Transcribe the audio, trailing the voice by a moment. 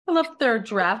I love their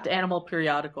draft animal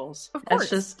periodicals. Of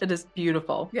course. It is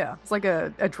beautiful. Yeah, it's like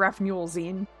a draft mule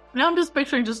zine. Now I'm just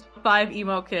picturing just 5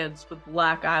 emo kids with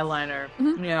black eyeliner,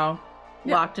 Yeah.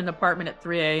 locked in an apartment at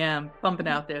 3 a.m., pumping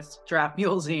out this draft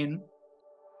mule zine.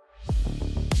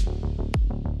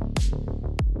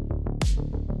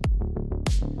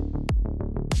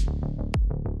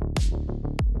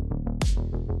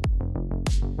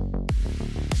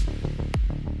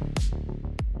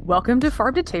 Welcome to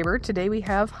Farm to Tabor. Today we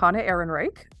have Hannah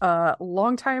Ehrenreich, a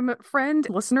longtime friend,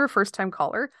 listener, first-time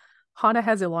caller. Hannah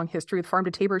has a long history with Farm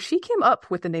to Tabor. She came up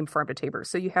with the name Farm to Tabor,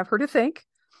 so you have her to thank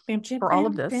for all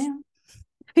of this.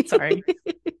 Sorry.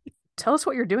 Tell us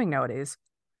what you're doing nowadays.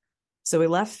 So we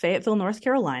left Fayetteville, North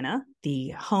Carolina,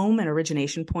 the home and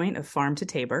origination point of Farm to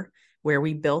Tabor, where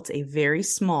we built a very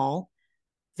small,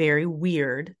 very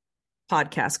weird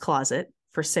podcast closet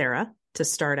for Sarah to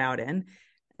start out in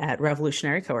at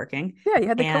Revolutionary Co-working. Yeah, you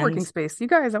had the co-working space. You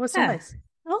guys, that was so nice.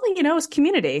 Well, it's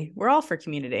community. We're all for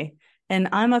community. And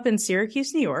I'm up in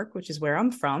Syracuse, New York, which is where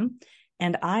I'm from.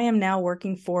 And I am now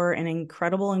working for an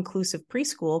incredible inclusive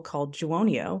preschool called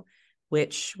Juonio,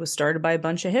 which was started by a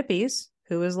bunch of hippies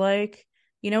who was like,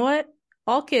 you know what?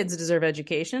 All kids deserve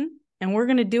education. And we're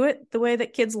going to do it the way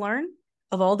that kids learn,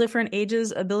 of all different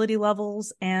ages, ability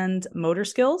levels, and motor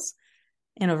skills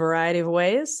in a variety of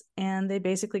ways. And they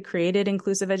basically created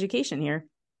inclusive education here.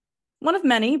 One of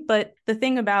many, but the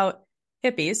thing about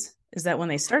hippies is that when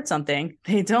they start something,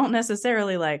 they don't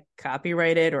necessarily like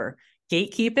copyright it or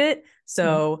gatekeep it.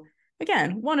 So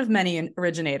again, one of many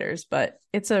originators, but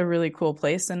it's a really cool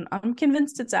place. And I'm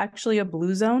convinced it's actually a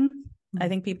blue zone. I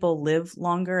think people live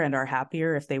longer and are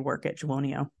happier if they work at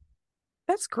Juonio.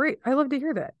 That's great. I love to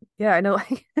hear that. Yeah, I know.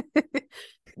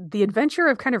 The adventure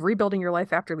of kind of rebuilding your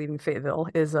life after leaving Fayetteville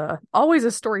is always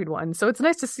a storied one. So it's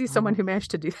nice to see someone who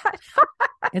managed to do that.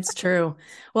 It's true.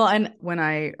 Well, and when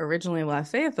I originally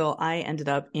left Fayetteville, I ended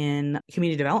up in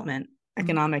community development,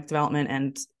 economic development,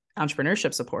 and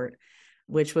entrepreneurship support,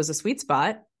 which was a sweet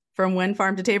spot from when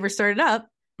Farm to Tabor started up.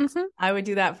 I would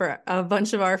do that for a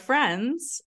bunch of our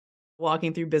friends,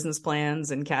 walking through business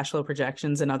plans and cash flow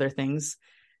projections and other things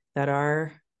that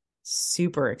are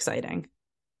super exciting.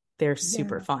 They're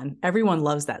super fun. Everyone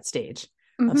loves that stage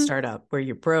of startup where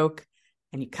you're broke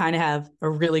and you kind of have a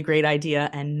really great idea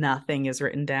and nothing is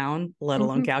written down, let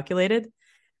alone calculated.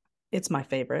 It's my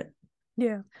favorite.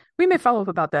 Yeah. We may follow up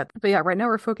about that. But yeah, right now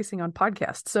we're focusing on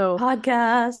podcasts. So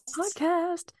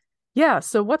podcast. Yeah.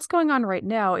 So what's going on right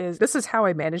now is this is how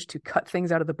I managed to cut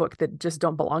things out of the book that just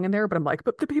don't belong in there. But I'm like,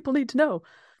 but the people need to know.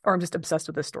 Or I'm just obsessed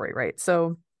with this story, right?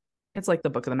 So it's like the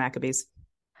Book of the Maccabees.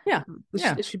 Yeah.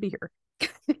 It should be here.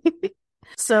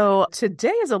 So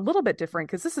today is a little bit different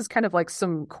because this is kind of like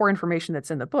some core information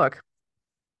that's in the book,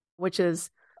 which is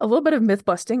a little bit of myth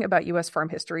busting about U.S. farm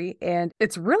history. And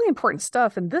it's really important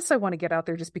stuff. And this I want to get out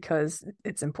there just because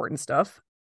it's important stuff.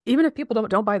 Even if people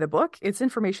don't buy the book, it's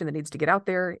information that needs to get out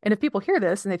there. And if people hear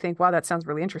this and they think, wow, that sounds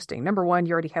really interesting. Number one,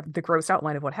 you already have the gross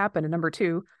outline of what happened. And number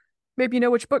two, maybe you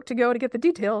know which book to go to get the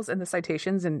details and the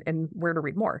citations and where to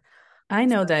read more. I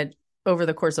know that over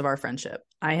the course of our friendship,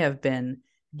 I have been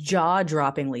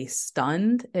jaw-droppingly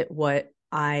stunned at what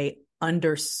I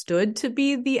understood to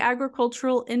be the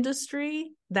agricultural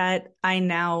industry that I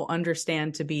now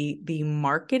understand to be the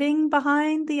marketing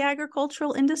behind the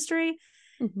agricultural industry.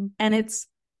 And it's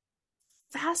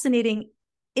fascinating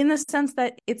in the sense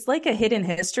that it's like a hidden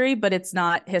history, but it's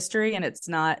not history and it's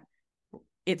not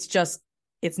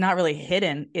really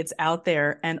hidden. It's out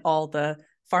there and all the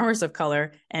farmers of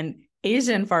color and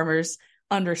Asian farmers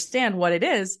understand what it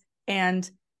is. And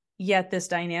yet this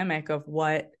dynamic of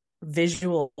what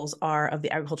visuals are of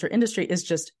the agriculture industry is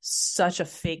just such a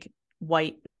fake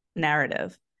white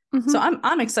narrative. So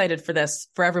I'm excited for this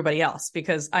for everybody else,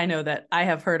 because I know that I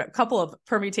have heard a couple of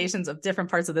permutations of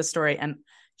different parts of this story and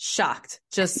shocked,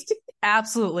 just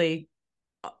absolutely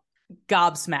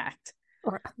gobsmacked.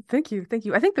 Thank you.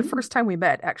 I think the first time we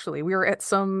met, actually, we were at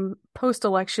some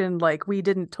post-election, like we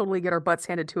didn't totally get our butts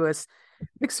handed to us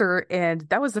mixer, and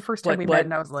that was the first time we met,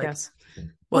 and I was like, yes.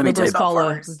 Well, let me just call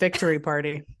a victory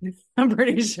party. I'm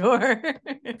pretty sure.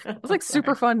 It was like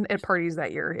super fun at parties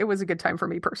that year. It was a good time for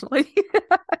me personally.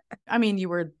 I mean, you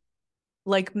were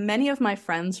like many of my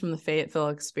friends from the Fayetteville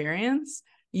experience.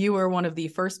 You were one of the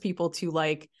first people to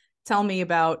like tell me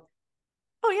about,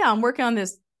 oh yeah, I'm working on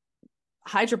this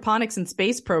hydroponics and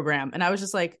space program. And I was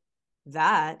just like,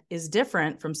 that is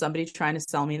different from somebody trying to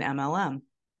sell me an MLM.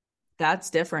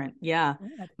 That's different. Yeah.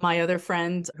 My other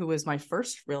friend, who was my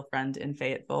first real friend in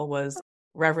Fayetteville, was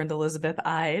Reverend Elizabeth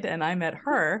Ide. And I met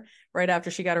her right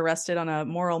after she got arrested on a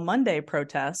Moral Monday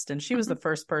protest. And she was the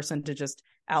first person to just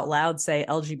out loud say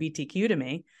LGBTQ to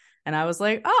me. And I was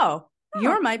like, oh,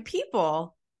 you're my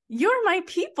people. You're my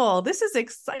people. This is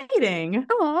exciting.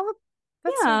 Oh,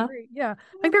 that's so great. Yeah.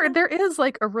 Like there is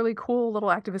like a really cool little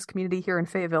activist community here in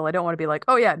Fayetteville. I don't want to be like,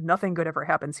 oh yeah, nothing good ever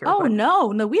happens here. Oh, no,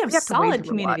 we have to wade solid through a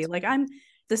community. lot. Like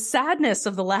the sadness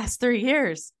of the last 3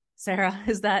 years, Sarah,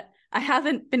 is that I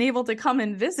haven't been able to come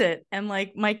and visit, and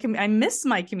like I miss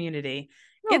my community.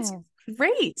 Oh. It's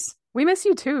great. We miss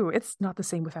you too. It's not the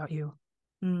same without you.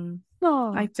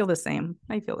 Oh, I feel the same.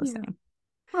 Same.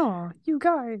 Oh, you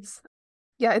guys.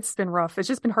 Yeah, it's been rough. It's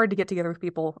just been hard to get together with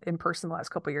people in person the last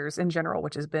couple of years in general,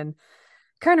 which has been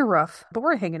kind of rough, but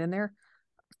we're hanging in there,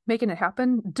 making it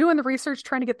happen, doing the research,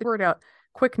 trying to get the word out.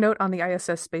 Quick note on the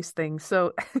ISS space thing.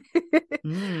 So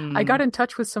I got in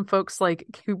touch with some folks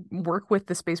like who work with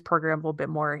the space program a little bit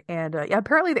more. And yeah,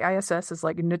 apparently the ISS is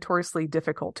like notoriously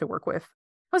difficult to work with.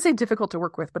 I would say difficult to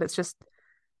work with, but it's just,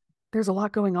 there's a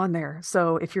lot going on there.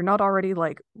 So if you're not already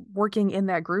like working in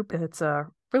that group, it's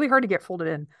really hard to get folded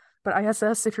in. But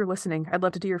ISS, if you're listening, I'd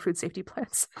love to do your food safety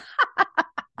plans.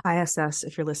 ISS,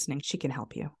 if you're listening, she can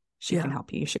help you. She can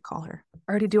help you. You should call her.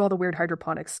 I already do all the weird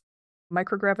hydroponics.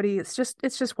 Microgravity,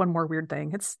 it's just one more weird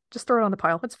thing. It's just throw it on the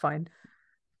pile. It's fine.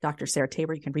 Dr. Sarah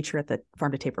Tabor, you can reach her at the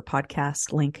Farm to Tabor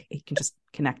podcast link. You can just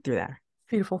connect through there.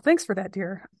 Beautiful. Thanks for that,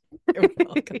 dear. You're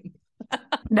welcome.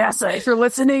 NASA, if you're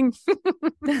listening.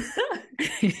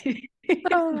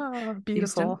 Oh,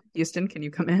 beautiful. Houston, can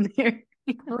you come in here?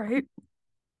 Right.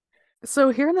 So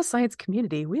here in the science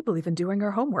community, we believe in doing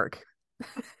our homework.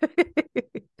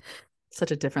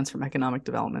 Such a difference from economic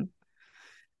development.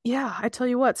 Yeah, I tell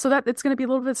you what. So that it's going to be a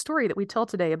little bit of story that we tell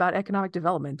today about economic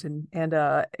development and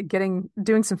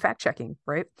doing some fact checking,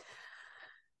 right?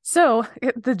 So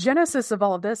the genesis of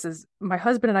all of this is my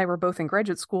husband and I were both in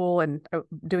graduate school and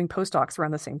doing postdocs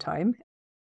around the same time.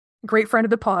 Great friend of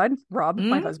the pod, Rob,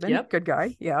 my husband, good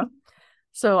guy. Yeah.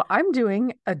 So I'm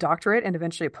doing a doctorate and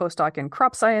eventually a postdoc in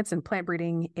crop science and plant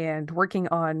breeding and working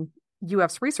on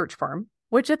UF's research farm,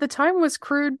 which at the time was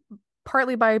crewed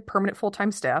partly by permanent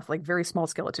full-time staff, like very small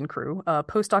skeleton crew,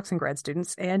 postdocs and grad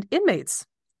students, and inmates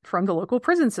from the local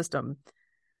prison system.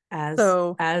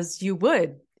 As you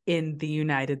would in the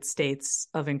United States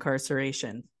of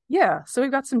incarceration. Yeah, so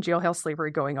we've got some jailhouse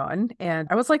slavery going on, and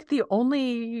I was like the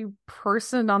only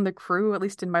person on the crew, at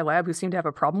least in my lab, who seemed to have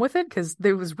a problem with it, because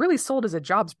it was really sold as a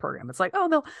jobs program. It's like,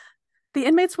 oh, the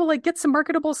inmates will like get some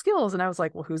marketable skills, and I was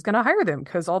like, well, who's going to hire them?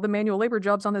 Because all the manual labor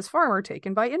jobs on this farm are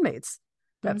taken by inmates.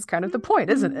 That's kind of the point,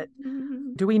 isn't it?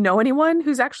 Do we know anyone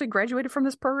who's actually graduated from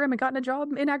this program and gotten a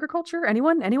job in agriculture?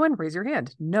 Anyone? Raise your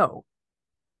hand. No.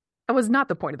 That was not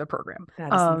the point of the program.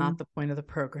 That is not the point of the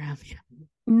program.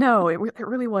 No, it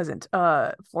really wasn't.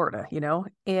 Florida,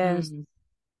 and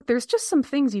there's just some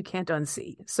things you can't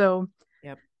unsee. So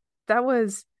that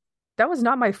was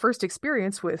not my first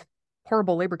experience with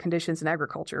horrible labor conditions in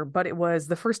agriculture, but it was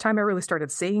the first time I really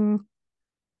started seeing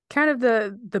kind of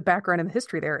the background and the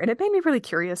history there. And it made me really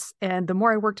curious. And the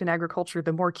more I worked in agriculture,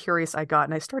 the more curious I got.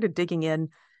 And I started digging in.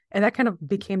 And that kind of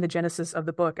became the genesis of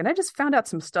the book. And I just found out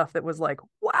some stuff that was like,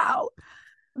 wow,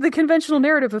 the conventional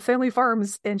narrative of family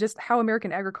farms and just how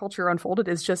American agriculture unfolded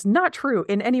is just not true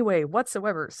in any way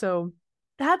whatsoever. So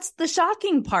that's the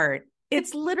shocking part.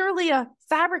 It's literally a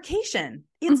fabrication.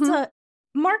 It's a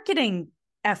marketing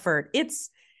effort. It's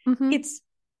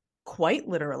quite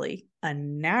literally a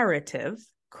narrative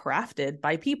crafted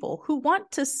by people who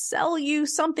want to sell you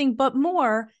something, but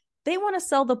more, they want to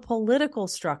sell the political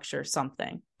structure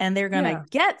something, and they're going to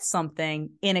get something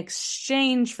in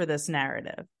exchange for this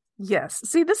narrative. Yes.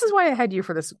 See, this is why I had you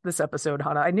for this episode,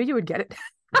 Hannah. I knew you would get it.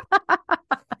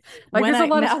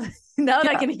 Now that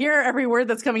I can hear every word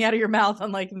that's coming out of your mouth,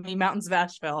 unlike the mountains of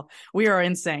Asheville, we are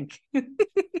in sync.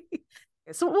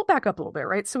 So we'll back up a little bit,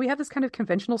 right? So we have this kind of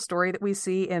conventional story that we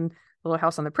see in Little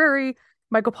House on the Prairie,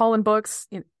 Michael Pollan books,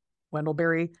 Wendell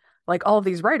Berry, like all of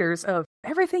these writers of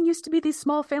everything used to be these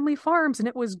small family farms and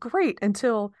it was great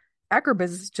until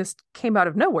agribusiness just came out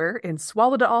of nowhere and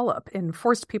swallowed it all up and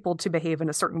forced people to behave in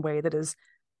a certain way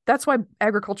that's why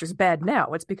agriculture is bad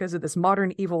now. It's because of this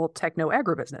modern evil techno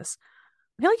agribusiness.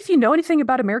 I feel like if you know anything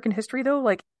about American history though,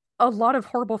 like a lot of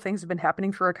horrible things have been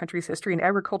happening through our country's history and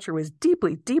agriculture was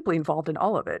deeply, deeply involved in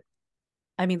all of it.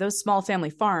 I mean, those small family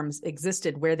farms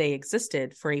existed where they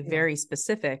existed for a very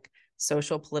specific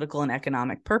social, political, and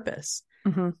economic purpose.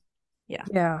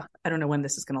 Yeah. I don't know when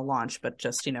this is going to launch, but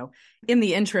just, in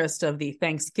the interest of the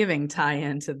Thanksgiving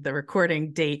tie-in to the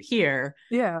recording date here,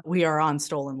 we are on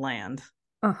stolen land.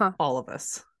 All of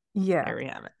us. Yeah. There we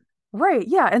have it. Right.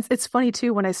 Yeah. And it's funny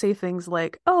too when I say things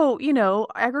like, oh,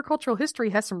 agricultural history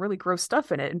has some really gross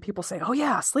stuff in it. And people say, oh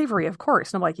yeah, slavery, of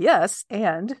course. And I'm like, yes.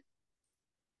 And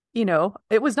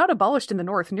it was not abolished in the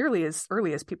North nearly as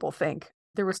early as people think.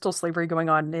 There was still slavery going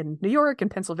on in New York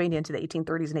and Pennsylvania into the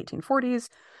 1830s and 1840s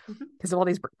because of all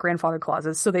these grandfather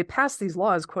clauses. So they passed these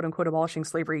laws, quote unquote, abolishing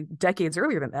slavery decades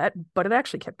earlier than that, but it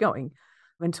actually kept going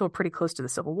until pretty close to the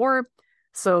Civil War.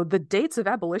 So the dates of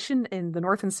abolition in the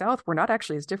North and South were not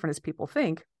actually as different as people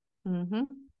think. Mm-hmm.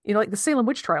 Like the Salem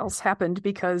witch trials happened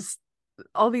because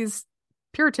all these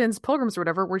Puritans, pilgrims, or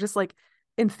whatever, were just like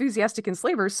enthusiastic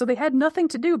enslavers, so they had nothing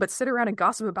to do but sit around and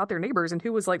gossip about their neighbors and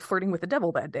who was like flirting with the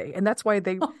devil that day. And that's why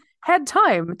they had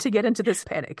time to get into this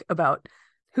panic about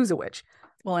who's a witch.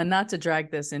 Well, and not to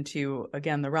drag this into,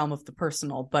 again, the realm of the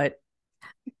personal, but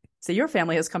so your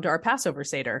family has come to our Passover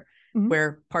Seder,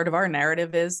 where part of our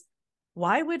narrative is,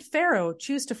 why would Pharaoh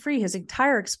choose to free his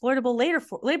entire exploitable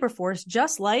labor force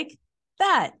just like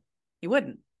that? He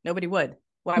wouldn't. Nobody would.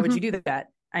 Why would you do that?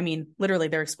 I mean, literally,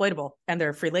 they're exploitable and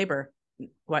they're free labor.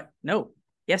 What? No.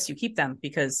 Yes, you keep them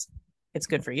because it's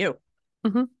good for you.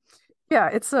 Yeah,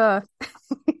 it's it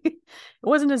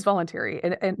wasn't as voluntary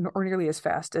and or nearly as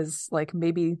fast as like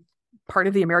maybe part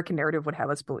of the American narrative would have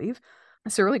us believe.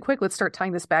 So really quick, let's start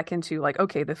tying this back into like,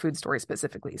 okay, the food story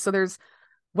specifically. So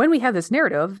when we have this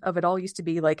narrative of it all used to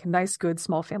be like nice, good,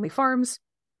 small family farms,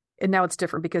 and now it's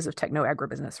different because of techno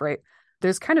agribusiness, right?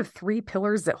 There's kind of three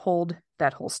pillars that hold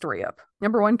that whole story up.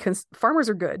 Number one, farmers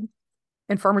are good.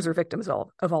 And farmers are victims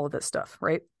of all of this stuff,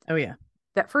 right? Oh, yeah.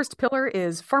 That first pillar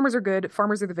is farmers are good.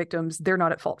 Farmers are the victims. They're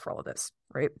not at fault for all of this,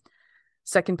 right?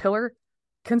 Second pillar,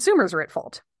 consumers are at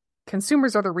fault.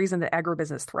 Consumers are the reason that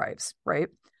agribusiness thrives, right?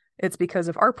 It's because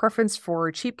of our preference for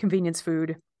cheap convenience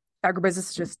food. Agribusiness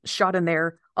is just shot in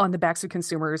there on the backs of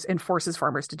consumers and forces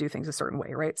farmers to do things a certain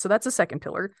way, right? So that's a second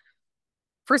pillar.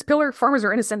 First pillar, farmers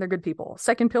are innocent. They're good people.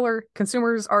 Second pillar,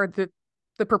 consumers are the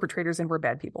perpetrators and we're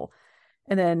bad people.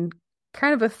 And then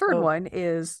kind of a third one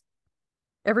is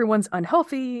everyone's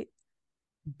unhealthy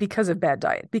because of bad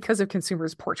diet, because of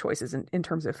consumers' poor choices in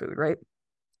terms of food, right?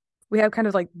 We have kind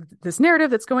of like this narrative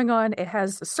that's going on. It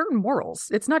has certain morals.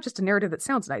 It's not just a narrative that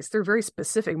sounds nice. There are very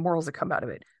specific morals that come out of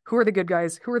it. Who are the good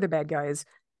guys? Who are the bad guys?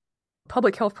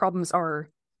 Public health problems are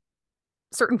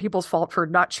certain people's fault for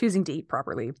not choosing to eat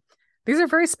properly. These are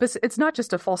very specific. It's not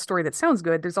just a false story that sounds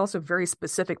good. There's also very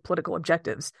specific political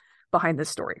objectives behind this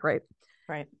story, right?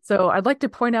 Right. So I'd like to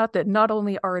point out that not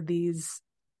only is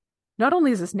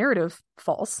this narrative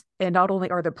false, and not only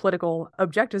are the political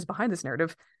objectives behind this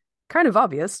narrative kind of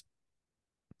obvious,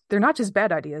 they're not just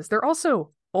bad ideas, they're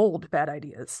also old bad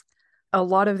ideas. A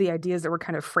lot of the ideas that we're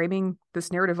kind of framing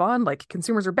this narrative on, like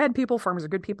consumers are bad people, farmers are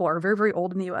good people, are very, very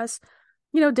old in the US,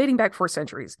 dating back 4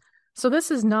 centuries. So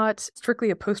this is not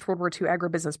strictly a post-World War II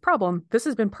agribusiness problem. This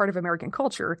has been part of American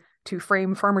culture to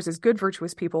frame farmers as good,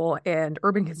 virtuous people and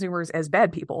urban consumers as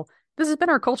bad people. This has been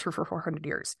our culture for 400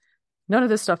 years. None of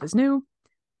this stuff is new,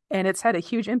 and it's had a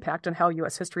huge impact on how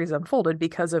U.S. history has unfolded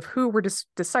because of who we're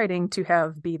deciding to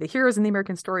have be the heroes in the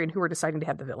American story and who we're deciding to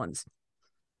have the villains.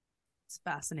 It's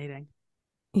fascinating.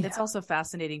 Yeah. It's also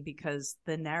fascinating because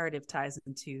the narrative ties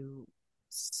into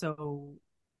so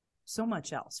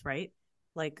much else, right?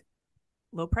 Like,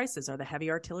 low prices are the heavy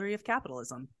artillery of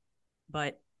capitalism.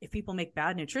 But if people make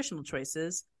bad nutritional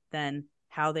choices, then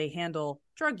how they handle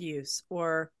drug use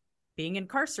or being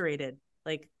incarcerated,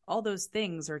 like all those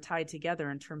things are tied together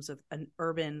in terms of an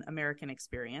urban American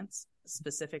experience,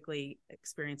 specifically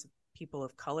experience of people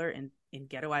of color in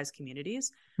ghettoized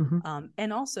communities.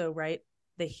 And also, right,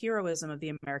 the heroism of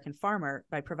the American farmer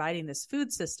by providing this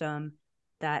food system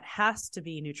that has to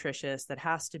be nutritious, that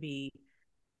has to be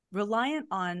reliant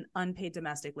on unpaid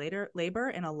domestic labor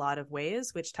in a lot of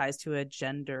ways, which ties to a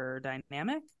gender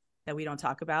dynamic that we don't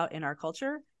talk about in our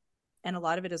culture. And a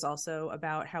lot of it is also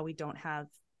about how we don't have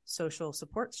social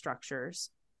support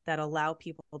structures that allow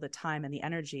people the time and the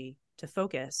energy to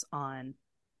focus on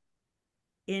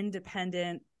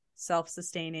independent,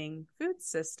 self-sustaining food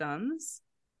systems.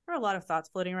 There are a lot of thoughts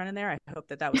floating around in there. I hope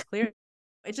that was clear.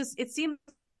 It seems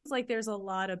like there's a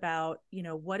lot about,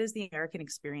 what is the American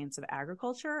experience of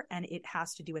agriculture? And it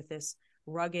has to do with this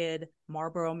rugged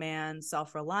Marlboro man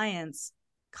self-reliance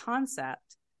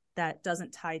concept that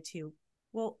doesn't tie to,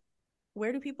 well,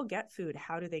 where do people get food?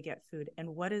 How do they get food?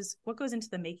 And what goes into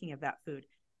the making of that food?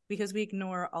 Because we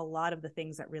ignore a lot of the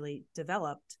things that really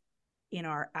developed in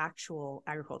our actual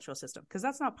agricultural system, because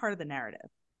that's not part of the narrative.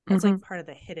 That's like part of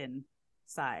the hidden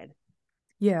side.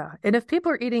 Yeah. And if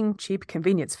people are eating cheap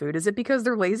convenience food, is it because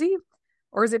they're lazy?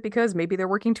 Or is it because maybe they're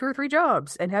working 2 or 3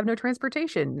 jobs and have no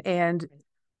transportation? And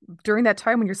during that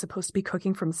time when you're supposed to be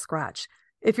cooking from scratch,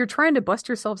 if you're trying to bust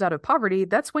yourselves out of poverty,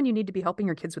 that's when you need to be helping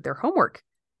your kids with their homework.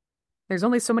 There's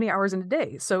only so many hours in a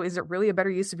day. So is it really a better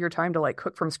use of your time to like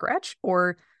cook from scratch?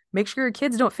 Or make sure your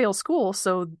kids don't fail school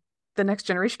so the next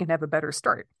generation can have a better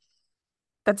start.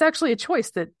 That's actually a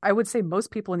choice that I would say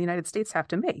most people in the United States have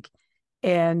to make.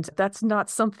 And that's not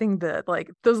something that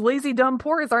like those lazy dumb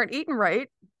poors aren't eating right.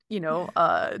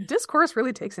 Discourse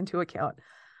really takes into account.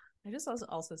 I just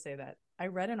also say that I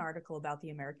read an article about the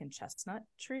American chestnut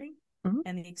tree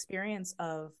and the experience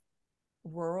of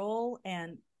rural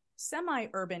and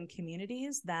semi-urban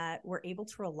communities that were able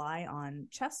to rely on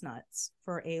chestnuts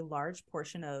for a large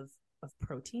portion of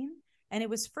protein. And it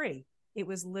was free. It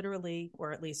was literally,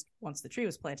 or at least once the tree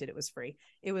was planted, it was free.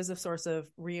 It was a source of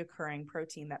reoccurring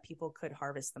protein that people could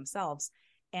harvest themselves.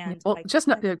 And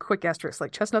chestnut, a quick asterisk,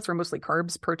 like chestnuts are mostly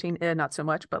carbs, protein, not so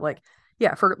much, but like,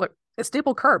 yeah, for like a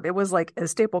staple carb, it was like a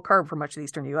staple carb for much of the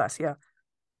Eastern US. Yeah.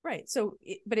 Right. So,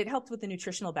 but it helped with the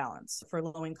nutritional balance for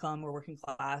low income or working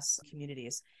class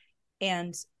communities.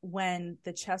 And when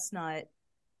the chestnut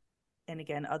and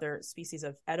again, other species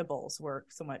of edibles were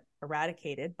somewhat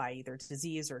eradicated by either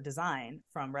disease or design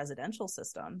from residential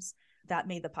systems, that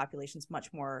made the populations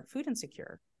much more food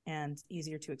insecure and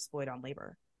easier to exploit on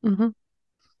labor. Mm-hmm.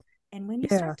 And when you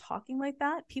start talking like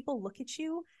that, people look at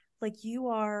you like you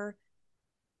are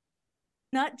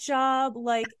nut job,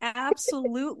 like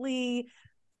absolutely,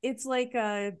 it's like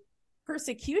a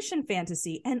persecution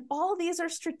fantasy. And all these are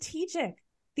strategic.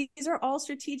 These are all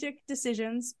strategic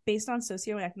decisions based on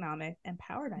socioeconomic and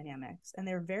power dynamics, and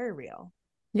they're very real.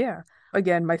 Yeah.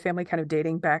 Again, my family kind of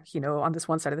dating back, on this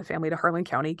one side of the family to Harlan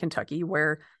County, Kentucky,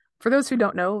 where for those who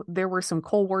don't know, there were some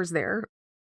coal wars there,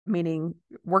 meaning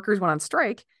workers went on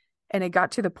strike. And it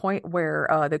got to the point where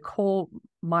the coal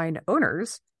mine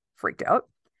owners freaked out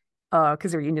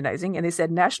because they're unionizing. And they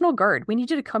said, National Guard, we need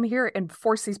you to come here and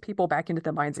force these people back into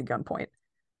the mines at gunpoint.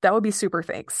 That would be super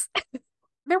thanks.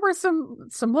 There were some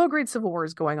low-grade civil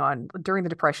wars going on during the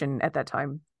Depression at that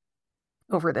time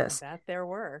over this. That there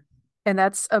were. And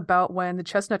that's about when the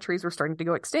chestnut trees were starting to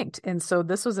go extinct. And so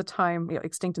this was a time,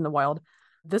 extinct in the wild.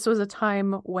 This was a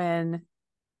time when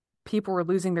people were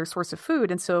losing their source of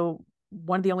food. And so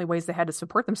one of the only ways they had to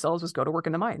support themselves was go to work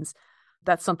in the mines.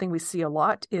 That's something we see a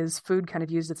lot is food kind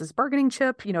of used as this bargaining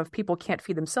chip. If people can't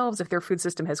feed themselves, if their food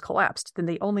system has collapsed, then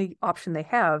the only option they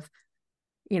have,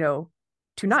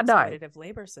 to not die. Exploitative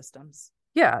labor systems.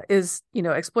 Yeah, is,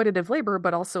 exploitative labor,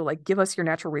 but also like give us your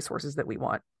natural resources that we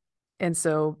want. And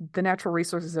so the natural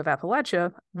resources of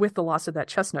Appalachia, with the loss of that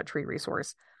chestnut tree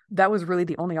resource, that was really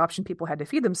the only option people had to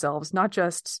feed themselves, not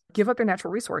just give up their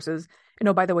natural resources. And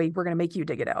oh, by the way, we're going to make you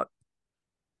dig it out.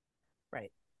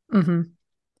 Right. Mm-hmm.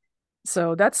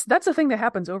 So that's a thing that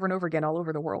happens over and over again all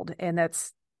over the world. And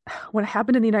that's what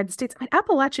happened in the United States. I mean,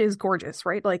 Appalachia is gorgeous,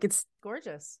 right? Like it's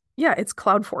gorgeous. Yeah, it's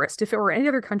cloud forest. If it were any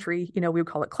other country, we would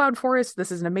call it cloud forest.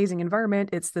 This is an amazing environment.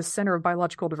 It's the center of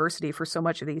biological diversity for so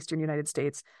much of the Eastern United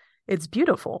States. It's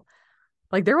beautiful.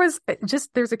 Like there's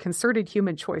a concerted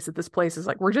human choice that this place is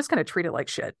like, we're just going to treat it like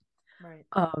shit. Right.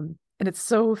 And it's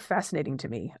so fascinating to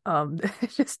me.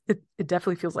 It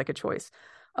definitely feels like a choice.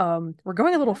 We're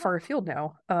going a little far afield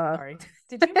now. Sorry.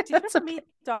 Did you ever meet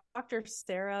Dr.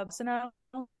 Sarah Bossino?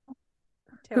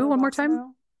 Who, one more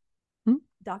time?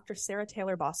 Dr. Sarah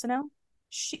Taylor Bossino.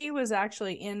 She was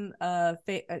actually in a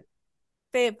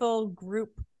Fayetteville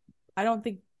group. I don't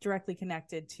think directly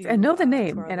connected to. I know the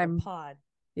name, and I'm pod.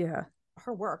 Yeah.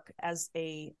 Her work as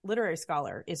a literary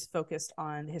scholar is focused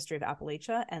on the history of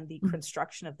Appalachia and the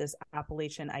construction of this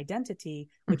Appalachian identity,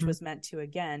 which was meant to,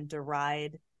 again,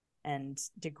 deride and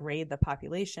degrade the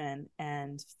population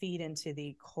and feed into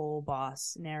the coal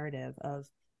boss narrative of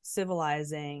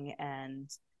civilizing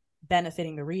and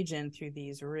benefiting the region through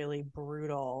these really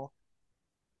brutal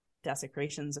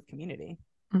desecrations of community.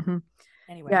 Mm-hmm.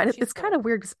 Anyway, yeah, and it's kind of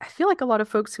weird because I feel like a lot of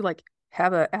folks who like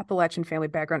have an Appalachian family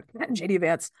background, JD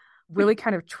Vance, really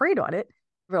kind of trade on it.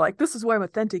 They're like, this is why I'm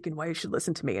authentic and why you should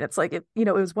listen to me. And it's like, it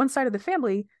was one side of the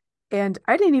family. And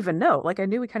I didn't even know, like, I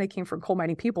knew we kind of came from coal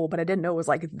mining people, but I didn't know it was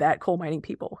like that coal mining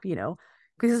people,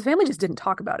 because his family just didn't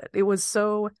talk about it. It was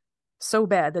so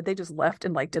bad that they just left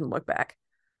and like, didn't look back.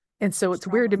 And so it's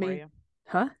weird to me.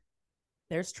 Huh?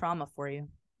 There's trauma for you.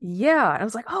 Yeah. And I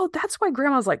was like, oh, that's why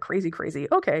grandma's like crazy.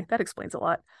 Okay. That explains a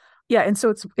lot. Yeah. And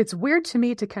so it's weird to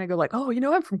me to kind of go like, oh,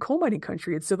 I'm from coal mining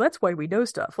country. And so that's why we know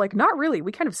stuff. Like, not really.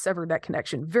 We kind of severed that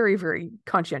connection very, very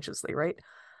conscientiously. Right.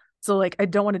 So like, I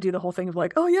don't want to do the whole thing of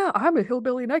like, oh yeah, I'm a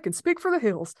hillbilly and I can speak for the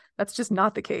hills. That's just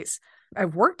not the case.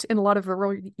 I've worked in a lot of the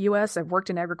rural US. I've worked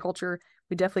in agriculture.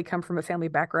 We definitely come from a family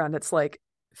background that's like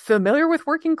familiar with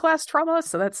working class trauma.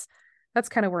 So that's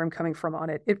kind of where I'm coming from on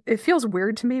it. It feels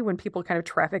weird to me when people kind of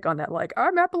traffic on that, like,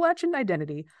 I'm Appalachian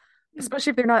identity,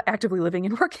 especially if they're not actively living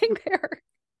and working there.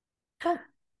 Well,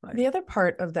 The other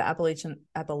part of the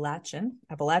Appalachian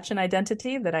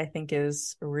identity that I think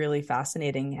is really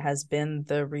fascinating has been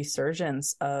the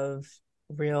resurgence of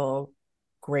real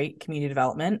great community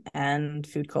development and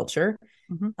food culture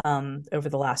over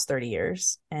the last 30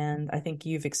 years. And I think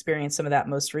you've experienced some of that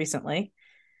most recently.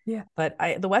 Yeah. But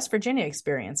the West Virginia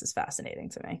experience is fascinating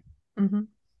to me.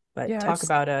 But Yeah, talk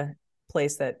about a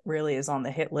place that really is on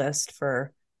the hit list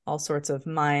for all sorts of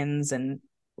mines and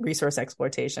resource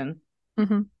exploitation.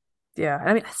 Yeah.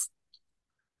 I mean,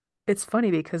 it's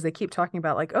funny because they keep talking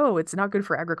about like, oh, it's not good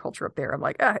for agriculture up there. I'm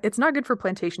like, it's not good for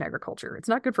plantation agriculture. It's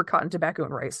not good for cotton, tobacco,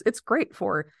 and rice. It's great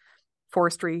for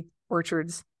forestry,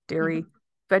 orchards, dairy,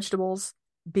 vegetables,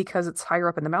 because it's higher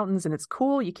up in the mountains and it's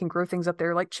cool. You can grow things up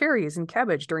there like cherries and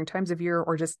cabbage during times of year,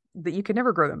 or just that you could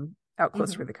never grow them out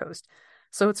closer to the coast.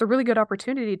 So it's a really good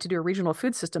opportunity to do a regional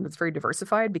food system that's very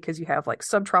diversified, because you have like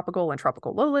subtropical and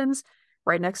tropical lowlands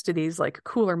right next to these like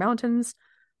cooler mountains.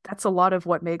 That's a lot of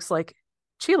what makes like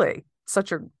Chile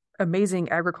such an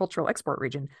amazing agricultural export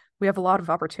region. We have a lot of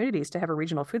opportunities to have a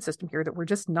regional food system here that we're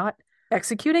just not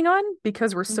executing on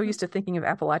because we're so used to thinking of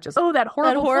Appalachians. Oh, that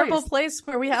horrible place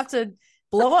where we have to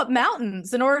blow up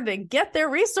mountains in order to get their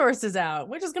resources out.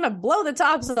 We're just going to blow the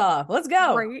tops off. Let's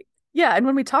go. Right. Yeah. And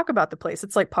when we talk about the place,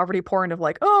 it's like poverty porn of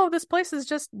like, oh, this place is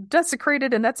just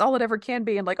desecrated and that's all it ever can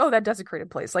be. And like, oh, that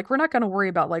desecrated place. Like, we're not going to worry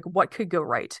about like what could go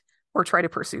right or try to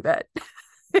pursue that.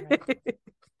 Right.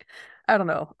 I don't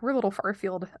know. We're a little far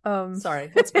afield.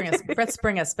 Sorry. Let's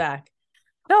bring us back.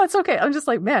 No, it's okay. I'm just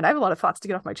like, man, I have a lot of thoughts to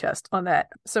get off my chest on that.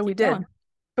 So we did.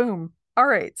 Boom. All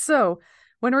right. So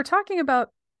when we're talking about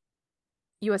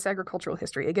U.S. agricultural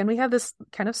history, again, we have this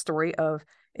kind of story of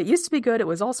it used to be good. It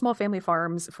was all small family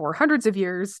farms for hundreds of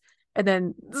years. And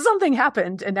then something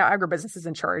happened and now agribusiness is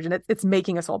in charge and it's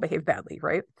making us all behave badly,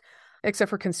 right? Except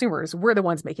for consumers. We're the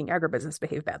ones making agribusiness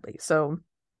behave badly. So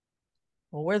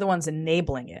well, we're the ones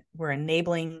enabling it. We're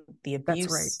enabling the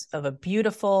abuse of a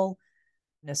beautiful,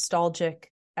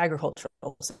 nostalgic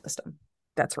agricultural system.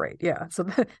 That's right. Yeah. So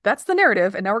that's the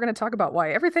narrative. And now we're going to talk about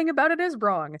why everything about it is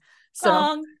wrong.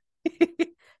 Wrong.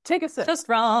 Take a sip. Just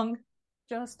wrong.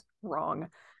 Just wrong.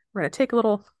 We're going to take a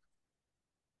little.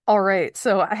 All right.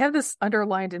 So I have this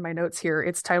underlined in my notes here.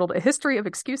 It's titled A History of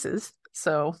Excuses.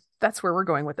 So that's where we're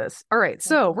going with this. All right.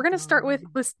 So we're going to start with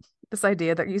this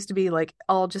idea that used to be like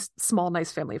all just small,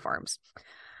 nice family farms.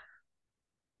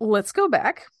 Let's go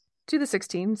back to the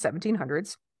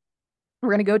 1700s. We're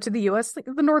going to go to the U.S., like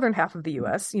the northern half of the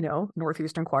U.S.,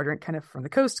 northeastern quadrant, kind of from the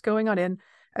coast going on in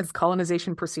as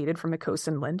colonization proceeded from the coast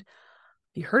inland.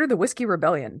 You heard of the Whiskey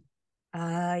Rebellion?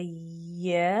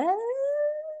 Yes.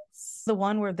 The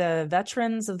one where the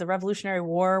veterans of the Revolutionary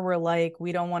War were like,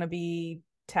 we don't want to be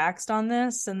taxed on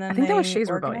this. And then I think that was Shays'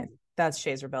 Rebellion. That's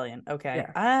Shays' Rebellion. Okay.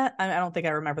 Yeah. I don't think I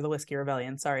remember the Whiskey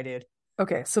Rebellion. Sorry, dude.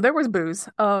 Okay. So there was booze.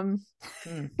 Excellent.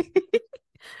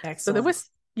 So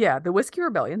the Whiskey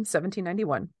Rebellion,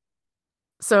 1791.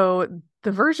 So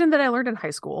the version that I learned in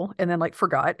high school and then like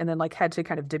forgot and then like had to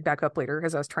kind of dig back up later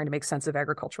as I was trying to make sense of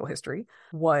agricultural history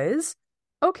was,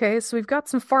 okay, so we've got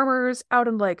some farmers out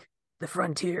in like the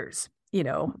frontiers,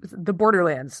 the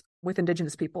borderlands with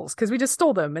indigenous peoples, because we just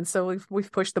stole them. And so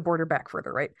we've pushed the border back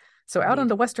further, right? So out on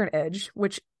the western edge,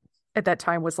 which at that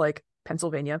time was like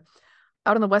Pennsylvania,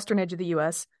 out on the western edge of the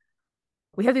US,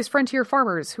 we have these frontier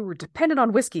farmers who were dependent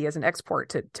on whiskey as an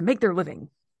export to make their living.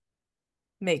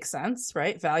 Makes sense,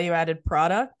 right? Value-added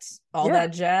products, all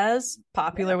that jazz,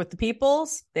 popular with the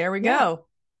peoples. There we go.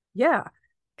 Yeah.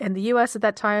 And the U.S. at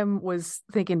that time was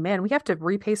thinking, man, we have to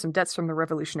repay some debts from the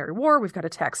Revolutionary War. We've got to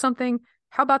tax something.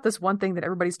 How about this one thing that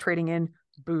everybody's trading in?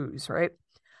 Booze, right?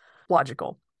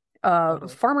 Logical.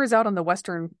 Farmers out on the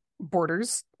western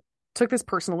borders took this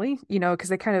personally, because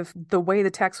they the way the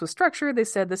tax was structured, they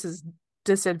said this is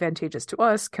disadvantageous to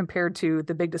us compared to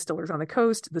the big distillers on the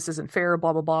coast. This isn't fair,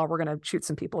 blah, blah, blah. We're going to shoot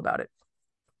some people about it.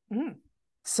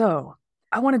 So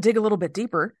I want to dig a little bit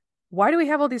deeper. Why do we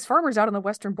have all these farmers out on the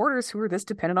western borders who are this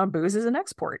dependent on booze as an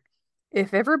export?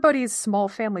 If everybody's small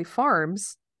family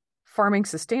farms farming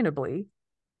sustainably,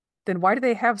 then why do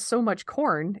they have so much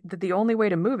corn that the only way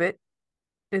to move it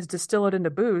is distill it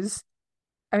into booze?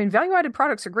 I mean, value-added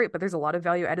products are great, but there's a lot of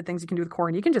value-added things you can do with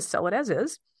corn. You can just sell it as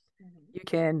is. You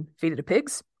can feed it to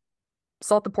pigs,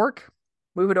 salt the pork,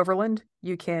 move it overland.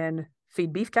 You can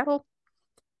feed beef cattle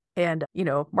and,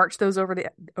 march those over the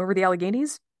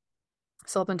Alleghenies,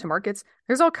 sell them to markets.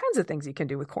 There's all kinds of things you can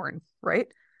do with corn, right?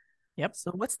 Yep.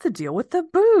 So what's the deal with the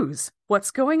booze?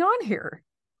 What's going on here?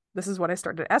 This is what I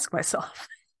started to ask myself.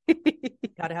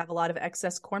 Got to have a lot of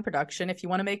excess corn production if you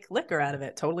want to make liquor out of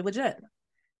it. Totally legit.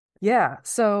 Yeah.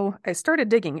 So I started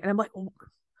digging and I'm like,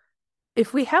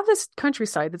 If we have this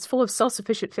countryside that's full of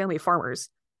self-sufficient family farmers,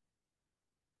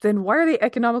 then why are they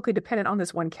economically dependent on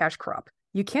this one cash crop?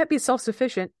 You can't be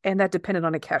self-sufficient and that dependent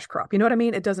on a cash crop. You know what I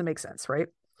mean? It doesn't make sense, right?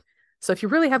 So if you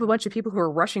really have a bunch of people who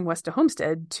are rushing west to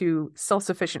homestead to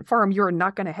self-sufficient farm, you're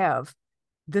not going to have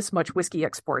this much whiskey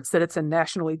exports that it's a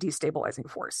nationally destabilizing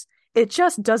force. It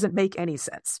just doesn't make any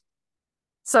sense.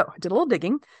 So I did a little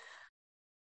digging.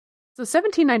 So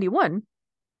 1791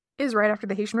 is right after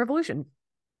the Haitian Revolution.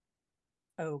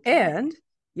 Okay. And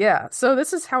yeah, so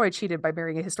this is how I cheated by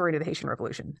marrying a historian of the Haitian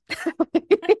Revolution.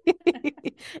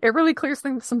 It really clears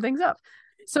some things up.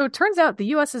 So it turns out the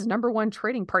US's number one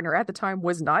trading partner at the time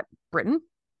was not Britain.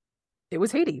 It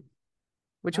was Haiti,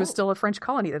 which was still a French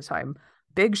colony at the time.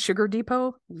 Big sugar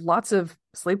depot, lots of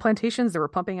slave plantations that were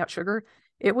pumping out sugar.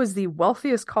 It was the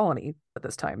wealthiest colony at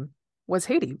this time, was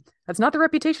Haiti. That's not the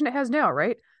reputation it has now,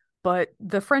 right? But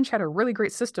the French had a really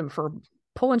great system for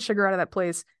pulling sugar out of that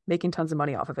place, making tons of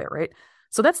money off of it, right?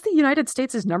 So that's the United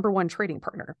States' number one trading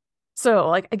partner. So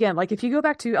like, again, like if you go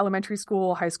back to elementary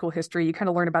school, high school history, you kind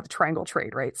of learn about the triangle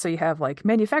trade, right? So you have like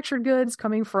manufactured goods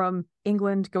coming from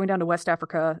England, going down to West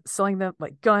Africa, selling them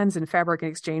like guns and fabric in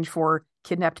exchange for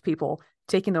kidnapped people,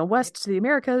 taking them west to the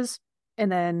Americas,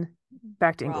 and then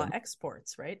back to England.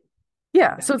 Exports, right?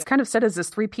 Yeah. So it's kind of set as this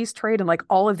three-piece trade, and like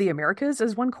all of the Americas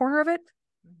is one corner of it.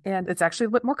 And it's actually a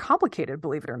bit more complicated,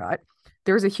 believe it or not.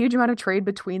 There's a huge amount of trade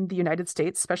between the United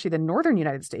States, especially the northern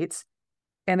United States,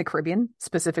 and the Caribbean,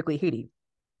 specifically Haiti.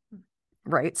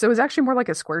 Right? So it was actually more like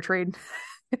a square trade.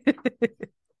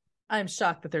 I'm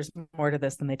shocked that there's more to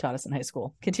this than they taught us in high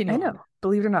school. Continue. I know,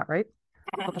 believe it or not, right?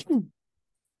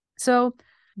 So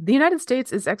the United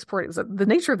States is exporting, the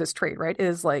nature of this trade, right,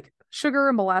 is like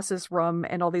sugar, molasses, rum,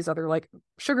 and all these other like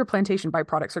sugar plantation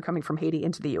byproducts are coming from Haiti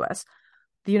into the US.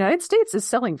 The United States is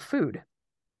selling food,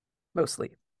 mostly,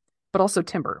 but also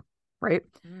timber, right?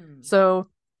 So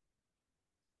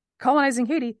colonizing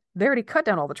Haiti, they already cut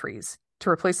down all the trees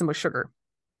to replace them with sugar,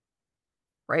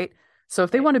 right? So if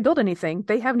they want to build anything,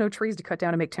 they have no trees to cut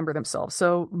down and make timber themselves.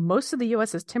 So most of the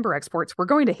US's timber exports were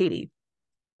going to Haiti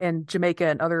and Jamaica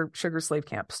and other sugar slave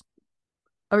camps,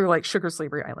 other like sugar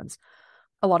slavery islands.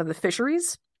 A lot of the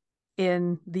fisheries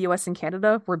in the US and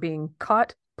Canada were being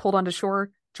caught, pulled onto shore,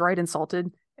 dried and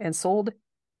salted, and sold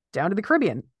down to the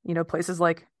Caribbean, you know, places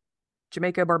like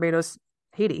Jamaica, Barbados,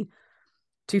 Haiti,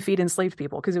 to feed enslaved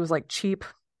people because it was like cheap,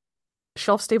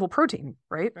 shelf-stable protein,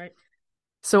 right? Right.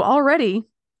 So already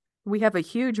we have a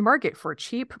huge market for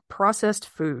cheap processed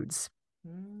foods,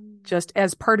 just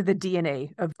as part of the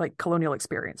DNA of like colonial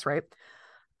experience, right?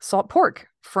 Salt pork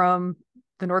from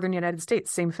the northern United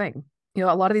States, same thing. You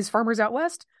know, a lot of these farmers out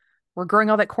west were growing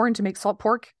all that corn to make salt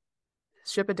pork,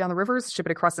 ship it down the rivers, ship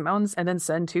it across the mountains, and then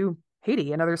send to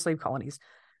Haiti and other slave colonies.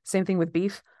 Same thing with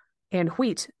beef and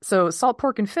wheat. So salt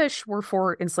pork and fish were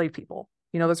for enslaved people.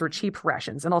 You know, those were cheap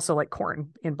rations, and also like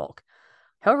corn in bulk.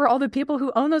 However, all the people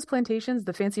who own those plantations,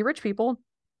 the fancy rich people,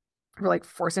 were like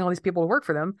forcing all these people to work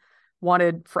for them,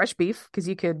 wanted fresh beef because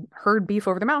you could herd beef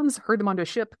over the mountains, herd them onto a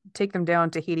ship, take them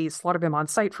down to Haiti, slaughter them on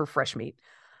site for fresh meat.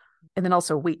 And then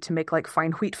also wheat to make like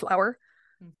fine wheat flour.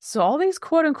 So all these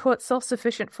quote unquote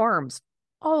self-sufficient farms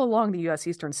all along the US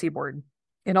Eastern Seaboard,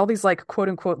 and all these like quote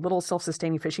unquote little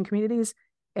self-sustaining fishing communities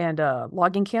and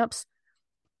logging camps,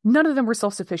 none of them were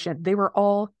self-sufficient. They were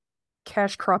all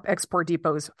cash crop export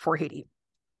depots for Haiti,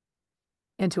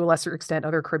 and to a lesser extent,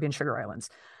 other Caribbean sugar islands.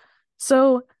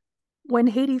 So when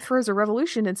Haiti throws a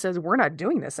revolution and says, we're not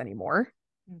doing this anymore,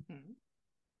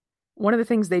 one of the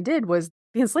things they did was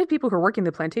the enslaved people who were working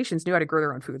the plantations knew how to grow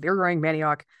their own food. They were growing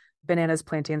manioc, bananas,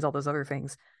 plantains, all those other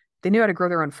things. They knew how to grow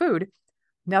their own food.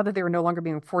 Now that they were no longer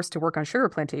being forced to work on sugar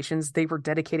plantations, they were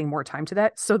dedicating more time to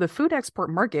that. So the food export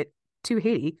market to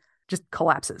Haiti just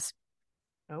collapses.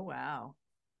 Oh, wow.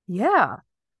 Yeah.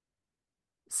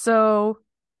 So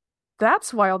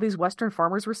that's why all these Western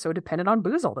farmers were so dependent on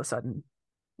booze all of a sudden.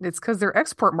 It's because their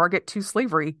export market to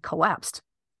slavery collapsed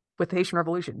with the Haitian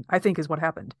Revolution, I think is what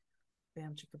happened.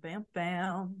 Bam, chicka, bam,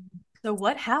 bam. So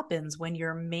what happens when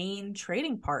your main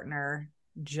trading partner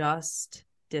just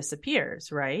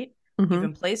disappears, right? You've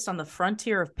been placed on the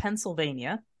frontier of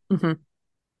Pennsylvania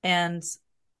and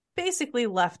basically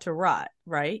left to rot,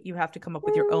 right? You have to come up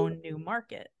with your own new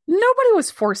market. Nobody was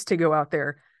forced to go out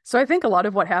there. So I think a lot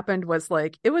of what happened was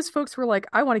like, it was folks who were like,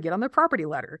 I want to get on the property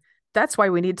ladder. That's why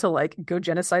we need to like go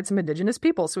genocide some indigenous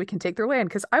people so we can take their land,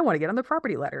 because I want to get on the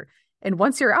property ladder. And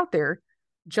once you're out there,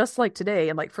 just like today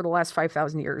and like for the last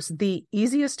 5,000 years, the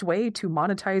easiest way to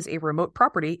monetize a remote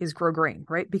property is grow grain,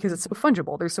 right? Because it's so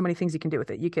fungible. There's so many things you can do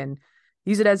with it. You can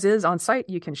use it as is on site.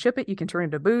 You can ship it. You can turn it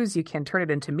into booze. You can turn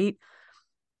it into meat.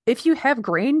 If you have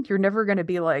grain, you're never going to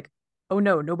be like, oh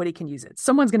no, nobody can use it.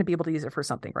 Someone's going to be able to use it for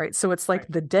something, right? So it's like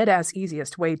the dead ass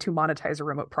easiest way to monetize a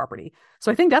remote property.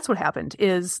 So I think that's what happened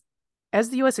is as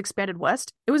the US expanded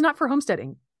west, it was not for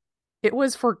homesteading. It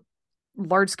was for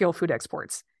large scale food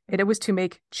exports. And it was to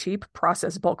make cheap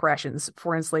processed bulk rations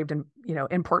for enslaved and,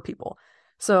 import people.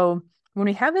 So when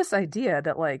we have this idea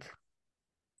that like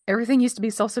everything used to be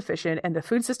self-sufficient and the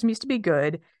food system used to be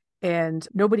good and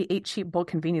nobody ate cheap bulk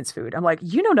convenience food, I'm like,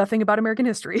 you know nothing about American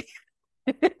history.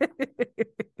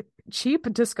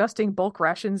 Cheap, disgusting bulk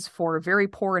rations for very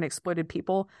poor and exploited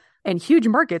people and huge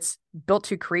markets built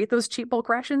to create those cheap bulk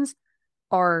rations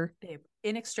are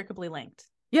inextricably linked.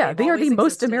 Yeah, they are the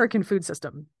most American food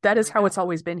system. That is how it's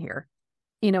always been here.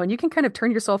 And you can kind of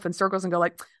turn yourself in circles and go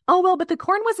like, oh, well, but the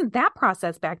corn wasn't that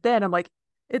processed back then. I'm like,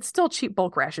 it's still cheap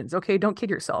bulk rations. Okay, don't kid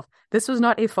yourself. This was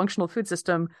not a functional food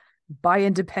system by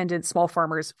independent small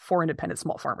farmers for independent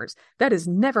small farmers. That is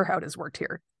never how it has worked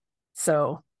here.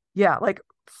 So yeah, like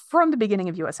from the beginning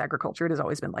of US agriculture, it has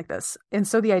always been like this. And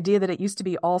so the idea that it used to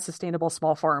be all sustainable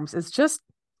small farms is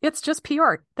it's just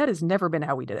PR. That has never been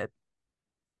how we did it.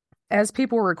 As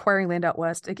people were acquiring land out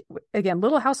west, again,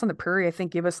 Little House on the Prairie, I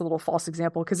think, gave us a little false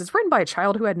example because it's written by a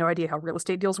child who had no idea how real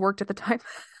estate deals worked at the time.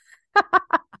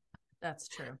 That's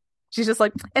true. She's just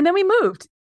like, and then we moved.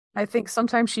 I think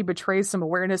sometimes she betrays some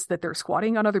awareness that they're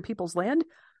squatting on other people's land,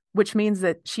 which means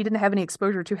that she didn't have any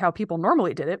exposure to how people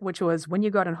normally did it, which was when you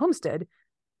got an homestead,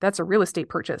 that's a real estate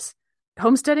purchase.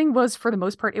 Homesteading was, for the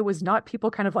most part, it was not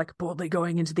people kind of like boldly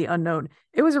going into the unknown.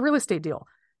 It was a real estate deal.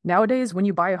 Nowadays, when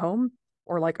you buy a home,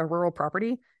 or like a rural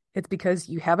property, it's because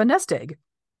you have a nest egg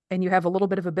and you have a little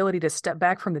bit of ability to step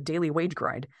back from the daily wage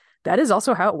grind. That is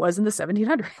also how it was in the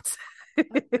 1700s.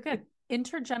 Okay.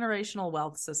 Intergenerational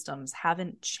wealth systems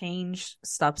haven't changed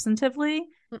substantively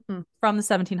from the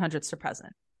 1700s to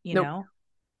present, you know?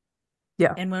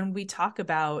 Yeah. And when we talk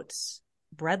about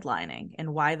breadlining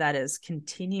and why that is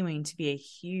continuing to be a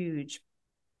huge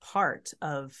part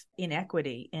of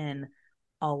inequity in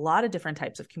a lot of different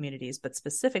types of communities, but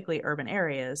specifically urban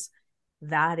areas,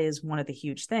 that is one of the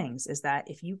huge things is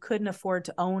that if you couldn't afford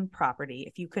to own property,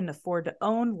 if you couldn't afford to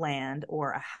own land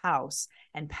or a house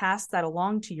and pass that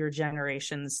along to your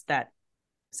generations that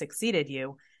succeeded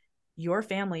you, your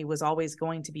family was always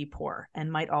going to be poor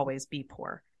and might always be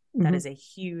poor. Mm-hmm. That is a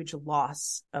huge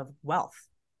loss of wealth.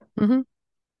 Mm-hmm.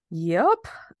 Yep.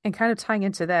 And kind of tying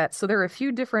into that. So there are a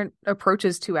few different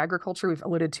approaches to agriculture we've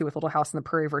alluded to with Little House on the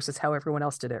Prairie versus how everyone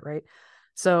else did it, right?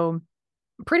 So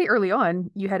pretty early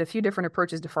on, you had a few different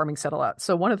approaches to farming settle out.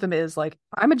 So one of them is like,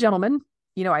 I'm a gentleman,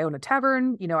 I own a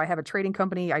tavern, I have a trading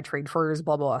company, I trade furs,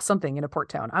 blah, blah, blah, something in a port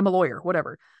town. I'm a lawyer,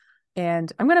 whatever.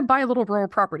 And I'm going to buy a little rural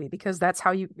property because that's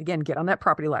how you, again, get on that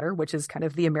property ladder, which is kind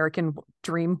of the American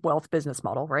dream wealth business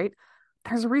model, right?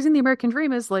 There's a reason the American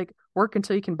dream is like work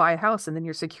until you can buy a house and then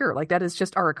you're secure. Like that is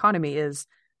just our economy is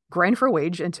grind for a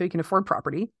wage until you can afford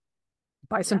property,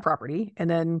 buy some property, and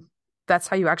then that's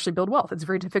how you actually build wealth. It's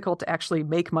very difficult to actually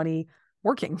make money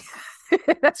working.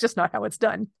 That's just not how it's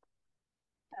done.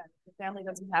 The family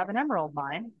doesn't have an emerald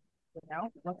mine,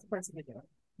 what's the person to do?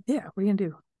 Yeah, what are you gonna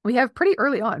do? We have pretty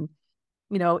early on,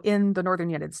 in the northern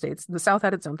United States, the South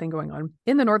had its own thing going on.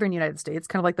 In the northern United States,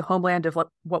 kind of like the homeland of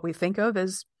what we think of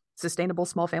as sustainable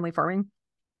small family farming,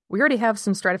 we already have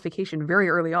some stratification very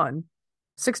early on.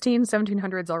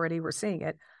 1700s already, we're seeing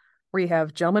it, where you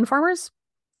have gentleman farmers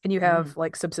and you have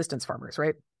like subsistence farmers,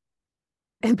 right?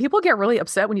 And people get really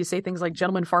upset when you say things like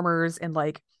gentleman farmers and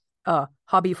like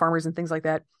hobby farmers and things like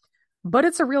that. But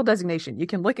it's a real designation. You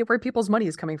can look at where people's money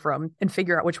is coming from and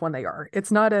figure out which one they are.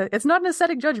 It's not an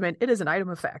aesthetic judgment. It is an item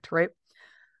of fact, right?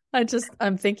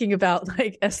 I'm thinking about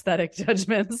like aesthetic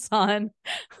judgments on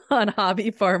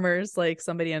hobby farmers, like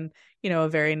somebody in, a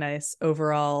very nice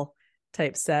overall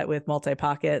type set with multi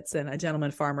pockets and a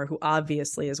gentleman farmer who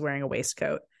obviously is wearing a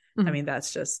waistcoat. Mm-hmm. I mean,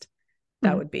 that's just,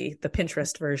 that would be the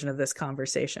Pinterest version of this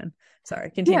conversation. Sorry,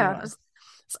 continue on.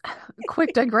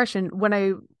 Quick digression.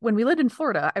 When we lived in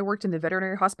Florida, I worked in the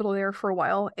veterinary hospital there for a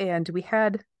while, and we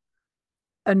had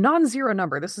a non-zero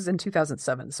number. This is in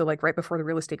 2007. So like right before the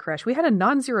real estate crash, we had a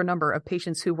non-zero number of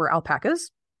patients who were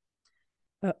alpacas.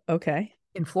 Okay.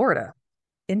 In Florida.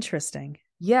 Interesting.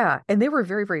 Yeah. And they were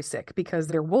very, very sick because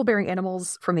they're wool-bearing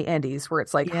animals from the Andes where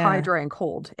it's like high, dry, and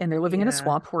cold. And they're living in a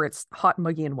swamp where it's hot,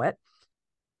 muggy, and wet.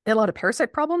 And a lot of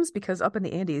parasite problems because up in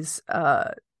the Andes,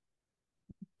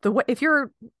 if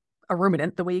you're a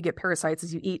ruminant, the way you get parasites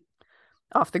is you eat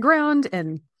off the ground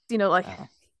and,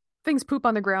 things poop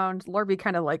on the ground, larvae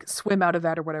kind of like swim out of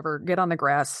that or whatever, get on the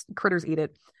grass, critters eat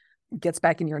it, gets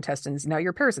back in your intestines. Now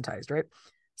you're parasitized, right?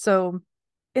 So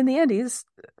in the Andes,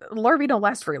 larvae don't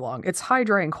last very long. It's high,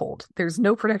 dry, and cold. There's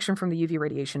no protection from the UV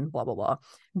radiation, blah, blah, blah.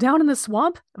 Down in the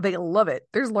swamp, they love it.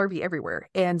 There's larvae everywhere.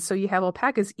 And so you have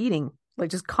alpacas eating, like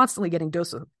just constantly getting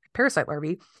doses of parasite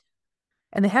larvae.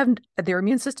 And their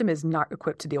immune system is not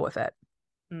equipped to deal with that.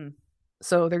 Mm.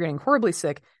 So they're getting horribly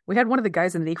sick. We had one of the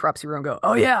guys in the necropsy room go,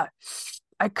 "Oh yeah,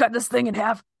 I cut this thing in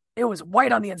half. It was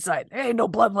white on the inside. There ain't no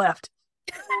blood left."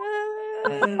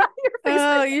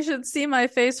 Oh, you should see my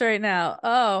face right now.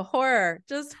 Oh, horror.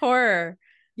 Just horror.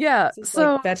 Yeah. This is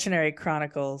so like Veterinary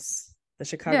Chronicles, the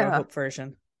Chicago Hope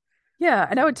version. Yeah.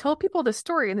 And I would tell people this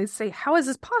story and they'd say, "How is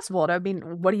this possible?" And I mean,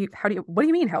 what do you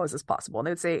mean, how is this possible? And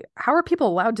they would say, "How are people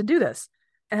allowed to do this?"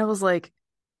 And I was like,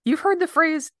 "You've heard the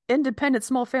phrase independent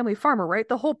small family farmer, right?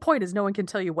 The whole point is no one can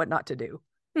tell you what not to do."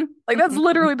 Like, that's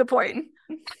literally the point.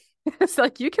 It's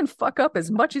like, you can fuck up as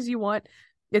much as you want.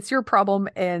 It's your problem.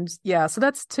 And yeah, so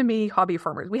that's, to me, hobby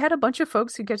farmers. We had a bunch of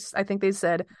folks who I think they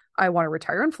said, "I want to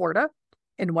retire in Florida.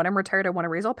 And when I'm retired, I want to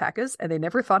raise alpacas." And they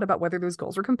never thought about whether those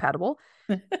goals were compatible.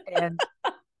 And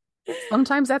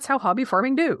sometimes that's how hobby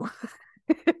farming do.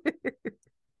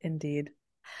 Indeed.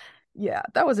 Yeah,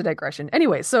 that was a digression.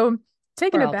 Anyway, so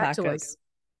taking it back to like,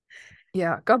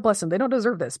 yeah, God bless them. They don't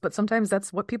deserve this, but sometimes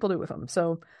that's what people do with them.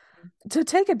 So to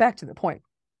take it back to the point.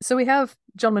 So we have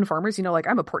gentlemen farmers, like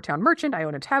I'm a Port Town merchant. I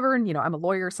own a tavern, I'm a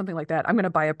lawyer, something like that. I'm going to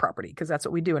buy a property because that's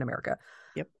what we do in America.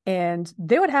 Yep. And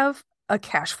they would have a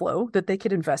cash flow that they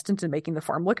could invest into making the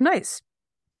farm look nice.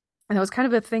 And that was kind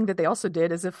of a thing that they also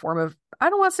did as a form of, I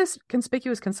don't want to say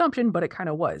conspicuous consumption, but it kind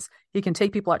of was. You can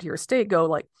take people out to your estate, go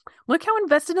like, "Look how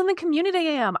invested in the community I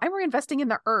am. I'm reinvesting in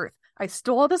the earth. I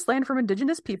stole all this land from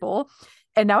indigenous people,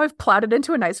 and now I've plowed it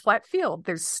into a nice flat field.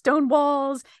 There's stone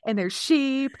walls, and there's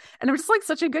sheep, and I'm just like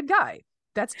such a good guy."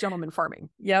 That's gentleman farming.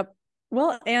 Yep.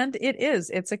 Well, and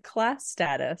it's a class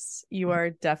status. You are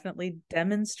definitely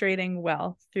demonstrating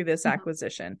wealth through this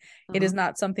acquisition. It is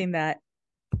not something that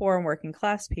poor and working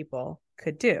class people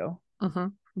could do.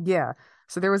 Yeah.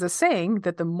 So there was a saying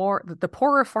that the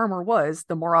poorer a farmer was,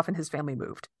 the more often his family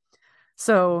moved.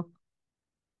 So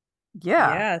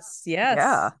yeah. Yes.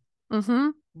 Yeah.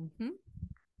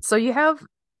 So you have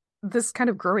this kind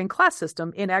of growing class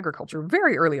system in agriculture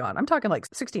very early on. I'm talking like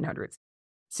 1600s.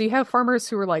 So you have farmers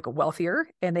who are like wealthier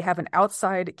and they have an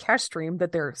outside cash stream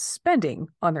that they're spending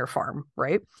on their farm,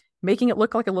 right? Making it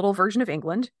look like a little version of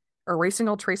England, erasing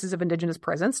all traces of indigenous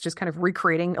presence, just kind of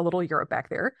recreating a little Europe back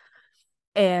there.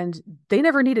 And they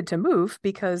never needed to move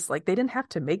because like they didn't have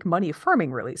to make money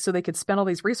farming really. So they could spend all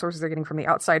these resources they're getting from the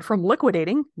outside from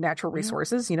liquidating natural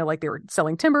resources, like they were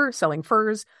selling timber, selling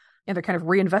furs, and they're kind of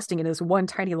reinvesting in this one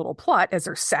tiny little plot as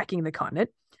they're sacking the continent.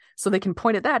 So they can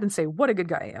point at that and say, "What a good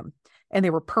guy I am." And they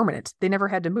were permanent. They never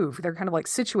had to move. They're kind of like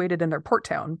situated in their port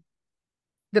town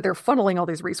that they're funneling all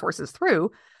these resources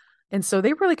through. And so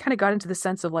they really kind of got into the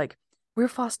sense of like, we're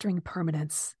fostering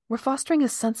permanence. We're fostering a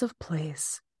sense of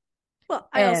place. Well,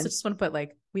 I also just want to put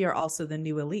like, we are also the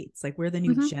new elites. Like we're the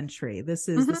new gentry. This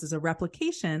is a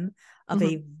replication of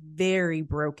a very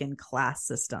broken class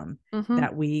system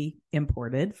that we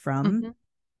imported from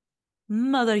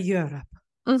Mother Europe.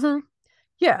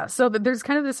 Yeah, so there's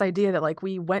kind of this idea that like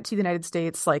we went to the United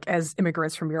States like as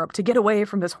immigrants from Europe to get away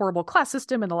from this horrible class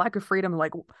system and the lack of freedom.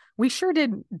 Like we sure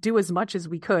did do as much as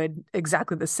we could,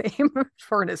 exactly the same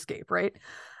for an escape, right?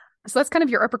 So that's kind of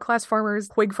your upper class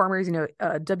farmers, Whig farmers,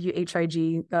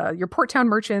 WHIG, your Port Town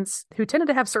merchants who tended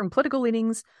to have certain political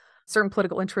leanings, certain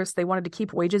political interests. They wanted to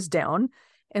keep wages down.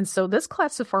 And so this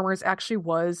class of farmers actually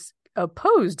was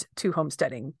opposed to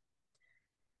homesteading,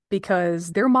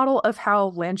 because their model of how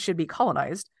land should be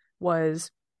colonized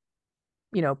was,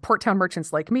 Port Town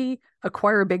merchants like me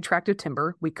acquire a big tract of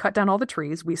timber. We cut down all the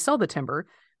trees. We sell the timber.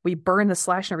 We burn the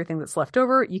slash and everything that's left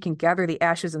over. You can gather the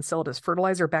ashes and sell it as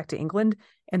fertilizer back to England.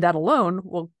 And that alone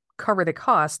will cover the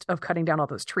cost of cutting down all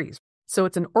those trees. So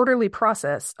it's an orderly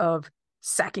process of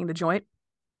sacking the joint.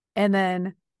 And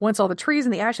then once all the trees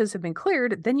and the ashes have been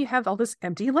cleared, then you have all this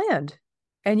empty land.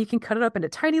 And you can cut it up into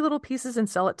tiny little pieces and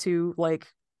sell it to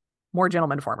like more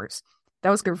gentleman farmers. That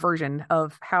was their version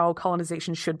of how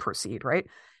colonization should proceed, right?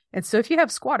 And so if you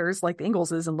have squatters like the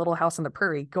Ingalls in Little House on the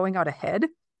Prairie going out ahead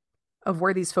of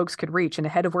where these folks could reach and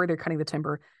ahead of where they're cutting the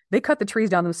timber, they cut the trees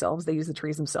down themselves. They use the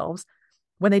trees themselves.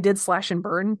 When they did slash and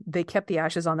burn, they kept the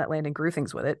ashes on that land and grew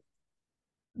things with it.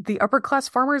 The upper class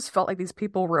farmers felt like these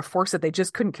people were a force that they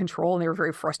just couldn't control, and they were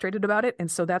very frustrated about it. And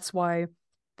so that's why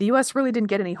the U.S. really didn't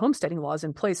get any homesteading laws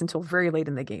in place until very late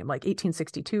in the game, like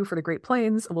 1862 for the Great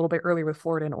Plains, a little bit earlier with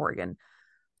Florida and Oregon.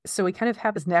 So we kind of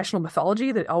have this national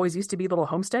mythology that always used to be little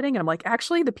homesteading. And I'm like,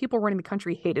 actually, the people running the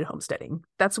country hated homesteading.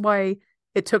 That's why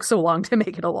it took so long to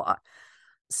make it a law.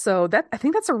 So that I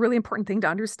think that's a really important thing to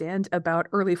understand about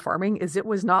early farming is it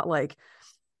was not like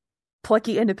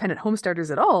plucky independent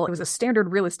homesteaders at all. It was a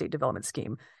standard real estate development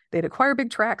scheme. They'd acquire big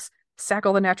tracts, sack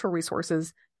all the natural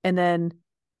resources, and then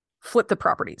flip the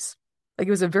properties. Like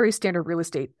it was a very standard real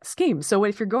estate scheme. So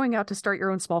if you're going out to start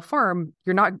your own small farm,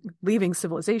 you're not leaving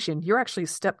civilization. You're actually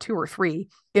step 2 or 3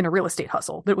 in a real estate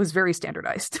hustle that was very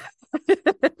standardized,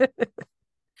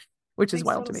 which is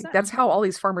wild to me. That's how all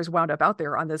these farmers wound up out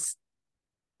there on this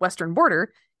western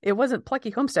border. It wasn't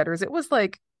plucky homesteaders. It was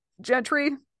like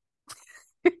gentry.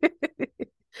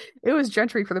 It was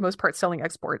gentry for the most part selling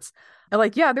exports. And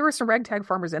like, yeah, there were some ragtag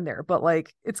farmers in there, but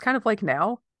like, it's kind of like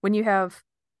now when you have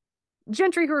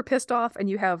gentry who are pissed off and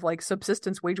you have like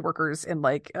subsistence wage workers and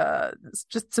like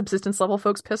just subsistence level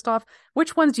folks pissed off.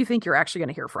 Which ones do you think you're actually going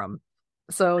to hear from?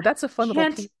 So that's a fun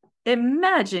little piece.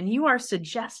 Imagine you are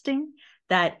suggesting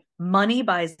that money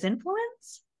buys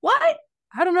influence? What?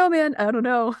 I don't know, man. I don't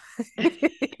know.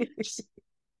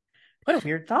 What a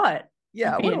weird thought.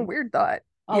 Yeah, what a weird thought.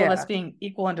 All of us being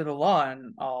equal under the law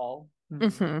and all.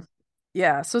 Mm-hmm.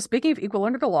 Yeah, so speaking of equal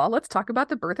under the law, let's talk about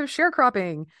the birth of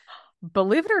sharecropping.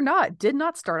 Believe it or not, did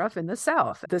not start off in the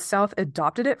South. The South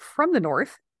adopted it from the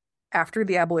North after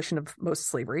the abolition of most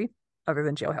slavery, other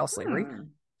than jailhouse slavery,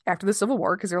 after the Civil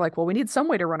War, because they're like, well, we need some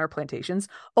way to run our plantations.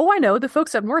 Oh, I know, the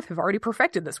folks up north have already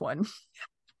perfected this one.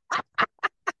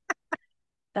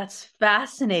 That's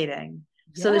fascinating.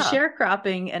 Yeah. So the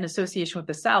sharecropping and association with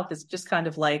the South is just kind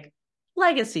of like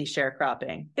legacy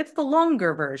sharecropping. It's the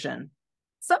longer version.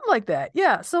 Something like that.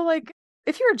 Yeah. So like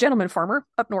if you're a gentleman farmer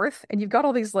up north and you've got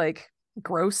all these like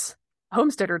gross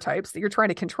homesteader types that you're trying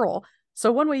to control.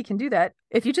 So one way you can do that,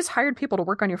 if you just hired people to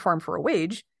work on your farm for a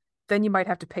wage, then you might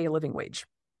have to pay a living wage.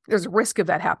 There's a risk of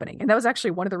that happening. And that was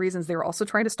actually one of the reasons they were also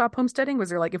trying to stop homesteading was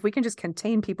they're like, if we can just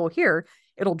contain people here,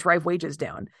 it'll drive wages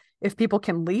down. If people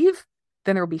can leave,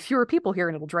 then there will be fewer people here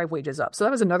and it'll drive wages up. So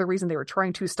that was another reason they were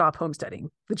trying to stop homesteading.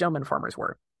 The gentleman farmers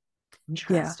were.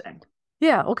 Interesting.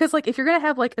 Yeah. Well, because like if you're going to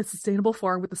have like a sustainable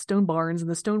farm with the stone barns and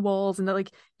the stone walls and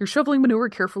like you're shoveling manure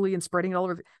carefully and spreading it all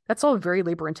over, that's all very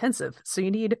labor intensive. So you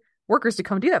need workers to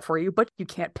come do that for you, but you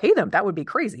can't pay them. That would be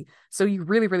crazy. So you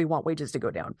really, really want wages to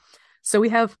go down. So we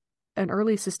have an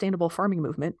early sustainable farming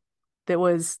movement that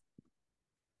was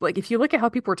like, if you look at how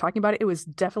people were talking about it, it was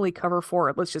definitely cover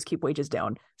for let's just keep wages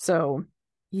down. So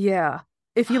yeah.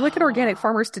 If you look at organic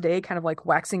farmers today, kind of like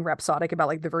waxing rhapsodic about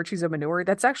like the virtues of manure,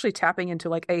 that's actually tapping into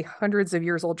like a hundreds of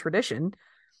years old tradition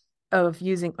of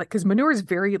using like, because manure is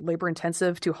very labor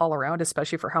intensive to haul around,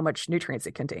 especially for how much nutrients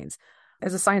it contains.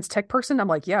 As a science tech person, I'm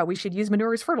like, yeah, we should use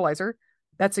manure as fertilizer.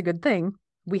 That's a good thing.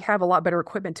 We have a lot better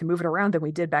equipment to move it around than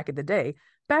we did back in the day.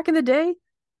 Back in the day,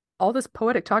 all this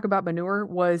poetic talk about manure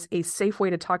was a safe way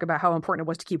to talk about how important it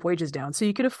was to keep wages down. So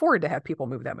you could afford to have people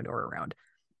move that manure around.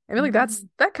 I mean, like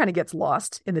that kind of gets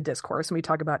lost in the discourse when we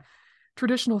talk about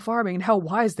traditional farming and how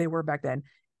wise they were back then.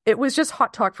 It was just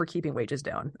hot talk for keeping wages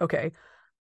down. Okay.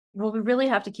 What we really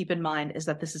have to keep in mind is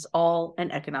that this is all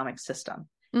an economic system.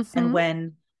 And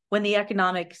when the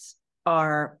economics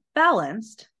are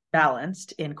balanced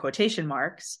in quotation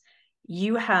marks,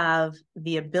 you have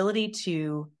the ability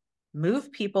to move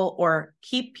people or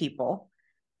keep people,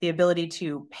 the ability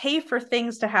to pay for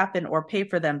things to happen or pay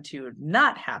for them to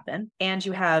not happen. And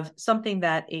you have something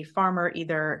that a farmer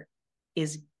either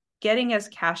is getting as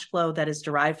cash flow that is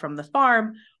derived from the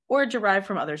farm or derived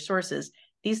from other sources.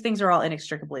 These things are all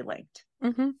inextricably linked.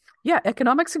 Yeah,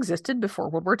 economics existed before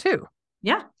World War II.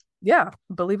 Yeah. Yeah,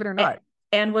 believe it or not.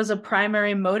 And was a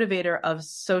primary motivator of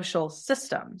social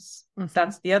systems.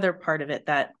 That's the other part of it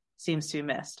that seems to be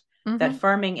missed. That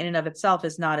farming in and of itself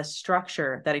is not a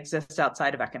structure that exists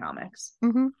outside of economics.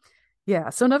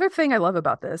 Yeah. So another thing I love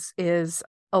about this is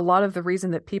a lot of the reason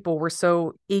that people were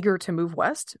so eager to move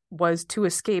west was to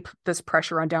escape this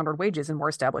pressure on downward wages in more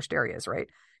established areas, right?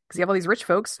 Because you have all these rich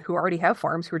folks who already have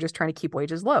farms who are just trying to keep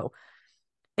wages low.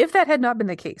 If that had not been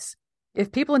the case,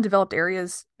 if people in developed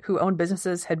areas who own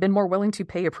businesses had been more willing to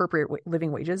pay appropriate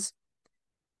living wages,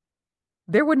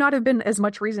 there would not have been as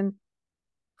much reason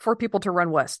for people to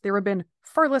run west. There would have been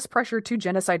far less pressure to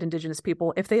genocide indigenous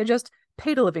people if they had just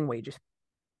paid a living wage.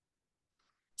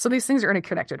 So these things are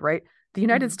interconnected, right? The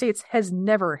United States has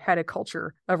never had a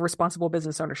culture of responsible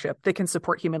business ownership that can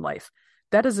support human life.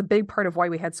 That is a big part of why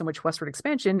we had so much westward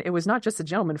expansion. It was not just the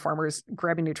gentleman farmers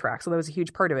grabbing new tracts, so that was a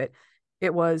huge part of it.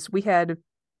 It was, we had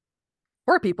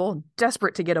poor people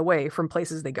desperate to get away from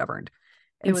places they governed.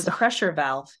 And it was a pressure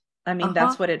valve. I mean,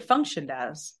 that's what it functioned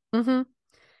as.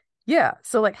 Yeah.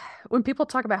 So like when people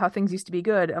talk about how things used to be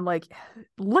good, I'm like,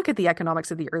 look at the economics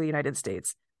of the early United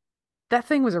States. That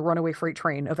thing was a runaway freight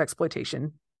train of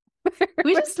exploitation.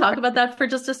 we just talk about that for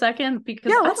just a second?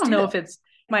 Because Yeah, I let's don't do know that. if it's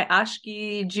my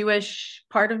Ashki Jewish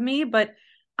part of me, but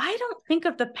I don't think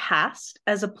of the past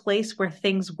as a place where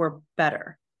things were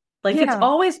better. Like it's Yeah.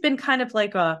 always been kind of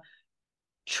like a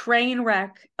train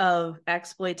wreck of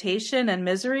exploitation and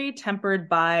misery tempered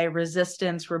by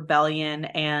resistance, rebellion,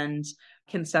 and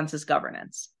consensus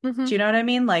governance. Mm-hmm. Do you know what I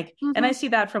mean? Like, and I Mm-hmm. see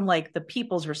that from like the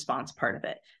people's response part of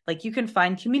it. Like, you can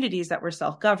find communities that were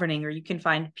self governing, or you can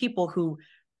find people who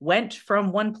went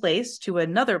from one place to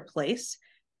another place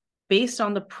based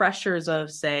on the pressures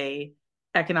of, say,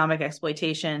 economic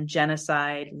exploitation,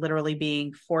 genocide, literally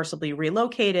being forcibly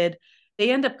relocated.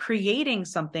 They end up creating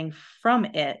something from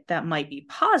it that might be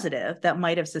positive, that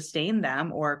might have sustained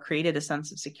them or created a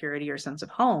sense of security or sense of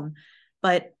home.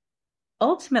 But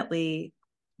ultimately,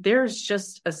 there's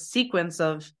just a sequence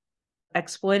of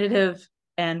exploitative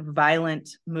and violent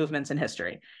movements in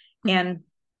history. Mm-hmm. And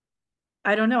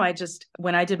I don't know.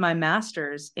 When I did my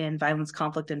master's in violence,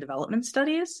 conflict, and development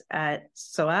studies at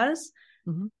SOAS,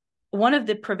 Mm-hmm. one of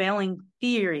the prevailing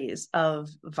theories of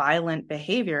violent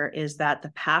behavior is that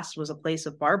the past was a place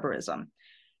of barbarism.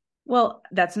 Well,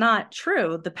 that's not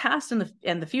true. The past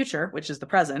and the future, which is the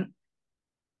present,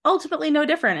 ultimately no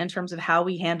different in terms of how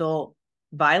we handle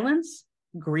violence,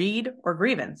 greed, or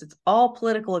grievance. It's all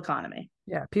political economy.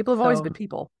 Yeah. People have always been So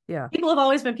people. Yeah. people have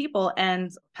always been people,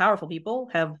 and powerful people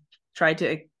have tried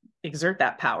to exert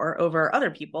that power over other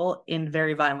people in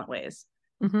very violent ways.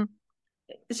 Mm-hmm.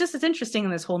 It's interesting in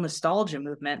this whole nostalgia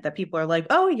movement that people are like,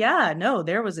 oh yeah, no,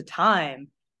 there was a time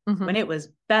Mm-hmm. when it was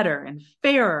better and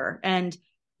fairer, and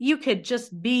you could just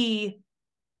be,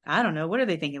 I don't know, what are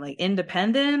they thinking, like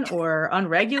independent or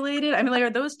unregulated? I mean, like,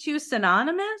 are those two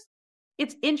synonymous?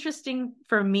 It's interesting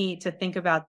for me to think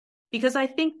about, because I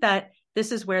think that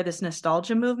this is where this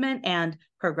nostalgia movement and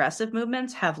progressive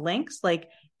movements have links. Like,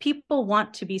 people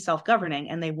want to be self-governing,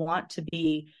 and they want to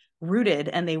be rooted,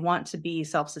 and they want to be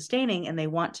self-sustaining, and they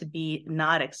want to be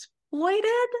not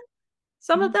exploited,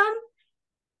 some of them,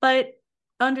 but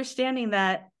understanding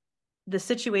that the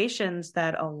situations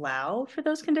that allow for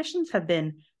those conditions have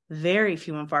been very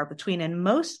few and far between, and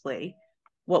mostly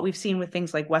what we've seen with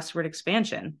things like westward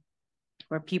expansion,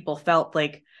 where people felt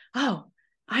like, oh,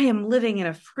 I am living in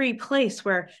a free place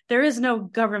where there is no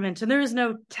government and there is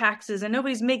no taxes and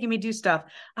nobody's making me do stuff.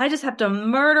 I just have to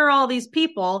murder all these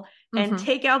people and Mm-hmm.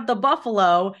 take out the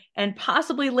buffalo and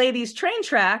possibly lay these train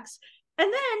tracks.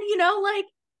 And then, like,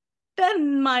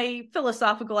 then my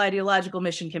philosophical, ideological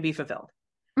mission can be fulfilled.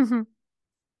 Mm-hmm.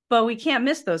 But we can't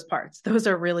miss those parts. Those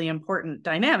are really important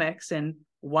dynamics and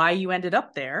why you ended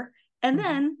up there. And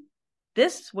Mm-hmm. then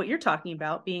what you're talking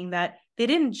about being that they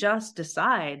didn't just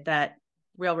decide that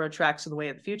railroad tracks are the way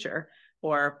of the future,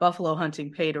 or buffalo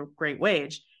hunting paid a great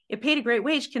wage. It paid a great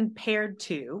wage compared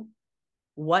to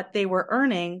what they were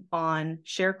earning on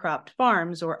sharecropped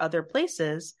farms or other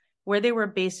places where they were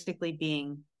basically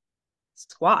being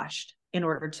squashed in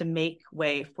order to make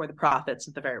way for the profits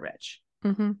of the very rich.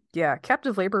 Mm-hmm. Yeah,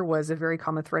 captive labor was a very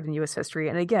common thread in U.S. history.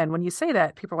 And again, when you say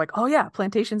that, people are like, oh yeah,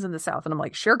 plantations in the South. And I'm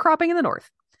like, sharecropping in the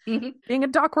North. Mm-hmm. Being a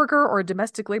dock worker or a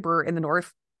domestic laborer in the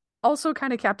North, also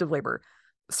kind of captive labor.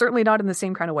 Certainly not in the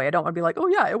same kind of way. I don't want to be like, oh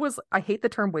yeah, it was, I hate the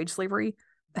term wage slavery.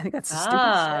 I think that's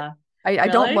stupid shit. I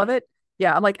don't love Really? it.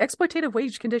 Yeah, I'm like, exploitative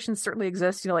wage conditions certainly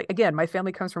exist. Like, again, my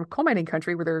family comes from coal mining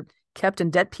country where they're kept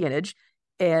in debt peonage,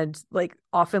 and like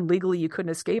often legally you couldn't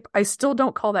escape. I still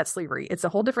don't call that slavery. It's a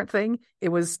whole different thing. It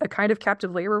was a kind of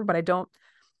captive labor, but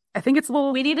I think it's a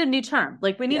little. We need a new term.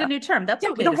 Like, we need Yeah. a new term. That's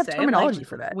Yeah, okay we don't to have say. terminology Like,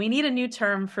 for that. we need a new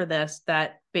term for this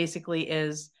that basically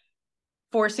is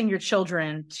forcing your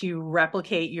children to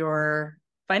replicate your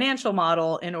financial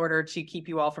model in order to keep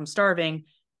you all from starving,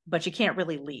 but you can't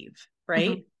really leave,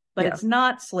 right? Mm-hmm. But Yeah. it's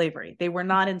not slavery. They were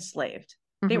not enslaved.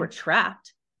 They Mm-hmm. were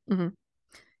trapped. Mm-hmm.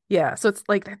 Yeah. So it's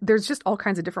like there's just all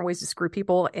kinds of different ways to screw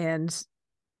people. And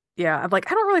yeah, I'm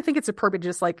like, I don't really think it's appropriate to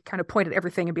just like kind of point at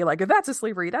everything and be like, that's a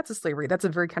slavery, that's a slavery. That's a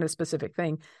very kind of specific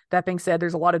thing. That being said,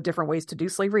 there's a lot of different ways to do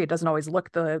slavery. It doesn't always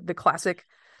look the classic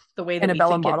The way that we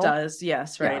antebellum think it model. does.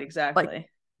 Yes, right, Yeah. exactly. Like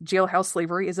jailhouse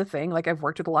slavery is a thing. Like I've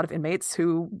worked with a lot of inmates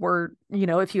who were,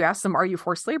 if you ask them, are you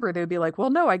forced labor? They would be like, well,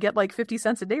 no, I get like 50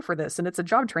 cents a day for this. And it's a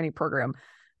job training program.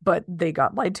 But they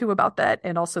got lied to about that.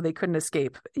 And also they couldn't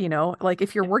escape, like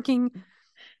if you're working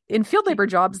in field labor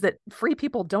jobs that free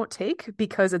people don't take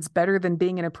because it's better than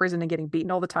being in a prison and getting beaten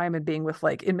all the time and being with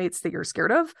like inmates that you're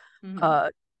scared of. Mm-hmm.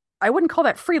 I wouldn't call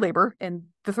that free labor. And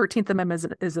the 13th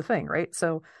Amendment is a thing, right?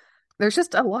 So there's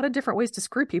just a lot of different ways to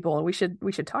screw people, and we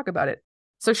should talk about it.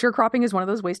 So sharecropping is one of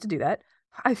those ways to do that.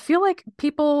 I feel like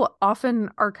people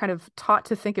often are kind of taught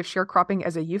to think of sharecropping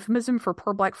as a euphemism for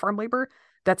poor Black farm labor.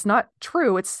 That's not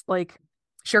true. It's like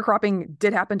Sharecropping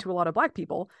did happen to a lot of Black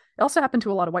people. It also happened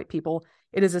to a lot of white people.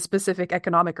 It is a specific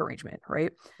economic arrangement,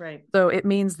 right? Right. So it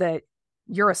means that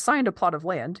you're assigned a plot of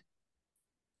land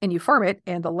and you farm it,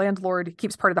 and the landlord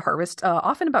keeps part of the harvest,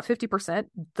 often about 50%.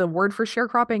 The word for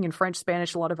sharecropping in French,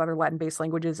 Spanish, a lot of other Latin-based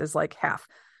languages is like half.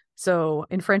 So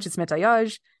in French, it's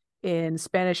métayage. In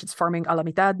Spanish, it's farming a la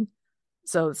mitad.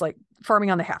 So it's like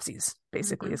farming on the halfsies,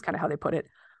 basically, is kind of how they put it.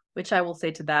 Which I will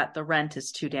say to that, the rent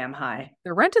is too damn high.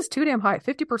 The rent is too damn high.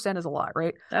 50% is a lot,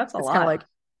 right? That's a it's lot. Kind of like,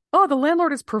 oh, the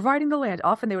landlord is providing the land.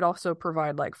 Often they would also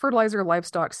provide like fertilizer,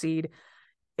 livestock, seed.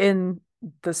 In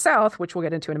the South, which we'll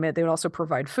get into in a minute, they would also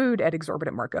provide food at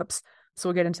exorbitant markups. So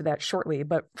we'll get into that shortly.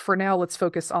 But for now, let's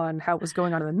focus on how it was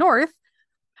going on in the North.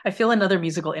 I feel another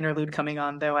musical interlude coming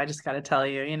on, though. I just got to tell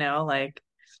you, like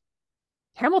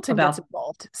Hamilton gets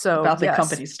involved. So about the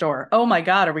company store. Oh my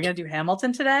God, are we going to do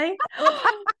Hamilton today?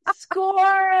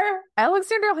 Score!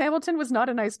 Alexander Hamilton was not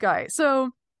a nice guy. So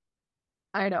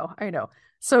I know.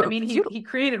 So I mean, he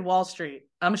created Wall Street.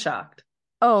 I'm shocked.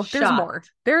 Oh,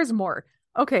 There's more.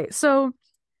 Okay, so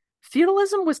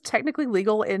feudalism was technically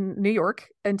legal in New York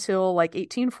until like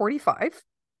 1845.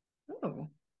 Oh.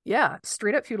 Yeah,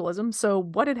 straight up feudalism. So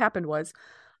what had happened was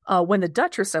when the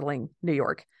Dutch were settling New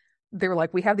York, they were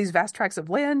like, we have these vast tracts of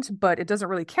land, but it doesn't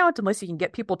really count unless you can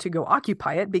get people to go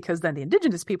occupy it, because then the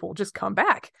indigenous people will just come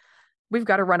back. We've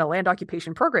got to run a land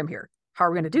occupation program here. How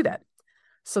are we going to do that?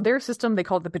 So their system, they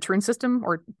called it the patroon system,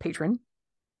 or patron.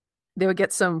 They would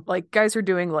get some like guys who are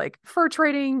doing like fur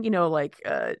trading, like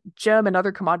gem and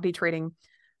other commodity trading.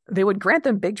 They would grant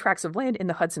them big tracts of land in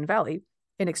the Hudson Valley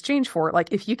in exchange for,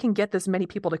 like, if you can get this many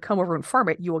people to come over and farm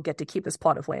it, you will get to keep this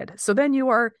plot of land. So then you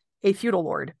are a feudal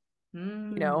lord,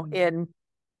 in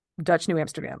Dutch New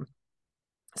Amsterdam.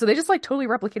 So they just like totally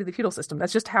replicated the feudal system.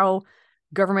 That's just how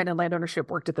government and land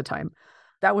ownership worked at the time.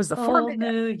 That was the form.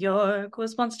 New York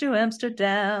was once New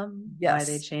Amsterdam. Yes.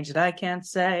 Why they changed it, I can't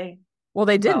say. Well,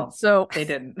 they didn't. Well, so they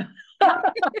didn't.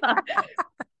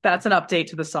 That's an update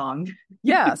to the song.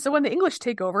 Yeah. So when the English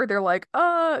take over, they're like,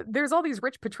 there's all these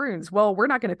rich patroons. Well, we're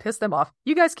not going to piss them off.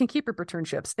 You guys can keep your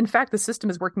patroonships. In fact, the system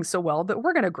is working so well that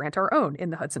we're going to grant our own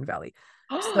in the Hudson Valley.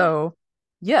 So,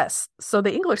 yes. So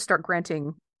the English start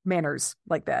granting manors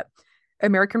like that.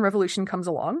 American Revolution comes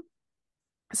along.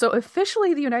 So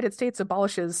officially, the United States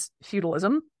abolishes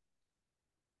feudalism,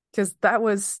 because that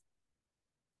was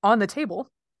on the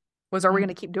table. Was, are we going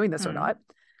to keep doing this or not?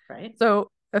 Right. So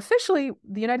officially,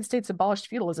 the United States abolished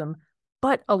feudalism,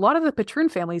 but a lot of the patroon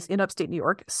families in upstate New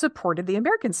York supported the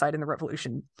American side in the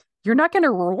revolution. You're not going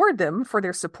to reward them for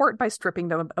their support by stripping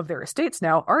them of their estates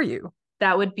now, are you?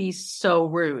 That would be so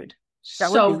rude.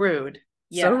 Rude.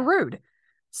 Yeah. So rude.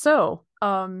 So,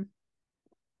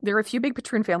 there are a few big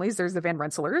patroon families. There's the Van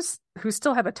Rensselaers, who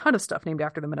still have a ton of stuff named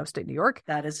after them in upstate New York.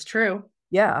 That is true.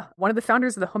 Yeah. One of the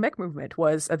founders of the home ec movement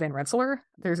was a Van Rensselaer.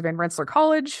 There's Van Rensselaer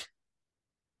College.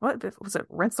 What was it?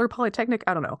 Rensselaer Polytechnic?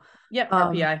 I don't know. Yep,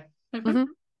 RPI. Mm-hmm.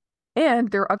 And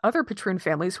there are other patroon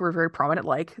families who are very prominent,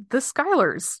 like the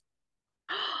Schuylers.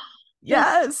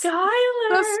 Yes.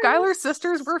 The Schuyler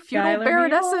sisters were feudal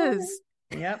baronesses.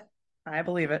 Yep, I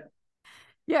believe it.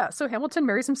 Yeah, so Hamilton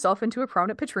marries himself into a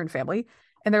prominent patroon family,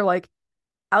 and they're like,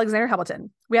 Alexander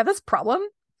Hamilton, we have this problem.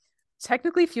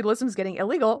 Technically, feudalism is getting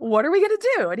illegal. What are we going to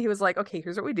do? And he was like, okay,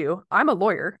 here's what we do. I'm a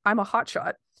lawyer. I'm a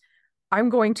hotshot. I'm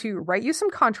going to write you some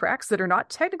contracts that are not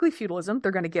technically feudalism.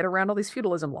 They're going to get around all these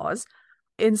feudalism laws.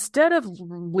 Instead of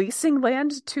leasing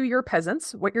land to your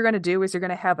peasants, what you're going to do is you're going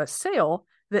to have a sale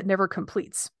that never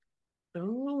completes.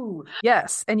 Ooh.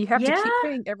 Yes, and you have to keep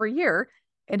paying every year.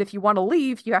 And if you want to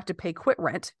leave, you have to pay quit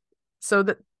rent. So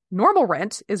the normal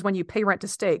rent is when you pay rent to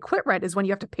stay. Quit rent is when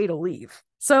you have to pay to leave.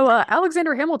 So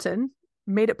Alexander Hamilton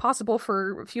made it possible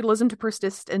for feudalism to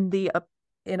persist in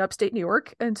upstate New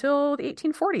York until the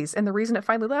 1840s. And the reason it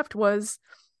finally left was,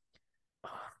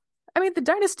 I mean, the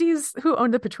dynasties who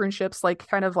owned the patroonships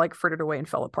kind of frittered away and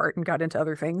fell apart and got into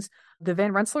other things. The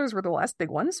Van Rensselaers were the last big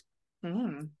ones.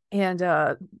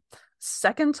 And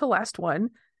second to last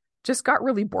one just got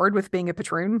really bored with being a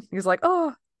patroon. He was like,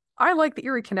 oh, I like the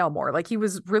Erie Canal more. He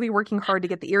was really working hard to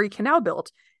get the Erie Canal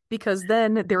built, because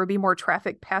then there would be more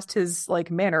traffic past his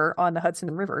manor on the Hudson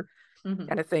River,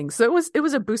 kind of thing. So it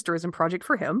was a boosterism project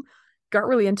for him. Got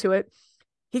really into it.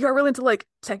 He got really into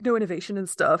techno innovation and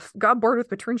stuff, got bored with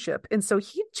patroonship. And so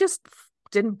he just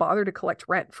didn't bother to collect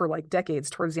rent for decades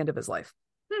towards the end of his life.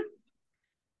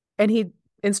 And he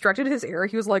instructed his heir.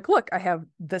 He was like, look, I have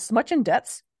this much in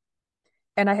debts,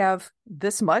 and I have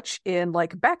this much in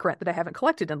back rent that I haven't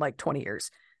collected in 20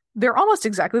 years. They're almost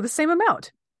exactly the same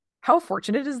amount. How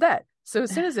fortunate is that? So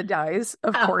as soon as it dies,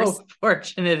 of course. How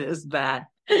fortunate is that?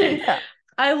 Yeah.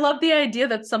 I love the idea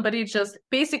that somebody just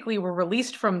basically were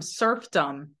released from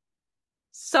serfdom,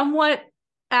 somewhat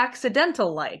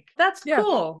accidental like. That's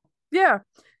cool. Yeah.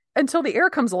 Until the heir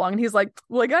comes along and he's like,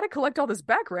 well, I got to collect all this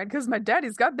back rent because my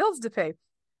daddy's got bills to pay.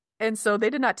 And so they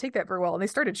did not take that very well. And they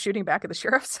started shooting back at the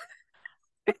sheriffs.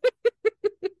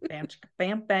 Bam,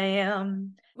 bam,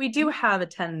 bam. We do have a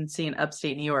tendency in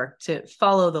upstate New York to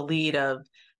follow the lead of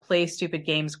play stupid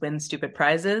games, win stupid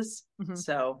prizes. Mm-hmm.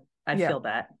 So I feel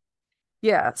that.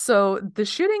 Yeah. So the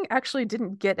shooting actually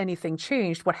didn't get anything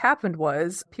changed. What happened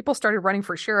was people started running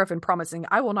for sheriff and promising,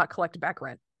 I will not collect back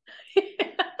rent.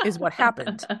 Is what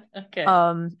happened. Okay.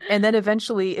 And then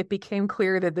eventually it became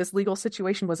clear that this legal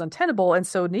situation was untenable. And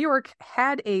so New York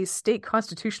had a state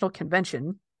constitutional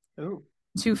convention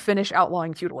to finish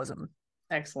outlawing feudalism.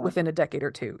 Excellent. Within a decade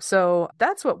or two. So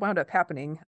that's what wound up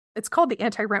happening. It's called the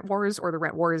Anti-Rent Wars or the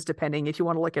Rent Wars, depending if you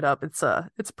want to look it up.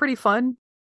 It's pretty fun.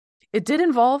 It did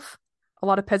involve a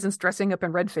lot of peasants dressing up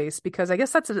in red face because I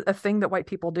guess that's a thing that white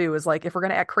people do is like, if we're going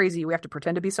to act crazy, we have to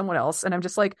pretend to be someone else. And I'm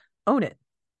just like, own it.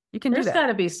 You can do that. There's got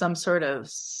to be some sort of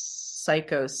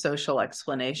psychosocial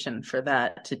explanation for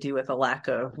that to do with a lack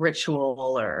of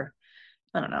ritual or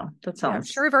I don't know. That sounds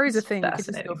Charivari is a thing. You could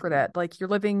just go for that. Like you're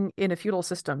living in a feudal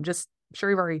system. Just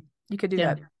Charivari. You could do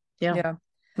that. Yeah.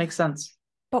 Makes sense.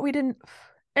 But we didn't.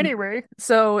 Anyway,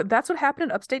 so that's what happened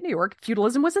in upstate New York.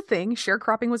 Feudalism was a thing.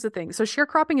 Sharecropping was a thing. So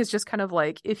sharecropping is just kind of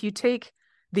like if you take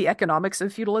the economics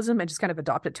of feudalism and just kind of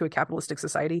adopt it to a capitalistic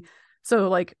society. So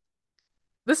like,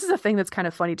 this is a thing that's kind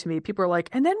of funny to me. People are like,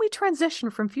 and then we transition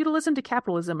from feudalism to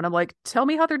capitalism. And I'm like, tell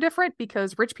me how they're different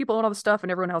because rich people own all the stuff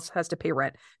and everyone else has to pay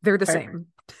rent. They're the same.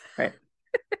 Right.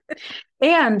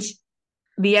 And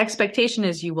the expectation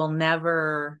is you will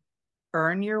never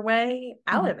earn your way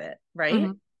out of it, right?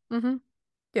 Mm-hmm. Mm-hmm.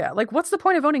 Yeah. Like, what's the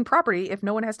point of owning property if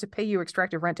no one has to pay you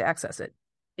extractive rent to access it?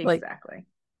 Exactly. Like,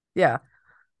 yeah.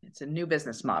 It's a new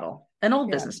business model, an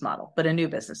old business model, but a new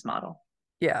business model.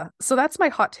 Yeah. So that's my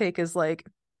hot take is like,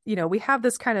 we have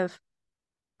this kind of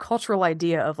cultural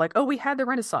idea of like, oh, we had the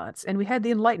Renaissance and we had the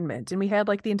Enlightenment and we had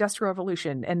like the Industrial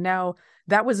Revolution. And now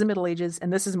that was the Middle Ages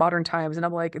and this is modern times. And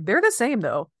I'm like, they're the same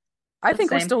though. I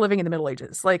think we're still living in the Middle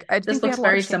Ages. Like, I think looks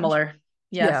very similar.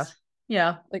 Yes.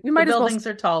 Yeah. Like we might the buildings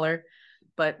are taller,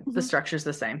 but the structure's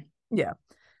the same. Yeah.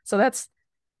 So that's,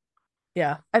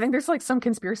 I think there's like some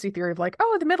conspiracy theory of like,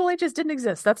 oh, the Middle Ages didn't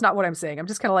exist. That's not what I'm saying. I'm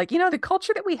just kind of like, the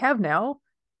culture that we have now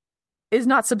is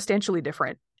not substantially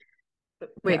different.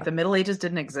 Wait, the Middle Ages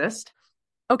didn't exist?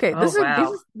 Okay,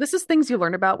 this is things you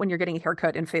learn about when you're getting a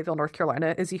haircut in Fayetteville, North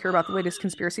Carolina, is you hear about the latest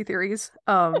conspiracy theories.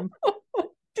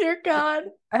 Dear God.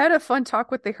 I had a fun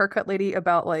talk with the haircut lady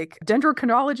about like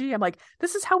dendrochronology. I'm like,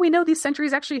 this is how we know these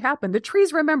centuries actually happened. The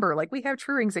trees remember, like we have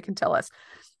tree rings that can tell us.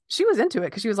 She was into it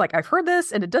because she was like, I've heard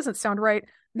this and it doesn't sound right.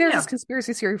 There's this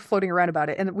conspiracy theory floating around about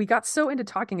it. And we got so into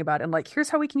talking about it and like, here's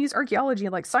how we can use archaeology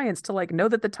and like science to like know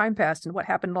that the time passed and what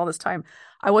happened in all this time.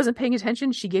 I wasn't paying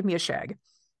attention. She gave me a shag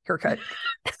haircut.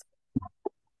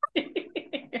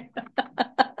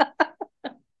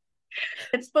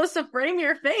 It's supposed to frame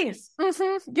your face.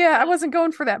 Mm-hmm. Yeah, I wasn't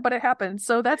going for that, but it happened.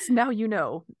 So that's now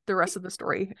the rest of the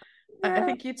story. I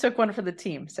think you took one for the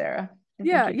team, Sarah.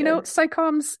 Yeah,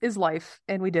 psychoms is life,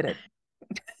 and we did it.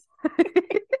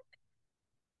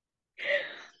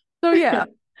 So yeah,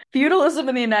 feudalism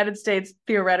in the United States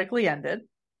theoretically ended.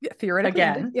 Yeah, theoretically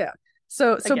ended. Yeah.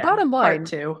 So bottom line, part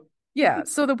two. Yeah.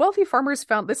 So the wealthy farmers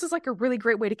found this is like a really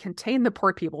great way to contain the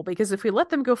poor people because if we let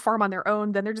them go farm on their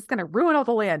own, then they're just going to ruin all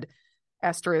the land.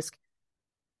 Asterisk.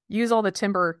 Use all the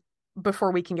timber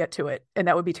before we can get to it, and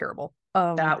that would be terrible.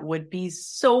 That would be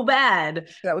so bad.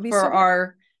 That would be for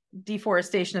our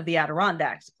deforestation of the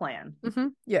Adirondacks plan. Mm-hmm.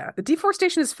 Yeah, the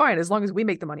deforestation is fine as long as we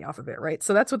make the money off of it, right?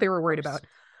 So that's what they were worried about.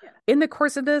 Yeah. In the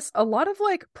course of this, a lot of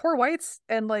like poor whites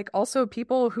and like also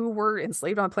people who were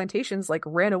enslaved on plantations like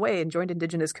ran away and joined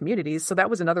indigenous communities. So that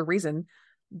was another reason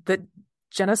that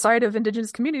genocide of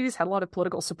indigenous communities had a lot of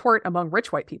political support among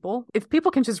rich white people. If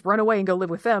people can just run away and go live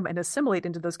with them and assimilate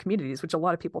into those communities, which a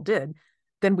lot of people did,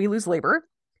 then we lose labor,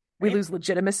 we lose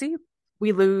legitimacy,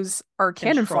 we lose our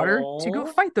cannon fodder to go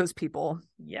fight those people.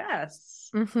 Yes.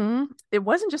 Mm-hmm. It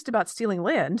wasn't just about stealing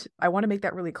land. I want to make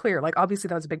that really clear. Like, obviously,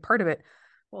 that was a big part of it.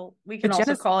 Well, we can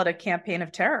also call it a campaign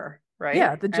of terror, right?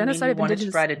 Yeah, the genocide of indigenous... wanted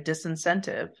to provide a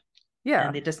disincentive. Yeah.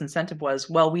 And the disincentive was,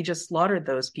 well, we just slaughtered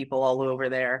those people all over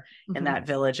there in that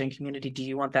village and community. Do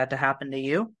you want that to happen to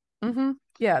you? Mm-hmm.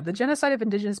 Yeah, the genocide of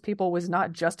indigenous people was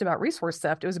not just about resource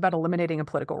theft. It was about eliminating a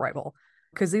political rival.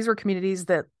 Because these were communities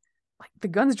that like the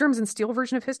guns, germs, and steel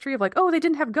version of history of like, oh, they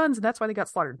didn't have guns and that's why they got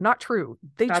slaughtered. Not true.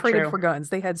 They traded for guns.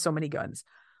 They had so many guns.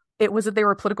 It was that they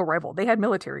were a political rival. They had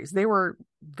militaries. They were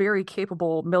very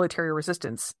capable military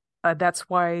resistance. That's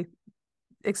why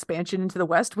expansion into the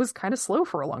West was kind of slow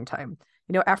for a long time.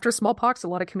 After smallpox, a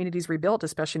lot of communities rebuilt,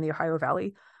 especially in the Ohio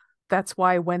Valley. That's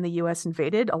why when the U.S.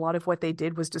 invaded, a lot of what they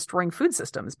did was destroying food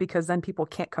systems, because then people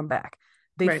can't come back.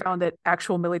 They found that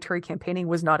actual military campaigning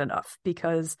was not enough,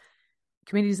 because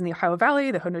communities in the Ohio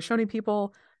Valley, the Haudenosaunee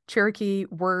people, Cherokee,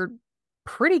 were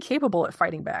pretty capable at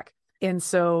fighting back. And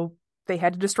so they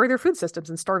had to destroy their food systems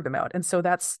and starve them out. And so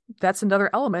that's another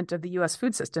element of the U.S.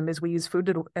 food system, is we use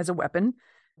food as a weapon.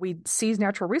 We seize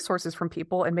natural resources from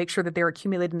people and make sure that they're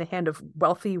accumulated in the hand of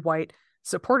wealthy white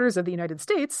supporters of the United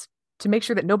States to make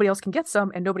sure that nobody else can get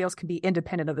some and nobody else can be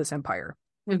independent of this empire.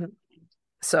 Mm-hmm.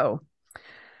 So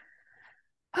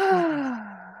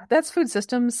that's food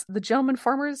systems. The gentleman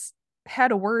farmers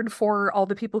had a word for all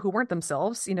the people who weren't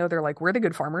themselves. They're like, we're the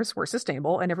good farmers, we're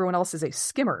sustainable, and everyone else is a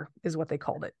skimmer, is what they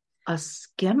called it. A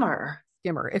skimmer.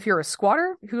 If you're a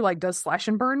squatter who like does slash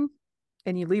and burn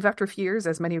and you leave after a few years,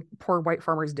 as many poor white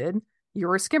farmers did,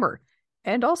 you're a skimmer.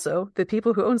 And also the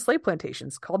people who own slave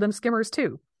plantations called them skimmers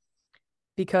too,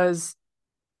 because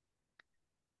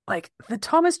like the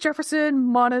Thomas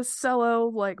Jefferson Monticello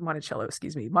is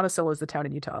the town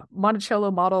in Utah, Monticello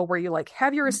model, where you like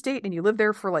have your estate and you live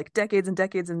there for like decades and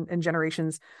decades and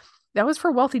generations. That was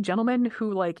for wealthy gentlemen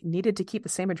who like needed to keep the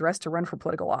same address to run for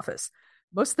political office.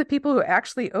 Most of the people who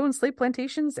actually owned slave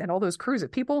plantations and all those crews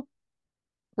of people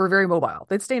were very mobile.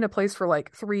 They'd stay in a place for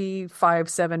like 3, 5,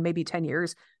 7, maybe 10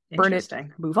 years, burn it,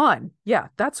 move on. Yeah,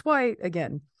 that's why,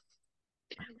 again.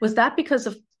 Was that because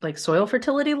of like soil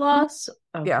fertility loss?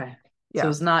 Okay. Yeah. So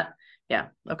it's not, yeah.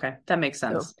 Okay. That makes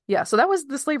sense. So that was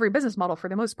the slavery business model for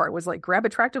the most part, was like grab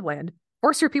attractive land,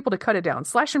 force your people to cut it down.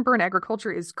 Slash and burn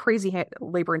agriculture is crazy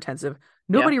labor intensive.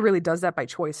 Nobody really does that by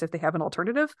choice if they have an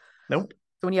alternative. Nope.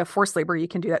 So when you have forced labor, you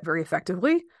can do that very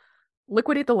effectively.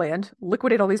 Liquidate the land,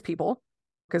 liquidate all these people,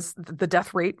 because the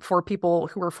death rate for people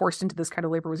who were forced into this kind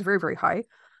of labor was very, very high.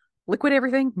 Liquidate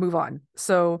everything, move on.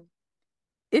 So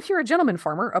if you're a gentleman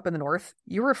farmer up in the north,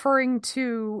 you're referring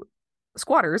to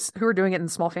squatters who are doing it in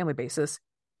small family basis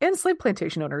and slave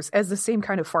plantation owners as the same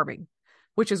kind of farming,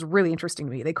 which is really interesting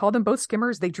to me. They called them both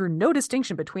skimmers. They drew no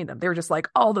distinction between them. They were just like,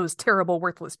 all those terrible,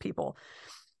 worthless people.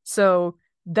 So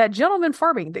that gentleman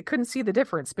farming that couldn't see the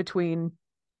difference between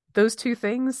those two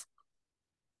things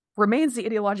remains the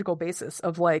ideological basis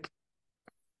of like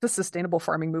the sustainable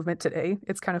farming movement today.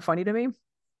 It's kind of funny to me.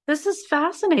 This is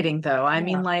fascinating though. I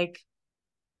mean, like,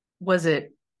 was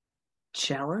it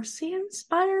jealousy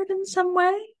inspired in some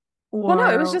way? Well, no,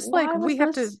 it was just like,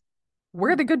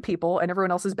 we're the good people and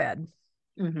everyone else is bad.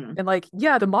 Mm-hmm. And like,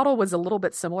 yeah, the model was a little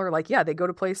bit similar. Like, yeah, they go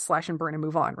to place, slash and burn and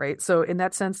move on, right? So in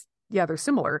that sense, yeah, they're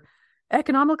similar.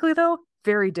 Economically though,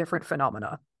 very different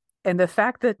phenomena. And the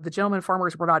fact that the gentleman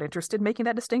farmers were not interested in making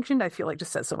that distinction, I feel like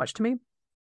just says so much to me.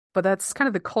 But that's kind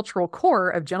of the cultural core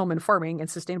of gentleman farming and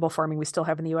sustainable farming we still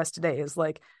have in the US today, is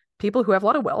like people who have a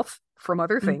lot of wealth from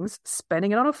other things,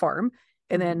 spending it on a farm,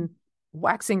 and then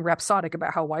waxing rhapsodic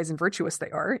about how wise and virtuous they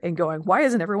are and going, why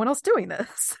isn't everyone else doing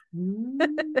this?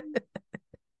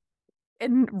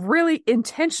 And really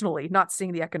intentionally not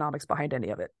seeing the economics behind any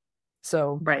of it.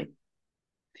 So, right.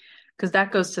 Because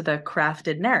that goes to the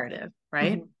crafted narrative,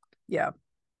 right? Mm-hmm. Yeah.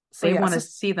 So they want to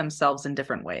see themselves in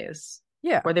different ways.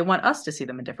 Yeah. Or they want us to see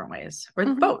them in different ways. Or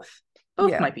both.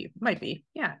 Both might be.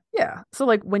 Yeah. Yeah. So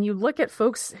like when you look at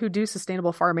folks who do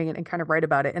sustainable farming and kind of write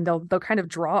about it, and they'll kind of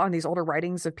draw on these older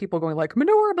writings of people going like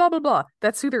manure, blah, blah, blah.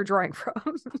 That's who they're drawing from.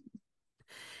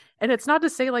 And it's not to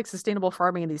say like sustainable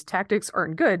farming and these tactics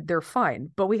aren't good. They're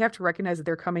fine. But we have to recognize that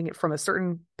they're coming from a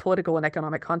certain political and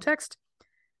economic context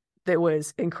that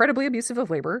was incredibly abusive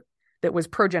of labor, that was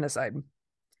pro-genocide.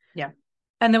 Yeah.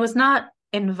 And that was not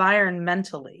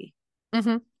environmentally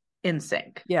in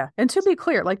sync. Yeah. And to be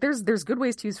clear, like there's good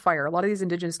ways to use fire. A lot of these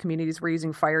indigenous communities were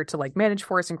using fire to like manage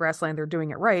forest and grassland. They're doing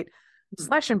it right.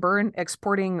 Slash and burn,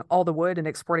 exporting all the wood and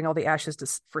exporting all the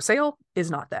ashes for sale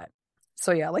is not that.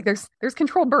 So yeah, like there's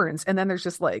controlled burns, and then there's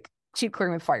just like cheap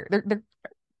clearing with fire.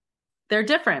 They're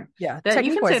different. Yeah. You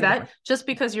can say that different. Just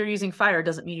because you're using fire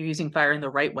doesn't mean you're using fire in the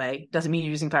right way. Doesn't mean you're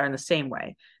using fire in the same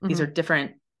way. These are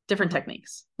different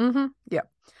techniques. Yeah.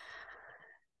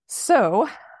 So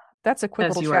that's a quick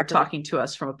little chapter. As you are talking to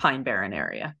us from a Pine Barren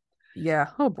area. Yeah.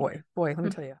 Oh boy. Let me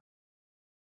tell you.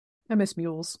 I miss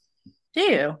mules. Do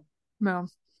you? No.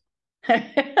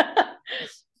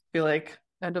 Feel like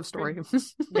end of story.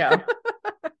 Yeah.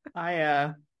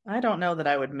 I don't know that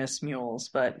I would miss mules,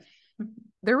 but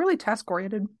they're really task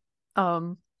oriented.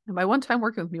 My one time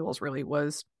working with mules really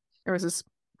was, there was this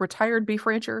retired beef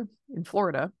rancher in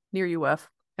Florida near UF,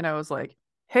 and I was like,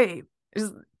 hey,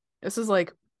 this is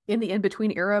like in the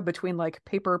in-between era between like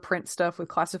paper print stuff with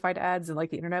classified ads and like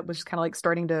the internet was just kind of like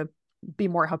starting to be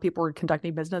more how people were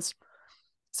conducting business.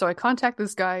 So I contact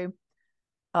this guy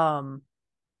from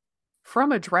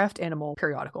a draft animal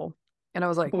periodical. And I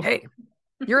was like, hey,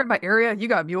 you're in my area. You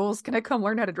got mules. Can I come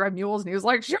learn how to drive mules? And he was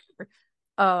like, sure.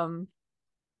 I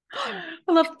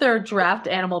love their draft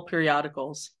animal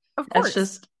periodicals. Of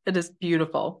course. It is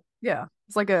beautiful. Yeah.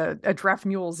 It's like a draft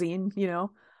mule zine, you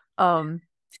know? Now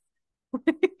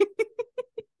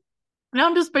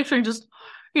I'm just picturing just,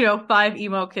 5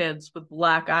 emo kids with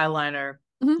black eyeliner,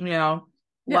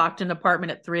 locked in an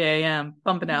apartment at 3 a.m.,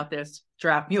 pumping out this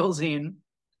draft mule zine.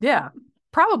 Yeah,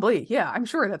 probably. Yeah, I'm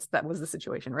sure that was the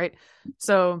situation, right?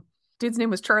 So dude's name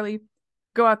was Charlie.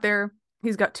 Go out there.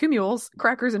 He's got 2 mules,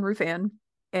 Crackers and Ruth Ann,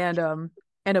 and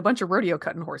a bunch of rodeo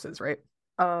cutting horses, right?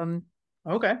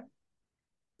 Okay.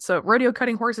 So rodeo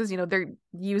cutting horses, they're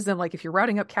used in like if you're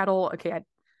routing up cattle, okay,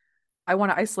 I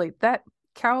want to isolate that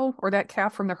cow or that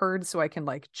calf from the herd so I can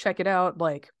like check it out,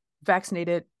 like vaccinate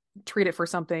it, treat it for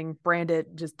something, brand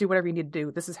it, just do whatever you need to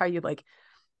do. This is how you like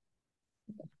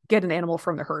get an animal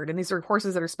from the herd. And these are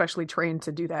horses that are specially trained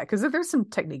to do that because there's some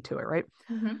technique to it, right?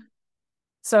 Mm-hmm.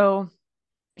 So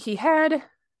he had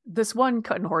this one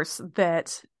cutting horse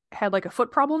that had like a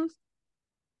foot problem.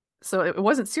 So it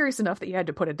wasn't serious enough that you had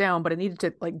to put it down, but it needed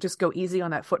to like just go easy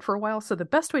on that foot for a while. So the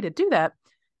best way to do that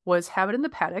was have it in the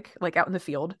paddock, like out in the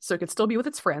field, so it could still be with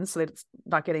its friends so that it's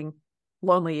not getting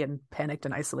lonely and panicked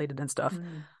and isolated and stuff.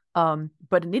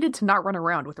 But it needed to not run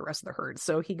around with the rest of the herd.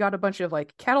 So he got a bunch of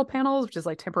like cattle panels, which is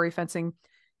like temporary fencing,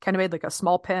 kind of made like a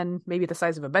small pen, maybe the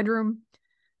size of a bedroom.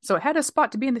 So it had a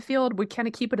spot to be in the field. We'd kind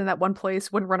of keep it in that one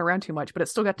place, wouldn't run around too much, but it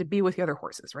still got to be with the other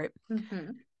horses, right?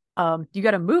 Mm-hmm. You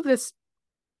got to move this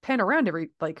pen around every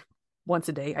like once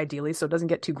a day, ideally, so it doesn't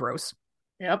get too gross.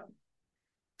 Yep.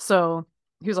 So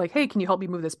he was like, hey, can you help me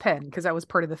move this pen? Because that was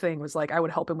part of the thing, was like I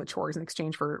would help him with chores in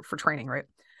exchange for training, right?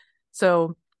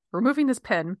 So we're moving this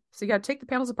pen. So you got to take the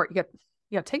panels apart. You got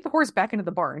to take the horse back into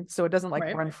the barn so it doesn't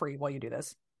like run free while you do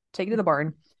this. Take it to the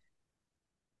barn.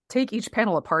 Take each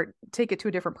panel apart. Take it to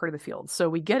a different part of the field. So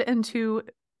we get into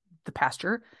the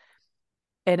pasture,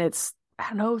 and it's, I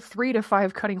don't know, 3 to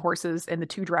 5 cutting horses and the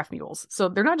 2 draft mules. So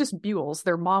they're not just mules.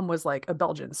 Their mom was like a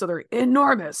Belgian. So they're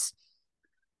enormous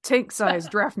tank-sized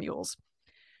draft mules.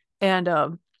 And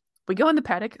we go in the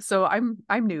paddock. So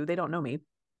I'm new. They don't know me.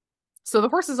 So the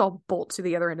horses all bolt to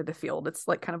the other end of the field. It's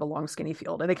like kind of a long, skinny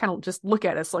field. And they kind of just look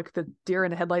at us like the deer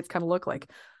in the headlights kind of look like,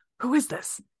 who is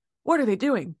this? What are they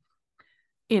doing?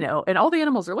 And all the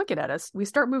animals are looking at us. We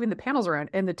start moving the panels around,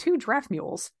 and the 2 draft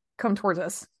mules come towards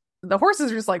us. The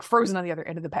horses are just like frozen on the other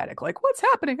end of the paddock. Like, what's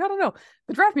happening? I don't know.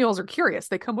 The draft mules are curious.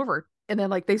 They come over, and then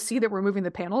like they see that we're moving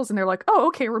the panels, and they're like, oh,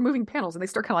 okay, we're moving panels. And they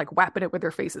start kind of like whapping it with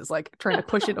their faces, like trying to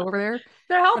push it over there.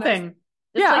 They're helping.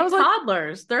 It's I like was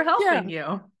toddlers. They're helping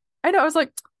you. I know. I was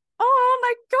like, oh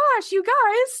my gosh, you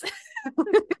guys.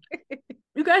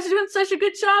 You guys are doing such a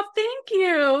good job. Thank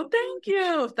you. Thank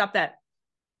you. Stop that.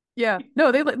 Yeah.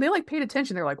 No, they like paid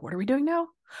attention. They're like, what are we doing now?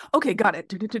 Okay, got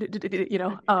it.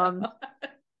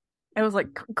 It was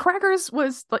like Crackers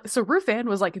was like, so Ruth Ann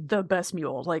was like the best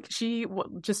mule. Like she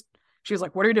was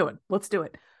like, what are you doing? Let's do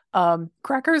it.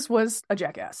 Crackers was a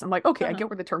jackass. I'm like, okay, I get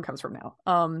where the term comes from now.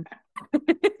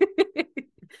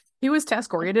 He was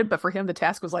task oriented, but for him, the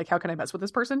task was like, how can I mess with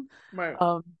this person? Right.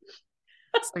 So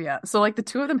yeah. So like the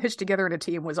 2 of them hitched together in a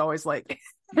team was always like,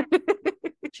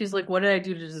 she's like, what did I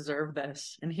do to deserve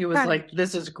this? And he was like,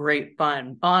 this is great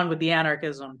fun. On with the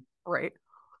anarchism. Right.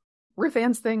 Ruth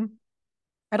Ann's thing,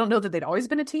 I don't know that they'd always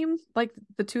been a team, like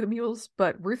the 2 mules,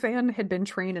 but Ruth Ann had been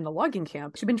trained in a logging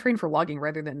camp. She'd been trained for logging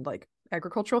rather than like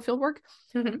agricultural field work.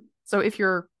 Mm-hmm. So if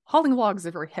you're hauling logs,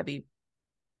 they're very heavy.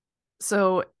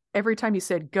 So every time you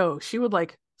said go, she would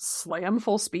like slam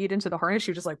full speed into the harness.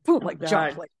 She would just like boom, like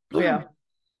jump, like boom. Yeah.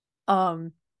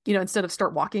 Instead of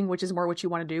start walking, which is more what you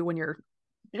want to do when you're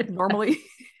normally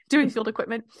doing field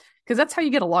equipment, because that's how you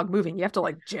get a log moving. You have to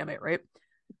like jam it, right?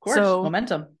 Of course, so,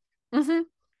 momentum. Mm-hmm.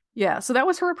 Yeah, so that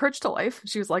was her approach to life.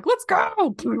 She was like, let's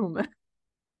go, boom.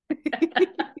 So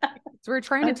we're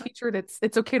trying to teach her that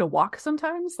it's okay to walk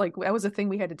sometimes. Like that was a thing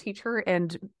we had to teach her,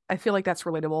 and I feel like that's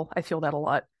relatable. I feel that a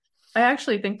lot. I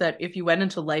actually think that if you went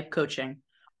into life coaching,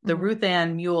 the Ruth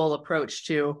Ann Mule approach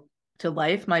to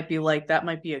life might be like, that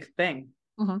might be a thing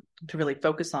to really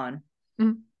focus on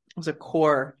as a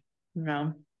core,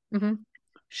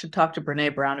 Should talk to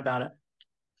Brene Brown about it.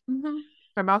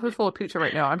 My mouth is full of pizza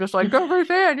right now. I'm just like, go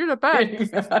Ruth Ann, you're the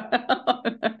best.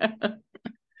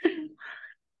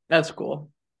 That's cool.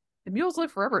 The mules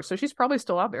live forever, so she's probably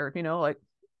still out there, like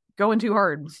going too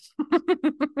hard.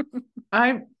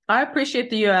 I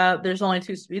appreciate the there's only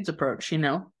two speeds approach, you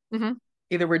know. Mm-hmm.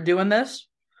 Either we're doing this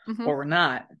Mm-hmm. or we're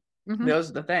not. Mm-hmm. Those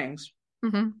are the things.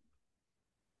 Mm-hmm.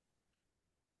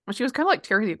 She was kind of like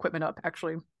tearing the equipment up,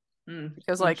 actually,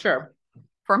 because like sure.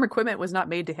 farm equipment was not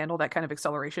made to handle that kind of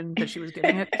acceleration that she was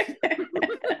giving it.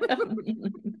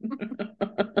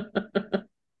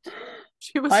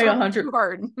 She was trying too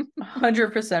hard.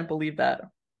 100% believe that.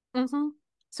 Mm-hmm.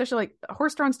 Especially like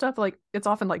horse-drawn stuff, like it's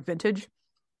often like vintage,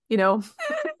 you know.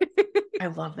 I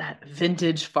love that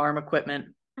vintage farm equipment.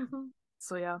 Mm-hmm.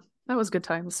 So yeah, that was good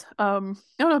times. No,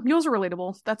 mules are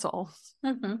relatable. That's all.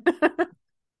 Mm-hmm.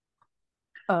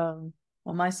 Well,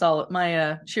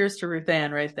 my cheers to Ruth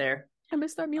Ann right there. I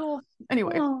miss that mule.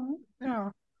 Anyway,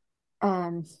 yeah.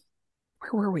 Where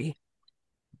were we?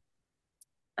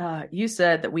 You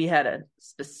said that we had a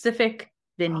specific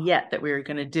vignette that we were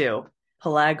going to do.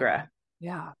 Pellagra.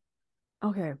 Yeah.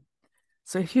 Okay.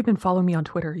 So if you've been following me on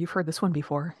Twitter, you've heard this one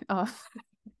before.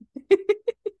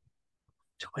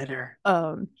 Twitter.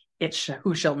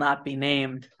 Who shall not be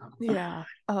named. Yeah.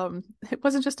 It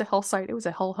wasn't just a hell site, it was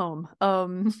a hell home.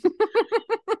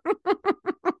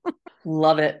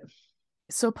 Love it.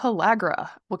 So Pellagra,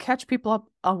 we'll catch people up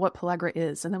on what Pellagra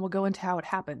is, and then we'll go into how it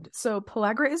happened. So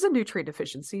Pellagra is a nutrient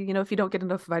deficiency. You know, if you don't get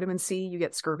enough vitamin C, you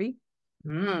get scurvy.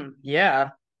 Yeah.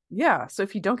 Yeah. So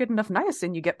if you don't get enough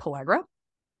niacin, you get pellagra.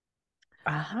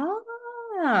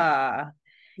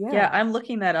 Yeah, I'm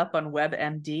looking that up on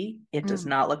WebMD. It does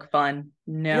not look fun.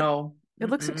 No. It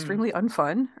looks extremely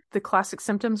unfun. The classic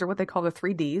symptoms are what they call the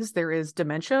 3Ds. There is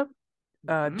dementia,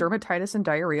 dermatitis, and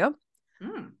diarrhea.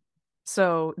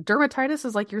 So dermatitis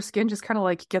is like your skin just kind of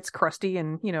like gets crusty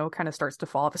and, you know, kind of starts to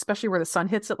fall off, especially where the sun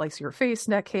hits it, like your face,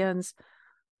 neck, hands.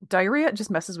 Diarrhea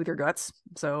just messes with your guts.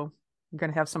 So you're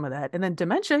going to have some of that. And then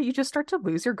dementia, you just start to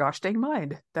lose your gosh dang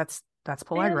mind. That's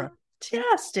pellagra.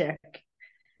 Fantastic.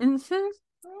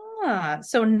 Mm-hmm.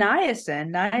 So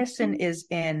niacin is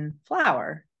in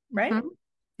flour, right? Mm-hmm.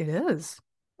 It is.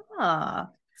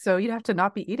 So you'd have to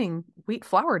not be eating wheat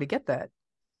flour to get that.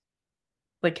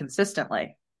 Like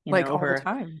consistently. Like all the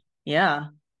time. Yeah.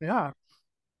 Yeah.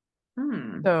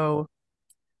 So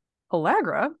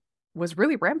pellagra was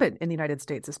really rampant in the United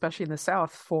States, especially in the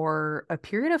South, for a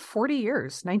period of 40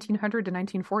 years, 1900 to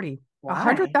 1940.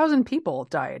 100,000 people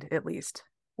died, at least.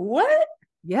 What?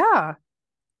 Yeah.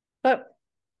 But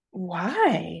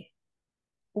why?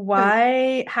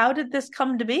 Why? How did this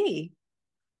come to be?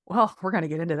 Well, we're going to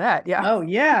get into that. Yeah. Oh,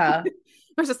 yeah.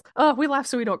 There's just, we laugh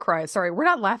so we don't cry. Sorry. We're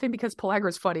not laughing because pellagra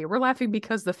is funny. We're laughing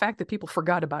because the fact that people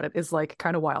forgot about it is like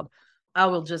kind of wild. I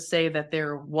will just say that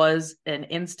there was an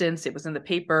instance, it was in the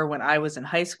paper when I was in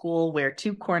high school, where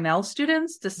 2 Cornell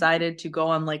students decided to go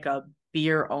on like a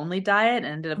beer only diet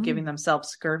and ended up giving themselves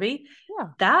scurvy. Yeah.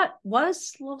 That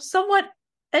was somewhat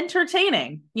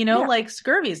entertaining, you know, like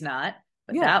scurvy's not,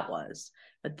 but that was.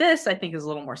 But this, I think, is a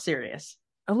little more serious.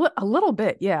 A little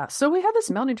bit, yeah. So we had this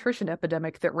malnutrition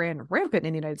epidemic that ran rampant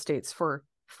in the United States for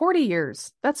 40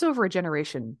 years. That's over a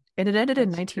generation. And it ended in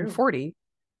 1940,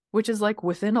 which is like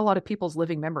within a lot of people's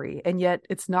living memory. And yet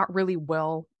it's not really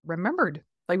well remembered.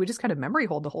 Like we just kind of memory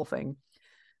hold the whole thing.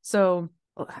 So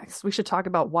I guess we should talk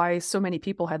about why so many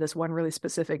people had this one really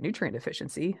specific nutrient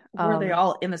deficiency. Were they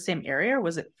all in the same area? Or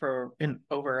was it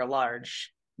over a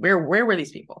large? Where were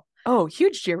these people? Oh,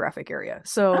 huge geographic area.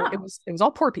 So it was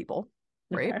all poor people,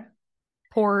 right? Okay.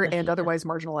 Poor and otherwise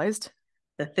marginalized.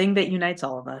 The thing that unites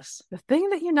all of us. The thing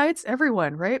that unites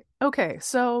everyone, right? Okay,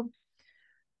 so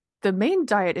the main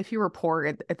diet, if you were poor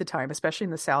at the time, especially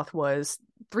in the South, was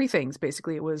 3 things,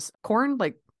 basically. It was corn,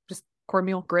 like just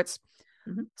cornmeal, grits,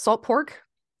 salt pork,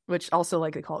 which also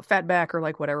like they call it fatback or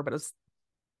like whatever, but it's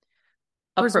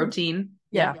a protein.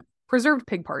 Yeah. Preserved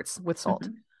pig parts with salt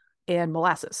and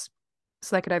molasses.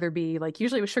 So that could either be like,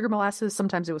 usually it was sugar molasses.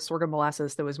 Sometimes it was sorghum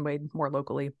molasses that was made more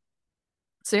locally.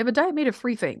 So you have a diet made of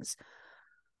 3 things.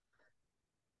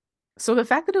 So the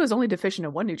fact that it was only deficient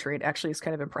in one nutrient actually is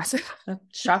kind of impressive.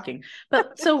 Shocking.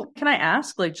 But so can I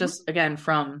ask, like, just again,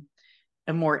 from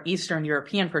a more Eastern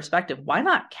European perspective, why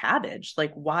not cabbage?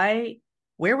 Like, where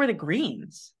were the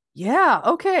greens? Yeah.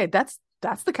 Okay. That's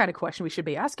the kind of question we should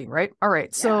be asking, right? All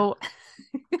right. So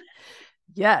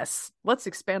yes, let's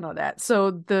expand on that.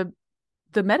 So the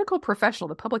medical professional,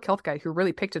 the public health guy who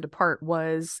really picked it apart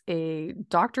was a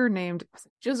doctor named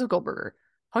Joseph Goldberger,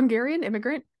 Hungarian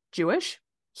immigrant, Jewish.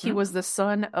 He was the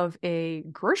son of a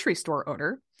grocery store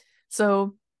owner.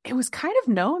 So it was kind of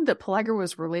known that pellagra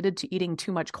was related to eating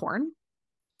too much corn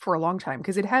for a long time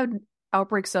because it had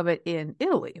outbreaks of it in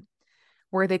Italy,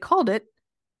 where they called it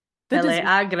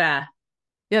Pellagra.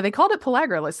 Yeah, they called it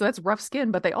pellagra. So that's rough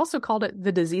skin, but they also called it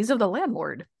the disease of the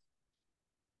landlord.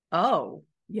 Oh.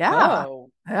 Yeah.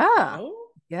 Oh. Yeah. Oh.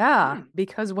 Yeah.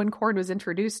 Because when corn was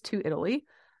introduced to Italy,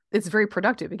 it's very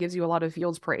productive. It gives you a lot of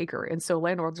yields per acre. And so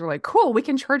landlords were like, cool, we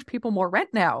can charge people more rent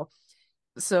now.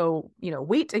 So,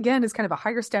 wheat again is kind of a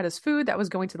higher status food that was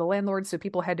going to the landlords. So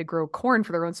people had to grow corn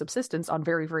for their own subsistence on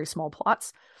very, very small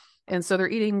plots. And so they're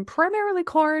eating primarily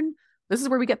corn. This is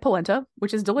where we get polenta,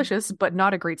 which is delicious, but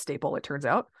not a great staple, it turns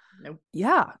out. Nope.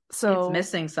 Yeah. So it's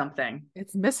missing something.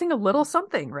 It's missing a little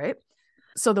something, right?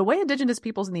 So the way indigenous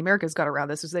peoples in the Americas got around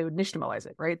this is they would nixtamalize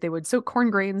it, right? They would soak corn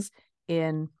grains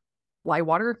in lye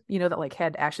water, that like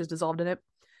had ashes dissolved in it.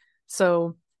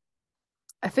 So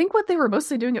I think what they were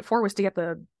mostly doing it for was to get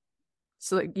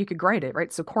so that you could grind it,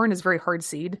 right? So corn is very hard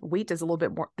seed. Wheat is a little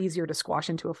bit more easier to squash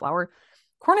into a flour.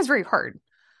 Corn is very hard.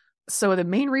 So the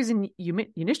main reason you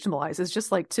nixtamalize is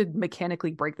just like to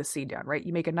mechanically break the seed down, right?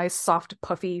 You make a nice, soft,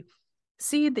 puffy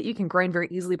seed that you can grind very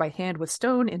easily by hand with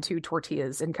stone into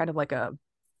tortillas and kind of like a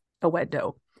wet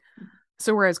dough.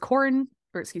 So whereas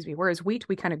wheat,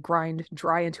 we kind of grind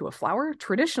dry into a flour.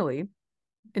 Traditionally,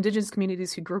 indigenous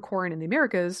communities who grew corn in the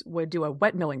Americas would do a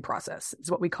wet milling process,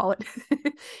 is what we call it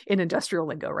in industrial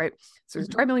lingo, right? So there's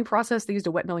a dry milling process. They used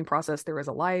a wet milling process. There was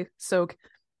a lye soak.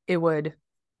 It would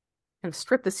kind of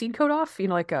strip the seed coat off.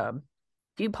 Like if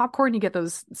you eat popcorn, you get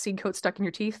those seed coats stuck in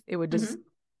your teeth. It would just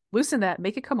loosen that,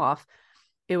 make it come off.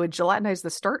 It would gelatinize the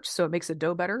starch, so it makes the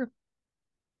dough better.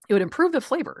 It would improve the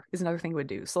flavor, is another thing it would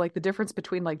do. So like the difference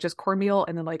between like just cornmeal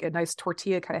and then like a nice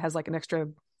tortilla kind of has like an extra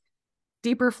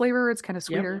deeper flavor. It's kind of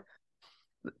sweeter.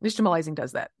 Yep. Nixtamalizing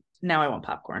does that. Now I want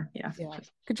popcorn. Yeah.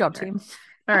 Good job, team.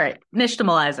 All right.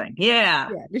 Nixtamalizing. Yeah.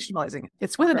 Yeah, nixtamalizing.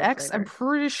 It's with an X. Flavor. I'm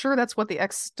pretty sure that's what the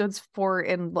X stood for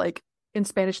in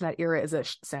Spanish in that era is a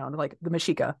sound, like the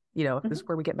Mexica, is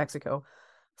where we get Mexico.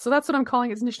 So that's what I'm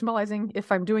calling it, is nixtamalizing.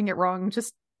 If I'm doing it wrong,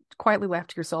 just quietly laugh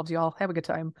to yourselves, y'all. Have a good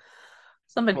time.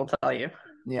 Somebody will tell you.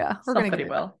 Yeah. Somebody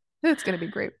will. It's going to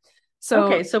be great.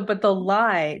 So okay, but the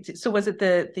lye, so was it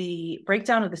the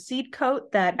breakdown of the seed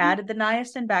coat that added the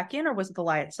niacin back in, or was it the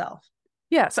lye itself?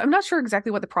 Yeah, so I'm not sure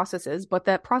exactly what the process is, but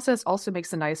that process also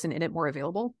makes the niacin in it more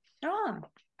available.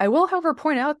 I will, however,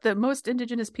 point out that most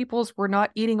indigenous peoples were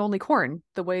not eating only corn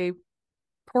the way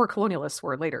poor colonialists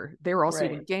were later. They were also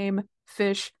eating game,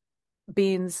 fish,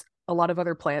 beans, a lot of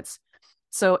other plants.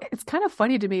 So it's kind of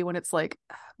funny to me when it's like,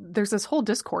 there's this whole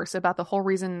discourse about the whole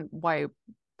reason why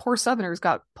poor Southerners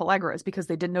got pellagra is because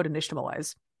they didn't know to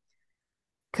nixtamalize.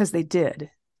 Because they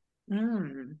did.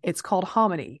 It's called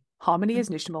hominy. Hominy is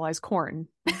nixtamalized corn.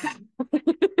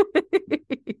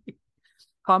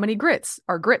 Hominy grits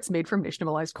are grits made from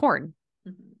nixtamalized corn.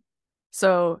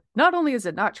 So not only is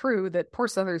it not true that poor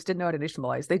Southerners didn't know how to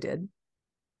nixtamalize, they did.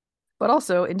 But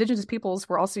also, indigenous peoples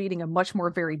were also eating a much more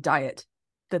varied diet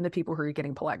than the people who are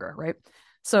getting pellagra, right?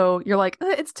 So you're like,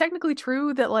 it's technically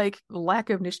true that like lack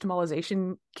of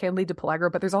nixtamalization can lead to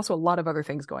pellagra, but there's also a lot of other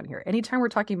things going here. Anytime we're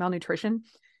talking malnutrition,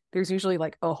 there's usually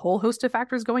like a whole host of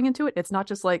factors going into it. It's not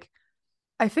just like,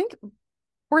 I think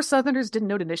poor Southerners didn't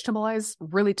know to nixtamalize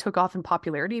really took off in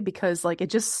popularity because like it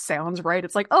just sounds right.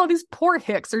 It's like, oh, these poor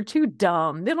hicks are too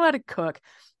dumb. They don't know how to cook.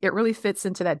 It really fits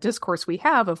into that discourse we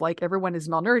have of like everyone is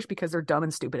malnourished because they're dumb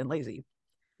and stupid and lazy.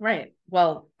 Right.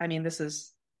 Well, I mean, this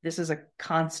is a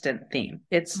constant theme.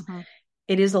 It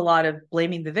is a lot of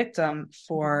blaming the victim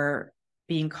for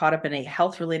being caught up in a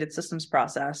health-related systems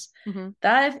process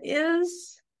that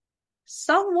is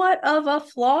somewhat of a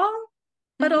flaw,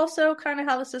 but also kind of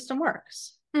how the system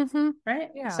works. Right?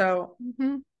 Yeah. So,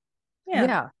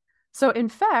 yeah. So in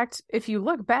fact, if you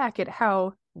look back at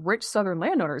how rich Southern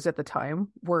landowners at the time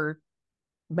were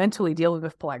mentally dealing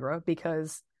with pellagra,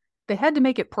 because they had to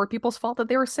make it poor people's fault that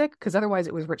they were sick, because otherwise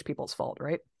it was rich people's fault,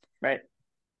 right? Right.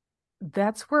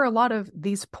 That's where a lot of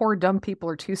these poor dumb people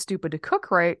are too stupid to cook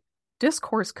right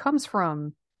discourse comes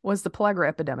from, was the pellagra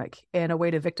epidemic and a way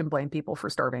to victim blame people for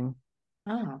starving.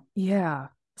 Oh. Yeah.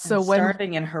 So when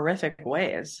starving in horrific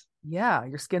ways. Yeah,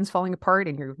 your skin's falling apart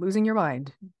and you're losing your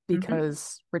mind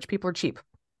because rich people are cheap.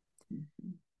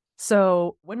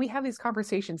 So when we have these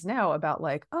conversations now about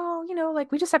like, oh,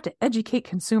 like we just have to educate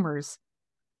consumers,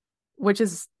 which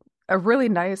is a really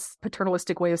nice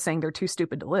paternalistic way of saying they're too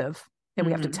stupid to live and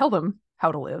we have to tell them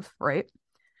how to live, right?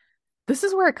 This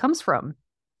is where it comes from.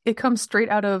 It comes straight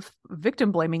out of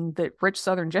victim blaming that rich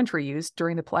Southern gentry used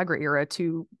during the pellagra era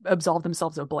to absolve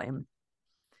themselves of blame.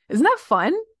 Isn't that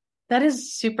fun? That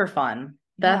is super fun.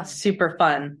 That's super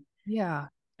fun. Yeah.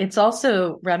 It's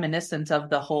also reminiscent of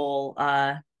the whole,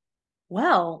 the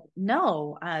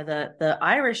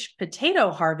Irish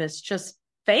potato harvest just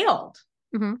failed.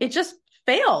 It just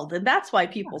failed. And that's why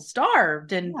people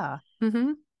starved. And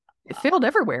it failed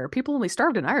everywhere. People only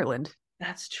starved in Ireland.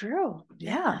 That's true.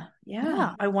 Yeah.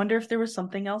 Yeah. I wonder if there was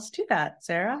something else to that,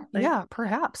 Sarah. Yeah,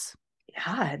 perhaps.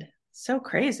 God, so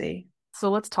crazy. So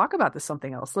let's talk about this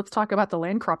something else. Let's talk about the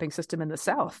land cropping system in the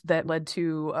South that led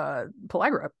to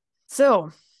Pellagra.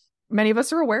 So many of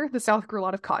us are aware the South grew a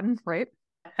lot of cotton, right?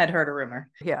 Had heard a rumor.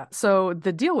 Yeah. So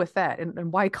the deal with that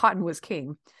and why cotton was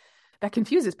king, that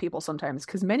confuses people sometimes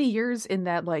because many years in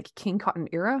that like King Cotton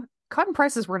era, cotton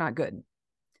prices were not good.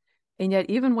 And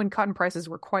yet, even when cotton prices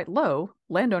were quite low,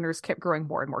 landowners kept growing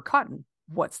more and more cotton.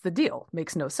 What's the deal?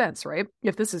 Makes no sense, right?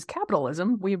 If this is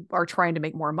capitalism, we are trying to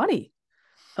make more money.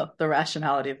 Oh, the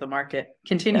rationality of the market.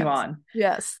 Continue on.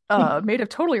 Yes. Made of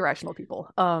totally rational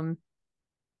people.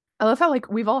 I love how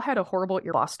like we've all had a horrible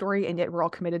loss story, and yet we're all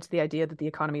committed to the idea that the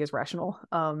economy is rational.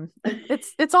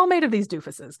 It's all made of these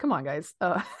doofuses. Come on, guys.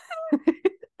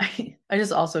 I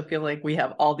just also feel like we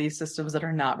have all these systems that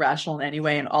are not rational in any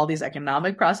way, and all these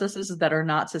economic processes that are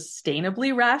not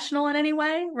sustainably rational in any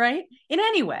way, right? In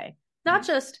any way, not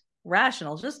just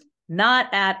rational, just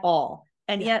not at all.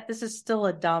 And yet this is still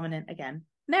a dominant, again,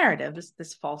 narrative,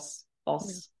 this false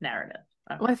narrative.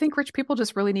 Okay. Well, I think rich people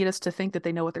just really need us to think that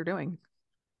they know what they're doing.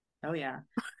 Oh yeah.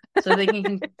 So they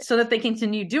can so that they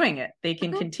continue doing it. They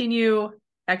can continue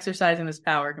exercising this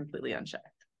power completely unchecked.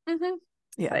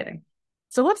 Yeah. Exciting.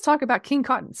 So let's talk about King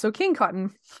Cotton. So King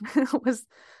Cotton was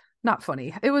not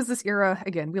funny. It was this era,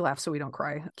 again, we laugh so we don't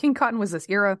cry. King Cotton was this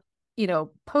era,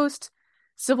 post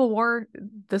Civil War,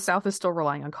 the South is still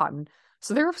relying on cotton.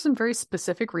 So there are some very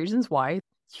specific reasons why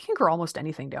you can grow almost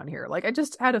anything down here. Like I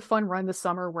just had a fun run this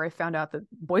summer where I found out that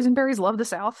boysenberries love the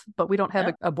South, but we don't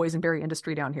have a boysenberry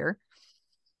industry down here.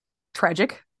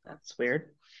 Tragic. That's weird.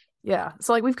 Yeah.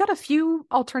 So like we've got a few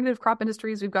alternative crop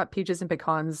industries. We've got peaches and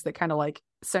pecans that kind of like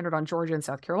centered on Georgia and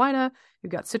South Carolina.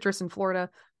 We've got citrus in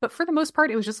Florida. But for the most part,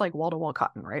 it was just like wall-to-wall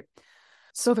cotton, right?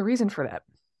 So the reason for that,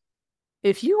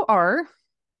 if you are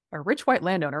a rich white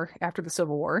landowner after the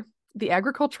Civil War, the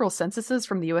agricultural censuses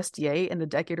from the USDA in the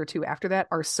decade or two after that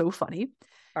are so funny.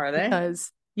 Are they?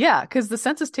 Because the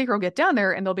census taker will get down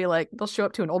there and they'll show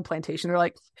up to an old plantation. They're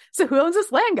like, so who owns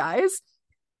this land, guys?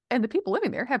 And the people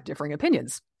living there have differing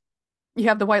opinions. You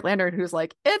have the white landowner who's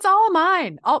like, it's all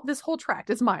mine. This whole tract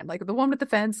is mine. Like the one with the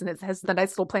fence and it has the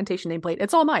nice little plantation nameplate.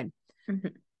 It's all mine. Mm-hmm.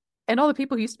 And all the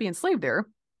people who used to be enslaved there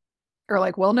are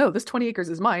like, well, no, this 20 acres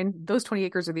is mine. Those 20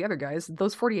 acres are the other guys.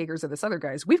 Those 40 acres are this other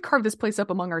guys. We've carved this place up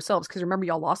among ourselves because remember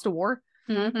y'all lost a war?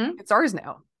 Mm-hmm. It's ours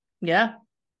now. Yeah.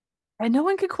 And no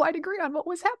one could quite agree on what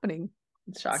was happening.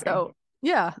 It's shocking. So,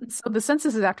 yeah. So the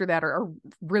censuses after that are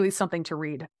really something to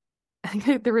read. I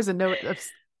think there was a note of,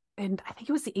 and I think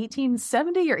it was the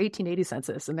 1870 or 1880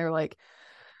 census. And they're like,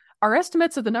 our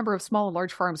estimates of the number of small and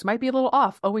large farms might be a little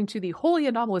off owing to the wholly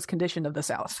anomalous condition of the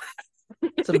South.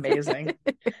 It's amazing.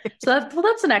 So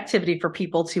that's an activity for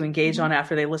people to engage on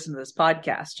after they listen to this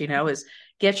podcast, is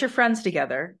get your friends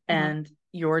together and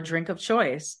your drink of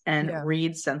choice and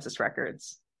read census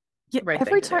records. Yeah,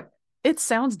 every time. It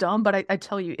sounds dumb, but I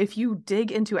tell you, if you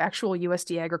dig into actual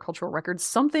USDA agricultural records,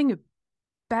 something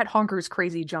bat honkers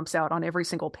crazy jumps out on every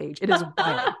single page. It is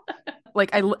wild.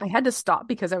 Like I had to stop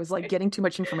because I was like getting too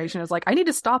much information. I was like, I need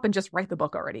to stop and just write the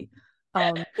book already.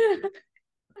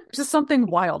 Just something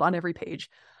wild on every page.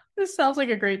 This sounds like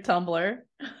a great Tumblr.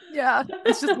 Yeah.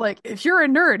 It's just like, if you're a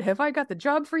nerd, have I got the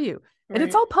job for you? Right. And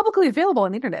it's all publicly available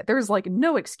on the internet. There's like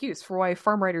no excuse for why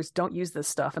farm writers don't use this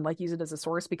stuff and like use it as a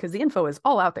source because the info is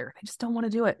all out there. They just don't want to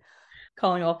do it.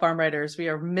 Calling all farm writers. We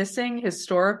are missing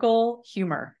historical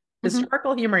humor.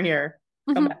 Historical humor here.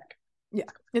 Come back. Yeah,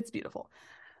 it's beautiful.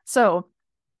 So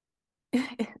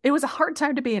it was a hard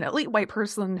time to be an elite white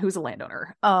person who's a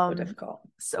landowner. So difficult.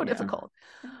 Difficult.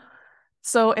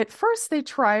 So at first they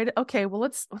tried, okay, well,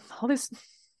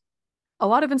 a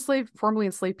lot of formerly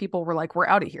enslaved people were like, we're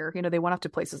out of here. They went off to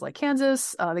places like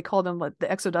Kansas. They called them like the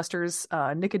Exodusters.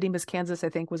 Nicodemus, Kansas, I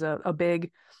think was a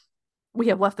big, we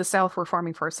have left the South, we're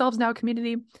farming for ourselves now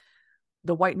community.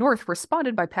 The white North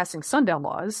responded by passing sundown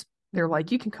laws. They're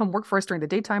like, you can come work for us during the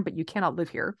daytime, but you cannot live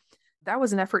here. That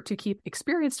was an effort to keep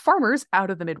experienced farmers out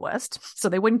of the Midwest so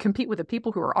they wouldn't compete with the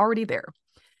people who were already there.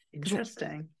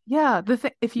 Interesting. Yeah.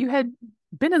 If you had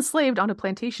been enslaved on a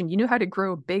plantation, you knew how to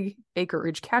grow big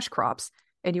acreage cash crops,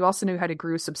 and you also knew how to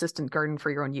grow subsistent garden for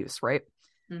your own use, right?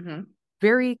 Mm-hmm.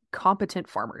 Very competent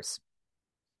farmers.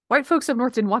 White folks up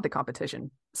north didn't want the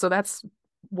competition. So that's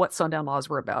what sundown laws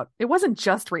were about. It wasn't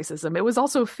just racism. It was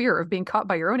also fear of being caught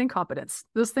by your own incompetence.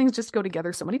 Those things just go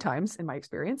together so many times in my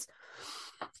experience.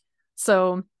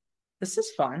 So this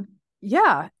is fun.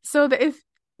 Yeah. So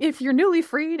if you're newly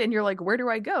freed and you're like, where do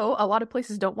I go? A lot of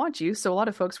places don't want you. So a lot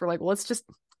of folks were like, well, let's just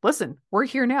listen, we're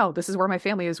here now. This is where my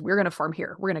family is. We're going to farm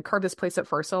here. We're going to carve this place up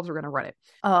for ourselves. We're going to run it.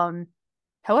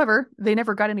 However, they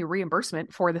never got any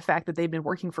reimbursement for the fact that they'd been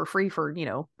working for free for,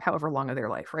 however long of their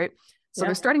life, right? So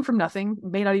they're starting from nothing,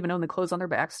 may not even own the clothes on their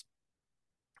backs.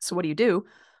 So what do?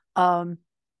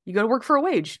 You go to work for a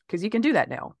wage because you can do that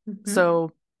now. Mm-hmm.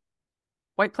 So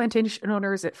white plantation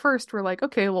owners at first were like,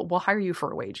 okay, well, we'll hire you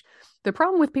for a wage. The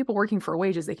problem with people working for a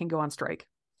wage is they can go on strike.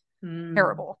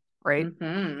 Terrible, right?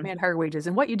 Mm-hmm. Man, higher wages.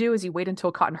 And what you do is you wait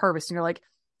until cotton harvest and you're like,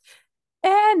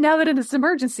 and now that it's an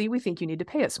emergency, we think you need to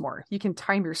pay us more. You can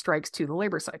time your strikes to the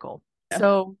labor cycle. Yeah.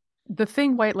 So the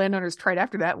thing white landowners tried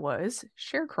after that was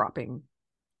sharecropping.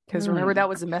 Because remember, that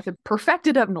was a method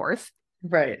perfected up north.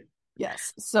 Right.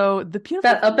 Yes. So the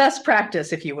beautiful... a best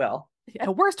practice, if you will. Yeah,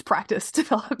 worst practice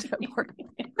developed up north.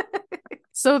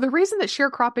 So the reason that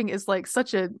sharecropping is like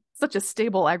such a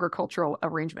stable agricultural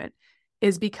arrangement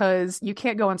is because you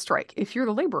can't go on strike. If you're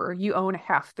the laborer, you own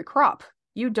half the crop.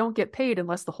 You don't get paid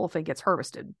unless the whole thing gets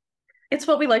harvested. It's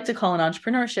what we like to call in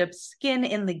entrepreneurship skin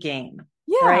in the game.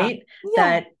 Yeah. Right?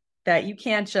 Yeah. That you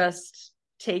can't just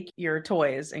take your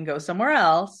toys and go somewhere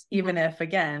else, even if,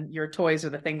 again, your toys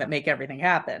are the thing that make everything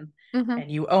happen.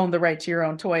 And you own the right to your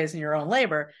own toys and your own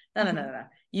labor. No.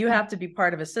 You have to be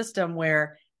part of a system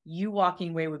where you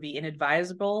walking away would be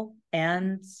inadvisable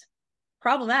and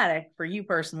problematic for you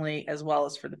personally, as well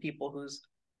as for the people whose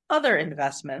other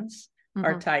investments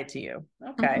are tied to you.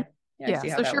 Okay. Yeah.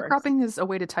 So sharecropping is a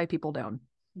way to tie people down.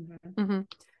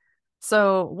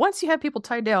 So once you have people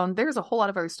tied down, there's a whole lot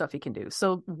of other stuff you can do.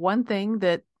 So one thing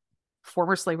that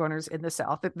former slave owners in the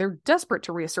South, they're desperate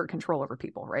to reassert control over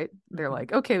people, right? They're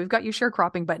like, okay, we've got you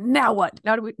sharecropping, but now what?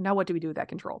 Now what do we do with that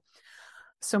control?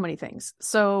 So many things.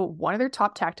 So one of their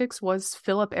top tactics was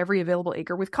fill up every available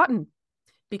acre with cotton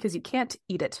because you can't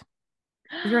eat it.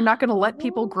 You're not going to let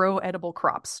people grow edible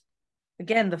crops.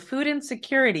 Again, the food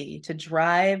insecurity to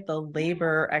drive the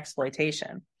labor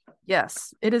exploitation.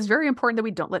 Yes, it is very important that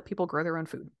we don't let people grow their own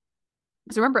food.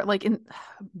 Because remember,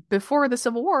 before the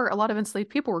Civil War, a lot of enslaved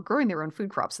people were growing their own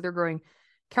food crops. So they're growing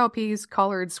cowpeas,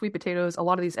 collards, sweet potatoes, a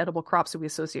lot of these edible crops that we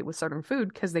associate with Southern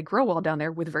food because they grow well down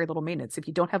there with very little maintenance. If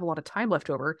you don't have a lot of time left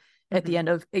over at the end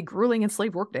of a grueling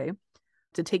enslaved workday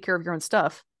to take care of your own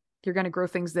stuff, you're going to grow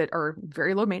things that are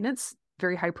very low maintenance,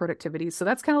 very high productivity. So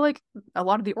that's kind of like a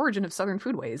lot of the origin of Southern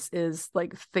foodways is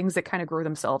like things that kind of grow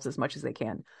themselves as much as they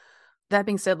can. That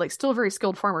being said, still very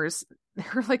skilled farmers,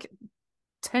 they're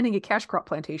tending a cash crop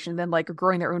plantation, then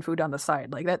growing their own food on the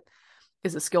side. That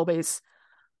is a skill base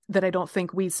that I don't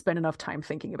think we spend enough time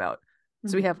thinking about.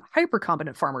 So we have hyper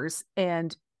competent farmers,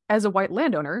 and as a white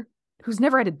landowner who's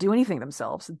never had to do anything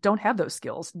themselves, don't have those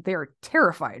skills, they're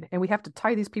terrified, and we have to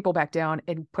tie these people back down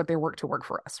and put their work to work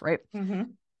for us, right?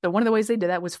 So one of the ways they did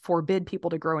that was forbid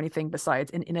people to grow anything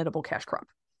besides an inedible cash crop.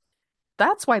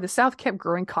 That's why the South kept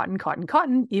growing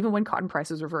cotton, even when cotton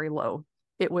prices were very low.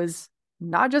 It was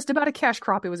not just about a cash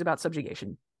crop, it was about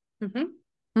subjugation.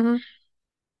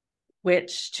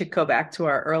 Which, to go back to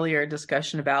our earlier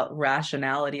discussion about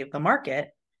rationality of the market,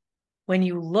 when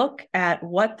you look at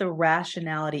what the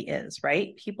rationality is,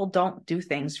 right? People don't do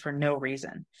things for no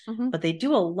reason, but they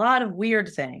do a lot of weird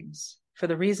things for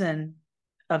the reason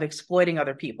of exploiting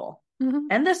other people.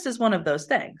 And this is one of those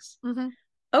things.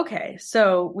 Okay,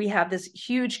 so we have this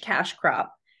huge cash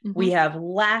crop. We have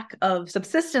lack of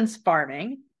subsistence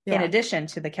farming in addition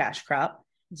to the cash crop.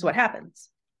 So what happens?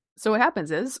 So what happens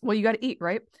is, well, you got to eat,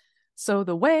 right? So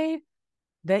the way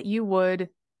that you would,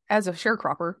 as a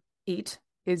sharecropper, eat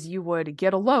is you would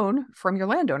get a loan from your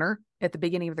landowner at the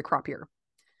beginning of the crop year.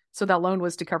 So that loan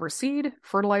was to cover seed,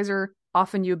 fertilizer.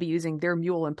 Often you'd be using their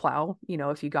mule and plow,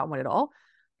 if you got one at all.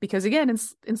 Because again,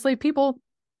 enslaved people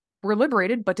were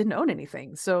liberated but didn't own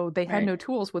anything. So they had no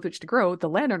tools with which to grow. The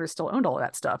landowner still owned all of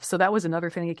that stuff. So that was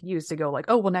another thing you could use to go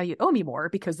oh, well, now you owe me more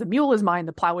because the mule is mine,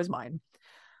 the plow is mine.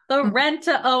 The rent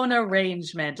to own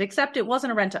arrangement, except it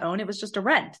wasn't a rent to own. It was just a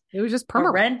rent. It was just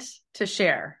perma rent to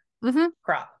share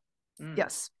crop.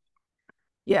 Yes.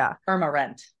 Yeah. Perma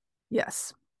rent.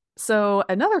 Yes. So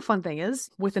another fun thing is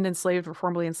with an enslaved or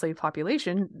formerly enslaved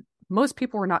population, most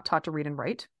people were not taught to read and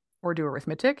write or do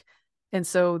arithmetic. And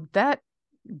so that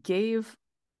gave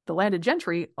the landed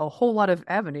gentry a whole lot of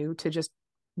avenue to just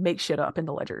make shit up in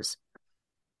the ledgers.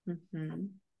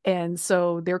 And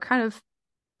so they're kind of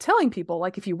telling people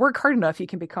if you work hard enough you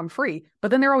can become free,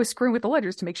 but then they're always screwing with the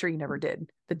ledgers to make sure you never did.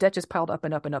 The debt just piled up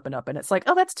and up and up and up, and it's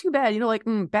oh, that's too bad,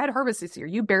 bad harvest this year,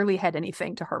 you barely had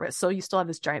anything to harvest, so you still have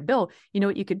this giant bill.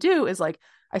 What you could do is I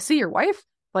see your wife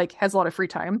has a lot of free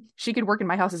time, she could work in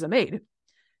my house as a maid.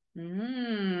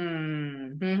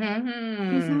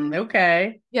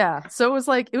 Okay. Yeah, so it was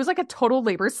like a total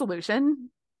labor solution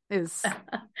is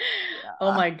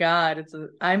Oh my God. It's a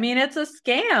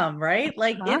scam, right?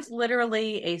 Like uh-huh. it's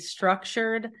literally a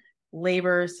structured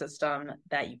labor system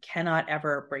that you cannot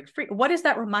ever break free. What does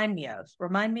that remind me of?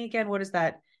 Remind me again, what is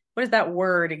that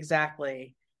word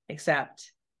exactly?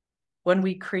 Except when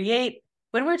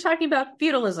we're talking about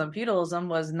feudalism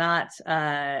was not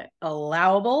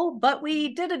allowable, but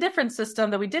we did a different system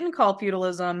that we didn't call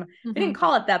feudalism. We didn't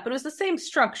call it that, but it was the same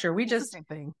structure. It's the same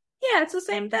thing. Yeah, it's the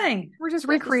same thing. We're just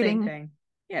recreating the same thing.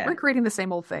 Yeah. Recreating the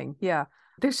same old thing. Yeah.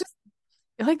 There's just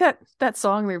like that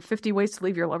song, there are 50 ways to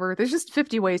leave your lover. There's just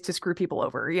 50 ways to screw people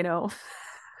over, you know.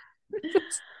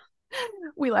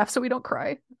 We laugh so we don't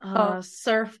cry.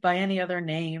 Surf by any other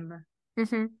name.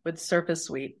 With surf is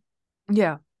sweet.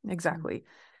 Yeah, exactly.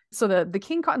 So the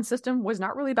king cotton system was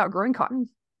not really about growing cotton.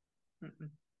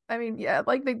 I mean, yeah,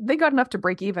 like they got enough to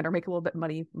break even or make a little bit of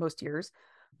money most years.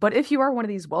 But if you are one of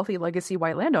these wealthy legacy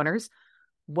white landowners,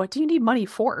 what do you need money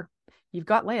for? You've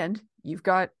got land, you've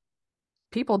got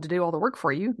people to do all the work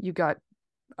for you. You've got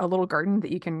a little garden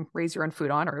that you can raise your own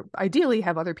food on, or ideally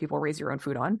have other people raise your own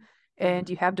food on. And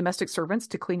you have domestic servants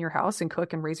to clean your house and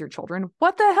cook and raise your children.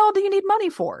 What the hell do you need money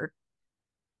for?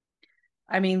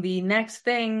 I mean, the next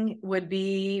thing would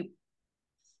be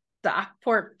stock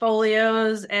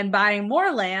portfolios and buying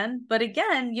more land. But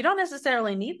again, you don't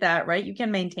necessarily need that, right? You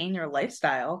can maintain your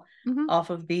lifestyle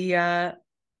off of the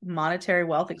monetary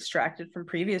wealth extracted from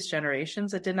previous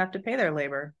generations that didn't have to pay their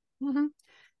labor.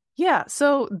 Yeah.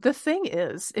 So the thing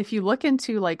is, if you look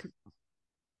into like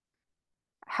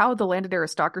how the landed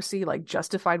aristocracy like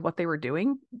justified what they were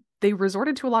doing, they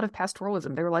resorted to a lot of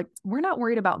pastoralism. They were like, we're not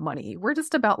worried about money. We're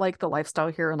just about like the lifestyle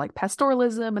here and like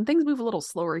pastoralism, and things move a little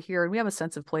slower here and we have a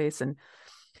sense of place. And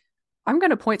I'm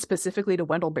going to point specifically to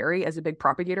Wendell Berry as a big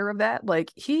propagator of that.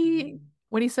 Like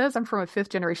when he says I'm from a 5th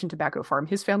generation tobacco farm,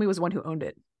 his family was one who owned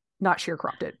it, not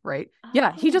sharecropped it, right?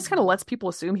 Yeah, he just kind of lets people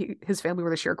assume his family were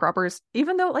the sharecroppers,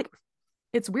 even though like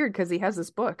it's weird because he has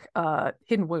this book,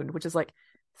 Hidden Wound, which is like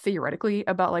theoretically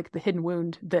about like the hidden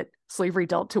wound that slavery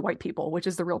dealt to white people, which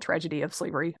is the real tragedy of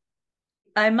slavery.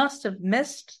 I must have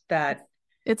missed that.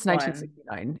 It's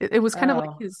 1969. It was kind of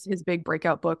like his big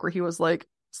breakout book where he was like,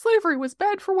 slavery was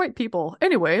bad for white people.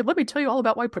 Anyway, let me tell you all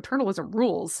about why paternalism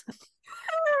rules.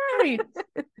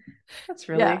 That's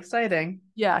really exciting.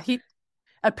 Yeah,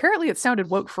 apparently it sounded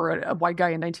woke for a white guy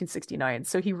in 1969.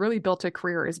 So he really built a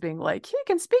career as being like, he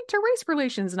can speak to race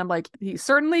relations. And I'm like, he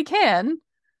certainly can.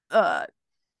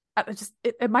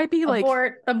 It might be like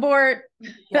abort.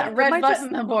 Yeah, red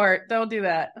button, abort. Don't do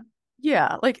that.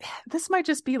 Yeah, like this might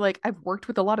just be like I've worked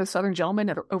with a lot of Southern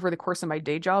gentlemen over the course of my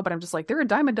day job, but I'm just like, they're a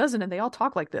dime a dozen and they all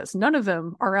talk like this. None of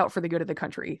them are out for the good of the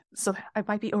country. So I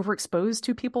might be overexposed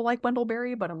to people like Wendell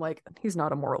Berry, but I'm like, he's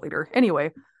not a moral leader.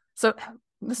 Anyway, so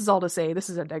this is all to say, this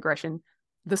is a digression.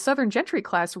 The Southern gentry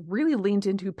class really leaned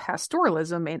into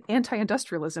pastoralism and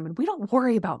anti-industrialism, and we don't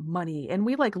worry about money, and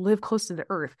we like live close to the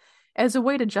earth as a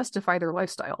way to justify their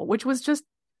lifestyle, which was just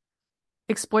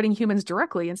exploiting humans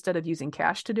directly instead of using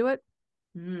cash to do it.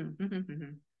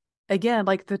 Again,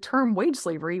 like the term wage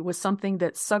slavery was something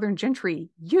that Southern gentry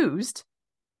used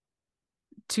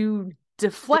to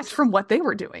deflect from what they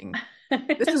were doing.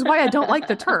 This is why I don't like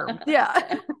the term.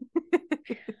 Yeah.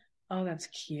 Oh, that's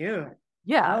cute.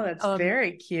 Yeah. Oh, that's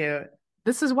very cute.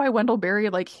 This is why Wendell Berry,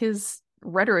 like his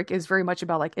rhetoric is very much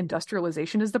about like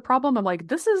industrialization is the problem. I'm like,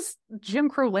 this is Jim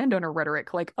Crow landowner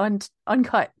rhetoric, like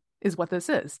uncut is what this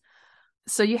is.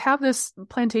 So you have this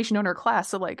plantation owner class.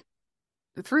 So like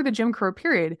through the Jim Crow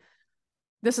period,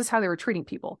 this is how they were treating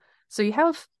people. So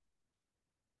you've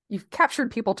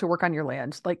captured people to work on your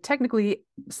land. Like technically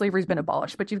slavery's been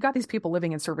abolished, but you've got these people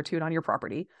living in servitude on your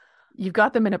property. You've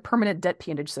got them in a permanent debt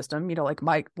peonage system, you know, like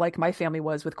my family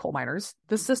was with coal miners.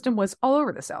 This system was all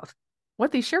over the South.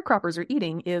 What these sharecroppers are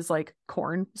eating is like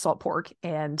corn, salt pork,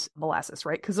 and molasses,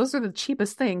 right? Because those are the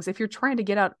cheapest things. If you're trying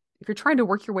to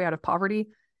work your way out of poverty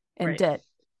and debt,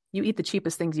 you eat the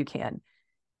cheapest things you can.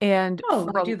 And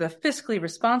you do the fiscally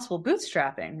responsible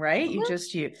bootstrapping, right?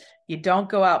 You don't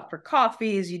go out for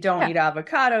coffees, you don't eat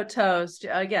avocado toast.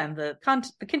 Again, the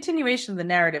continuation of the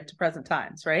narrative to present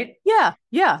times, right?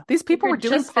 Yeah. These people were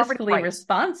doing just fiscally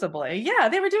responsibly. Yeah,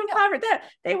 they were doing poverty.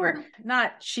 They were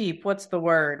not cheap. What's the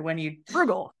word when you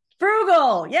frugal?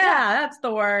 Yeah, that's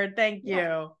the word. Thank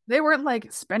you. They weren't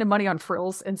like spending money on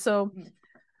frills, and so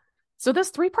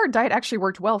this 3-part diet actually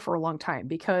worked well for a long time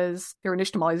because they were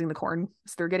nixtamalizing the corn,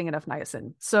 so they're getting enough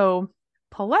niacin. So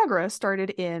Pellagra started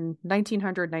in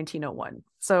 1900-1901.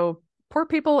 So poor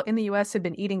people in the U.S. had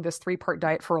been eating this 3-part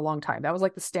diet for a long time. That was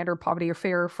like the standard poverty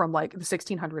affair from like the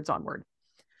 1600s onward.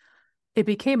 It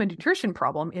became a nutrition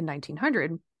problem in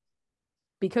 1900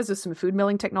 because of some food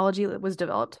milling technology that was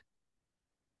developed.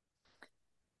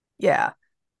 Yeah.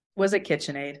 Was it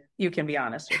KitchenAid? You can be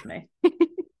honest with me.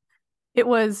 It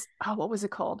was, oh, what was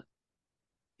it called?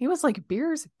 It was like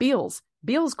Beal's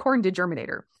corn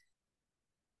degerminator.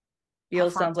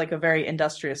 Beal sounds like a very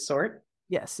industrious sort.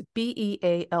 Yes,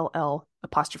 Beall''s,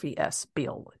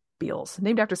 Beals,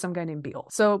 named after some guy named Beal.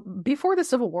 So before the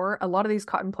Civil War, a lot of these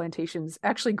cotton plantations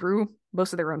actually grew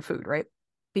most of their own food, right?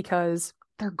 Because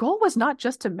their goal was not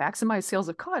just to maximize sales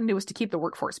of cotton, it was to keep the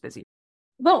workforce busy.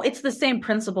 Well, it's the same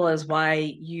principle as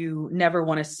why you never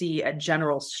want to see a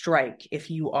general strike if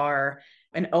you are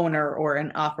an owner or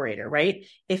an operator, right?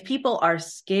 If people are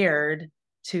scared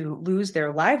to lose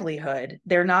their livelihood,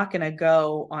 they're not going to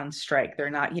go on strike.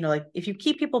 They're not, like if you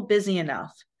keep people busy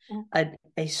enough,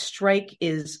 a strike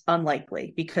is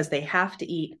unlikely because they have to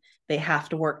eat, they have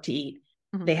to work to eat,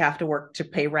 they have to work to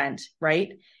pay rent,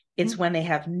 right? It's when they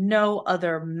have no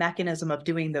other mechanism of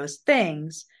doing those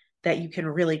things that you can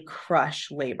really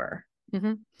crush labor.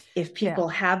 If people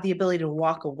have the ability to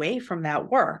walk away from that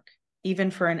work, even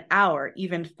for an hour,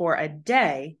 even for a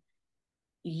day,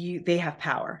 they have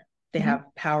power. They have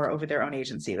power over their own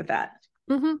agency with that.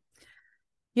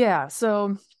 Yeah.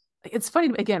 So it's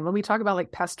funny, again, when we talk about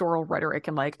like pastoral rhetoric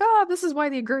and like, this is why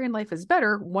the agrarian life is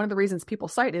better. One of the reasons people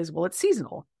cite is, well, it's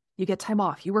seasonal. You get time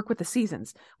off. You work with the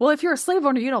seasons. Well, if you're a slave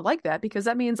owner, you don't like that because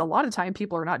that means a lot of time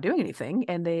people are not doing anything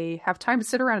and they have time to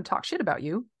sit around and talk shit about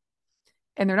you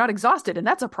and they're not exhausted. And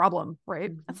that's a problem,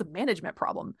 right? That's a management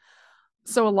problem.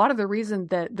 So a lot of the reason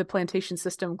that the plantation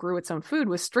system grew its own food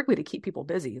was strictly to keep people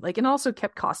busy. Like, it also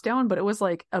kept costs down, but it was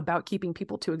like about keeping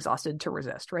people too exhausted to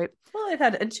resist, right? Well, it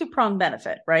had a two-pronged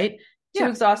benefit, right? Too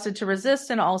exhausted to resist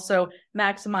and also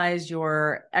maximize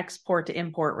your export to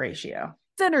import ratio.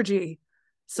 It's energy.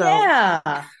 So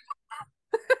yeah.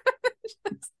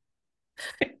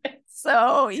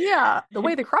 So yeah, the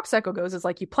way the crop cycle goes is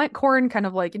like you plant corn kind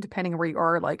of like depending on where you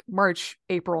are, like March,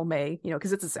 April, May,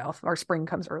 because it's the South, our spring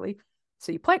comes early.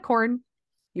 So you plant corn,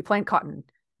 you plant cotton,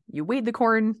 you weed the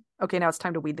corn. Okay, now it's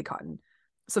time to weed the cotton.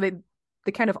 So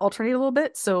they kind of alternate a little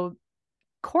bit. So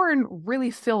corn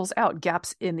really fills out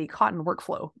gaps in the cotton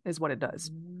workflow is what it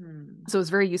does. So it's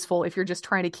very useful if you're just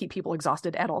trying to keep people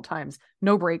exhausted at all times.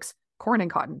 No breaks, corn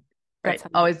and cotton. Right.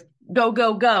 Always go,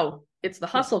 go, go. It's the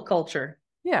hustle culture.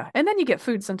 Yeah. And then you get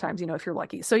food sometimes, if you're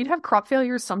lucky. So you'd have crop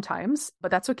failures sometimes,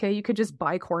 but that's okay. You could just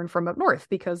buy corn from up north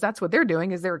because that's what they're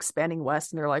doing is they're expanding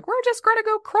west and they're like, we're just going to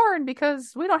go corn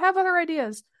because we don't have other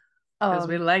ideas. Because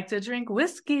we like to drink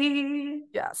whiskey.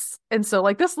 Yes. And so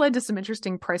like this led to some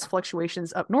interesting price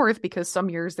fluctuations up north because some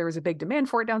years there was a big demand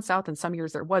for it down south and some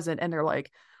years there wasn't. And they're like,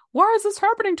 why is this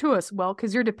happening to us? Well,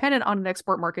 because you're dependent on an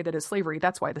export market that is slavery.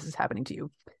 That's why this is happening to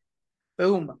you.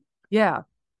 Boom. Yeah.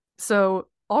 So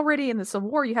already in the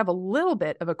Civil War, you have a little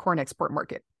bit of a corn export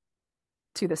market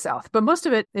to the South, but most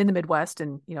of it in the Midwest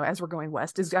and, as we're going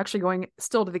west is actually going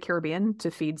still to the Caribbean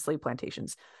to feed slave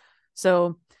plantations.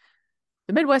 So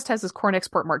the Midwest has this corn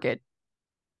export market,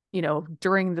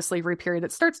 during the slavery period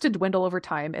that starts to dwindle over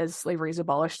time as slavery is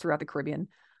abolished throughout the Caribbean.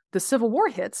 The Civil War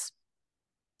hits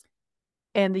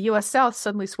and the U.S. South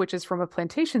suddenly switches from a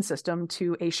plantation system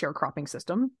to a sharecropping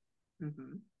system.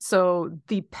 So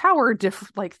the power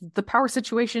the power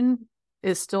situation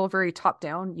is still very top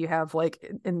down. You have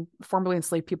formerly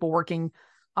enslaved people working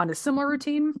on a similar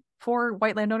routine for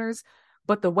white landowners,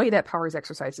 but the way that power is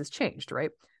exercised has changed, right?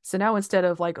 So now instead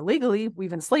of illegally,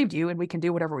 we've enslaved you and we can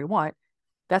do whatever we want.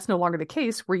 That's no longer the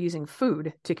case. We're using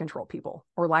food to control people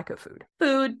or lack of food.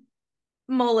 Food,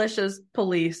 militias,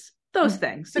 police, those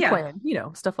things. The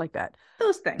Klan, stuff like that.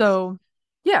 Those things. So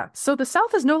yeah. So the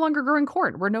South is no longer growing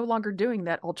corn. We're no longer doing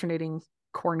that alternating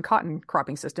corn-cotton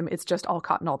cropping system. It's just all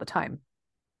cotton all the time.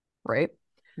 Right?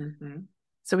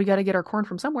 So we got to get our corn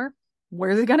from somewhere.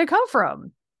 Where's it going to come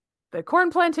from? The corn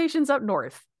plantations up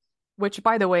north, which,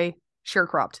 by the way,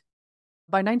 sharecropped.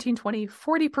 By 1920,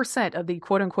 40% of the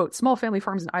quote-unquote small family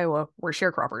farms in Iowa were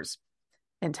sharecroppers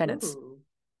and tenants. Ooh.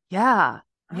 Yeah.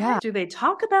 Yeah. Do they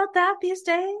talk about that these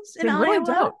days in They Iowa? really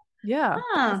don't. Yeah.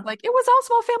 Huh. It was all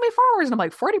small family farmers. And I'm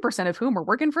like, 40% of whom were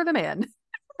working for the man.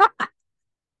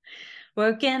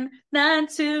 Working 9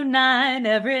 to 9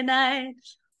 every night.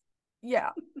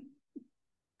 Yeah.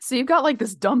 So you've got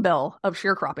this dumbbell of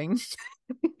sharecropping.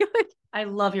 I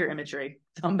love your imagery.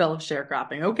 Dumbbell of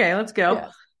sharecropping. Okay, let's go. Yeah.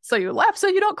 So you laugh so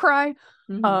you don't cry.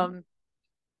 All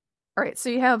right. So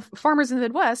you have farmers in the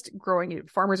Midwest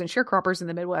farmers and sharecroppers in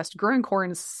the Midwest growing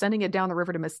corn, sending it down the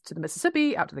river to the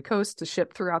Mississippi, out to the coast to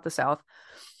ship throughout the South.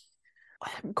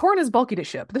 Corn is bulky to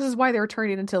ship. This is why they were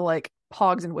turning it into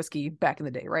hogs and whiskey back in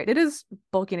the day, right? It is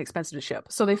bulky and expensive to ship.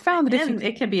 So they found that and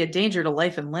it can be a danger to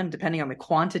life and limb depending on the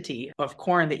quantity of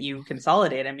corn that you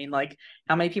consolidate. I mean, like,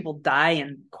 how many people die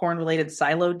in corn-related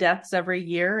silo deaths every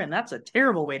year? And that's a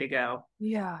terrible way to go.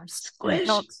 Yeah, Squish.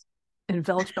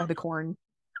 Enveloped by the corn.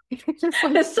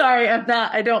 Sorry,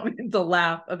 I don't mean to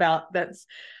laugh about that.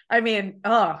 I mean,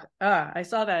 I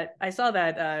saw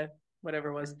that whatever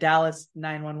it was, Dallas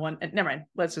 911. Never mind.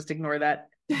 Let's just ignore that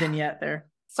vignette there.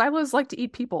 Silos like to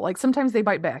eat people. Like, sometimes they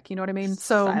bite back. You know what I mean?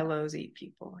 So silos eat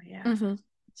people. Yeah. Mm-hmm.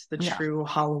 It's the true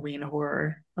Halloween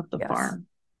horror of the farm.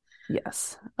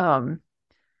 Yes. So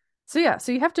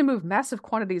you have to move massive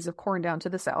quantities of corn down to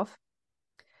the south.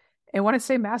 And when I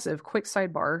say massive, quick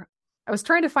sidebar, I was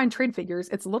trying to find trade figures.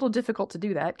 It's a little difficult to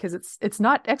do that because it's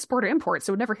not export or import,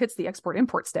 so it never hits the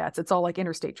export-import stats. It's all like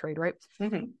interstate trade, right?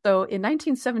 Mm-hmm. So in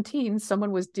 1917,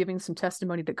 someone was giving some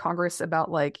testimony to Congress about,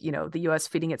 like, you know, the U.S.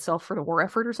 feeding itself for the war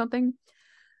effort or something.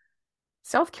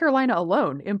 South Carolina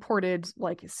alone imported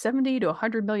like $70 to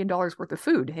 $100 million worth of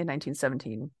food in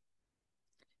 1917.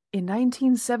 In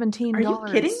 1917, are you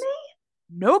kidding me?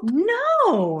 Nope.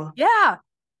 No. Yeah.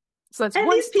 So that's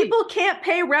and these people can't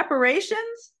pay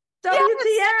reparations. WTF?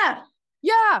 Yes.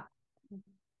 Yeah.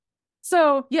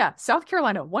 So yeah, South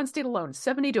Carolina, one state alone,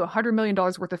 $70 to $100 million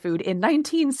worth of food in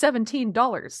 1917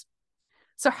 dollars.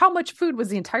 So how much food was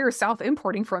the entire South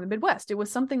importing from the Midwest? It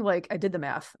was something like, I did the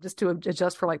math just to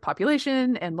adjust for like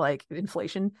population and like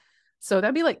inflation. So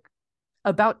that'd be like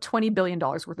about $20 billion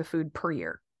worth of food per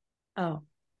year. Oh.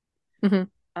 Mm-hmm.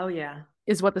 Oh yeah.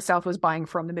 Is what the South was buying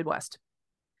from the Midwest.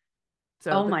 So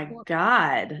oh my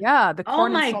God. Yeah. The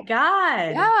corn. Oh my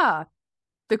God. Yeah.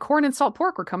 The corn and salt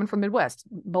pork were coming from the Midwest,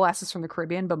 molasses from the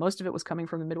Caribbean, but most of it was coming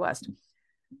from the Midwest.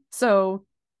 So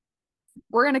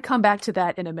we're going to come back to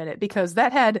that in a minute because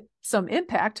that had some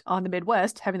impact on the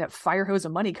Midwest, having that fire hose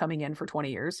of money coming in for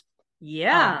 20 years.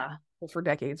 Yeah. For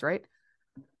decades, right?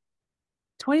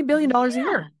 $20 billion a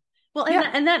year. Well,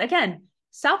 and then again,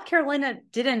 South Carolina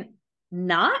didn't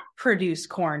not produce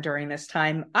corn during this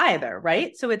time either,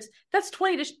 right? So that's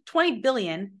 20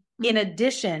 billion in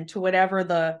addition to whatever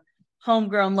the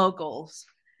homegrown locals.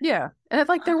 Yeah. And it's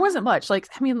like, there wasn't much. Like,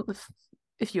 I mean,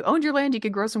 if you owned your land, you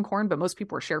could grow some corn, but most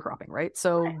people were sharecropping, right?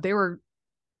 So they were,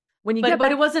 when you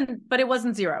but it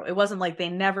wasn't zero. It wasn't like they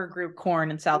never grew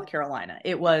corn in South Carolina.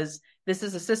 This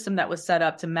is a system that was set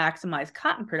up to maximize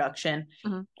cotton production.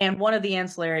 Mm-hmm. And one of the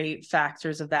ancillary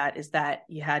factors of that is that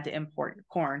you had to import your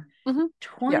corn. Mm-hmm.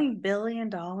 $20 billion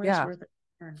worth of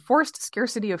corn. Forced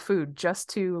scarcity of food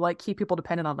just to like keep people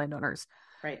dependent on landowners.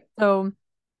 Right. So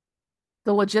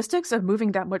the logistics of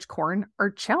moving that much corn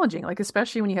are challenging, like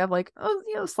especially when you have like,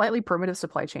 slightly primitive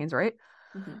supply chains, right?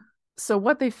 Mm-hmm. So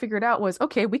what they figured out was,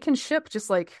 okay, we can ship just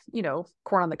like,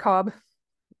 corn on the cob.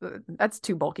 That's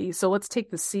too bulky. So let's take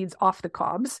the seeds off the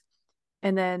cobs.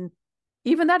 And then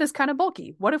even that is kind of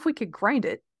bulky. What if we could grind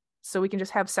it so we can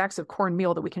just have sacks of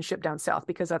cornmeal that we can ship down south?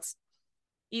 Because that's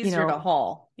easier to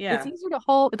haul. Yeah. It's easier to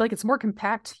haul. Like, it's more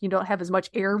compact. You don't have as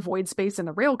much air void space in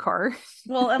the rail car.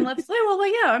 Well, and let's say,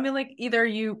 I mean, like either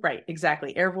right,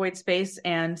 exactly. Air void space.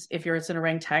 And if it's in a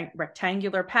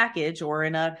rectangular package or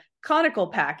in a conical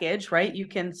package, right, you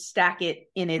can stack it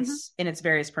in its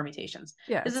various permutations.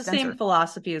 Yeah, it's the same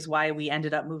philosophy as why we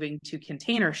ended up moving to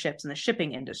container ships in the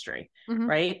shipping industry,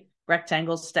 right?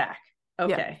 Rectangles stack.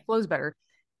 Okay, yeah, flows better.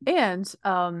 And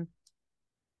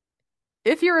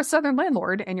if you're a Southern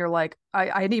landlord and you're like,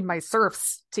 I need my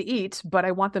serfs to eat, but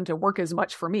I want them to work as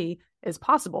much for me as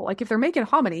possible. Like if they're making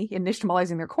hominy and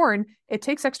nixtamalizing their corn, it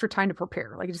takes extra time to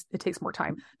prepare. Like it takes more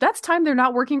time. That's time they're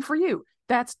not working for you.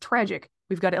 That's tragic.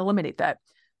 We've got to eliminate that.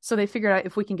 So they figured out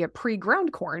if we can get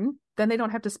pre-ground corn, then they don't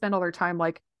have to spend all their time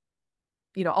like,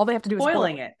 all they have to do is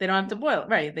boiling it. They don't have to boil it.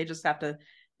 Right. They just have to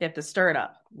stir it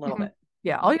up a little bit.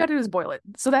 Yeah, all you got to do is boil it.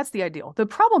 So that's the ideal. The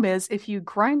problem is if you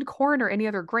grind corn or any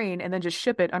other grain and then just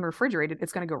ship it unrefrigerated,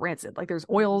 it's going to go rancid. Like there's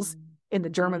oils in the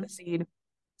germ of the seed.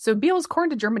 So Beal's corn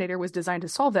degerminator was designed to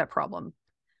solve that problem.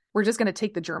 We're just going to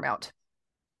take the germ out.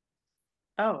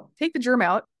 Oh. Take the germ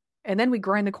out, and then we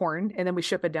grind the corn, and then we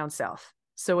ship it down south.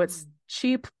 So it's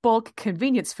cheap, bulk,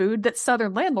 convenience food that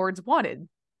Southern landlords wanted.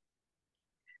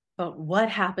 But what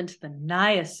happened to the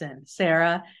niacin,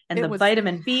 Sarah, and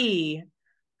vitamin B?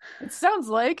 It sounds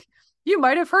like you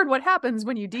might have heard what happens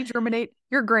when you degerminate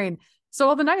your grain. So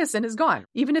all the niacin is gone.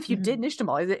 Even if you did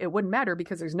nixtamalize it, it wouldn't matter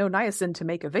because there's no niacin to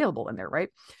make available in there, right?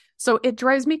 So it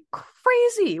drives me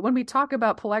crazy when we talk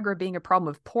about pellagra being a problem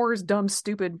of poor, dumb,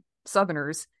 stupid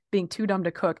Southerners being too dumb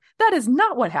to cook. That is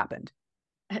not what happened.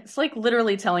 It's like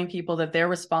literally telling people that they're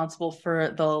responsible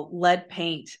for the lead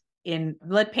paint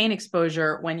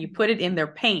exposure when you put it in their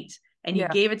paint and you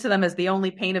gave it to them as the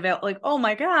only pain available. Like, oh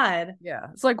my God. Yeah.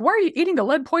 It's like, why are you eating the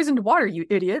lead poisoned water, you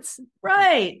idiots?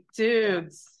 Right,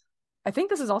 dudes. I think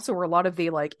this is also where a lot of the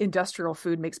like industrial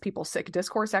food makes people sick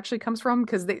discourse actually comes from,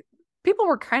 because people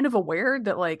were kind of aware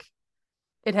that like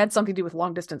it had something to do with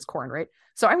long distance corn, right?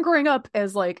 So I'm growing up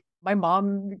as like my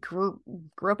mom grew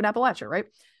up in Appalachia, right?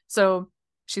 So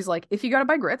she's like, if you gotta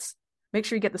buy grits, make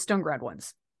sure you get the stone ground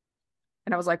ones.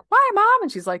 And I was like, why, Mom?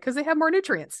 And she's like, because they have more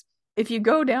nutrients. If you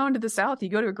go down to the South, you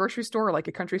go to a grocery store or like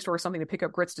a country store or something to pick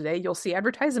up grits today, you'll see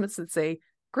advertisements that say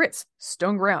grits,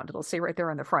 stone ground. It'll say right there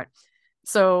on the front.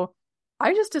 So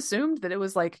I just assumed that it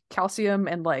was like calcium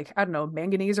and like, I don't know,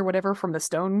 manganese or whatever from the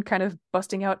stone kind of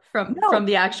busting out. From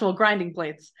the actual grinding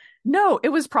plates. No, it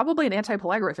was probably an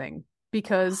anti-pellagra thing,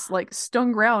 because like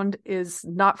stone ground is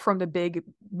not from the big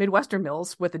Midwestern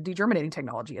mills with the degerminating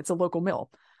technology. It's a local mill.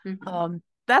 Mm-hmm.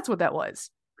 That's what that was.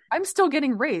 I'm still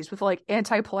getting raised with like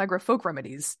anti-pellagra folk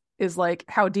remedies is like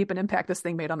how deep an impact this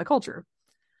thing made on the culture.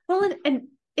 Well, and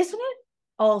isn't it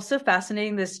also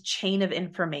fascinating, this chain of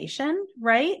information,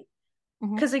 right?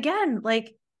 Because again,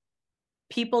 like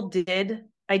people did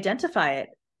identify it.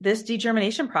 This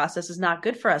degermination process is not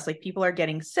good for us. Like people are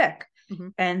getting sick,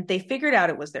 and they figured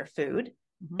out it was their food.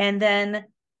 And then,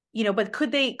 but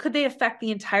could they affect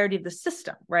the entirety of the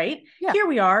system? Right. Yeah. Here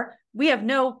we are. We have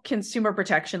no consumer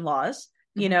protection laws,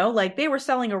 like they were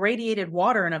selling irradiated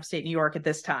water in upstate New York at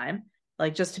this time,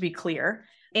 like just to be clear.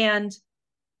 And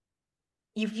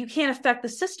you can't affect the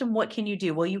system. What can you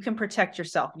do? Well, you can protect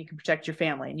yourself and you can protect your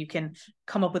family, and you can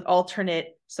come up with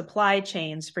alternate supply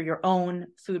chains for your own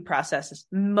food processes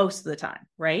most of the time,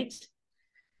 right?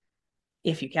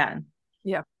 If you can.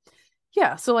 Yeah.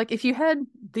 Yeah. So like if you had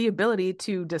the ability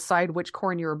to decide which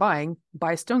corn you were buying,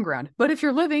 buy stone ground. But if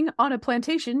you're living on a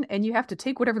plantation and you have to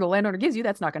take whatever the landowner gives you,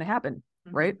 that's not going to happen.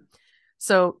 Right.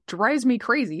 So drives me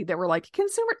crazy that we're like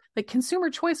consumer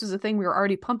choice was a thing we were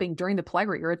already pumping during the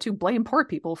Pellagra era to blame poor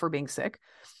people for being sick.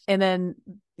 And then,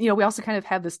 we also kind of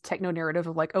have this techno narrative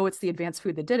of like, oh, it's the advanced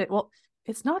food that did it. Well,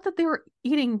 it's not that they were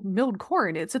eating milled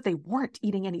corn. It's that they weren't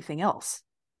eating anything else.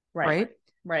 Right.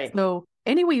 So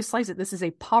any way you slice it, this is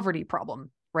a poverty problem,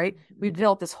 right? We've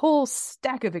developed this whole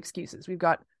stack of excuses. We've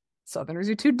got Southerners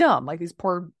are too dumb, like these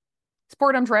poor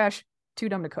dumb trash, too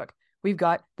dumb to cook. We've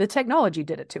got the technology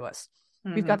did it to us.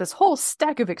 We've got this whole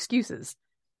stack of excuses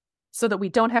so that we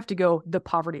don't have to go, the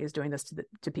poverty is doing this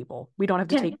to people. We don't have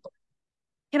to take.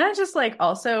 Can I just like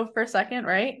also for a second,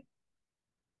 right?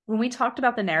 When we talked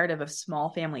about the narrative of small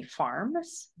family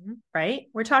farms, right?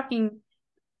 We're talking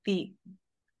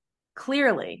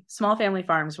clearly small family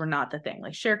farms were not the thing.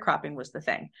 Like sharecropping was the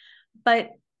thing.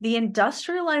 But the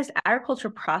industrialized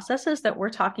agriculture processes that we're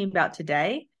talking about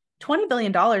today, $20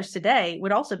 billion today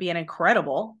would also be an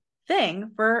incredible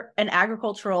thing for an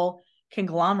agricultural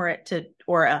conglomerate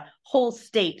or a whole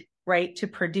state, right, to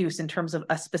produce in terms of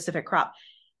a specific crop.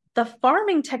 The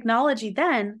farming technology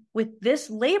then with this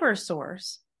labor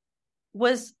source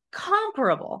was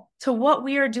comparable to what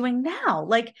we are doing now.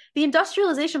 Like the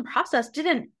industrialization process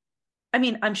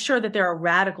I'm sure that there are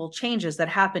radical changes that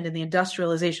happened in the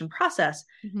industrialization process,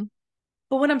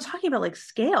 but when I'm talking about like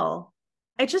scale,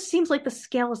 it just seems like the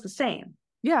scale is the same.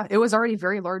 Yeah, it was already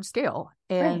very large scale.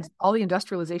 And all the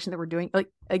industrialization that we're doing, like,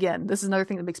 again, this is another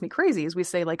thing that makes me crazy is we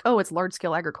say like, oh, it's large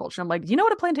scale agriculture. I'm like, you know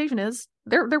what a plantation is?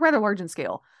 They're rather large in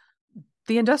scale.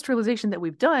 The industrialization that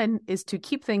we've done is to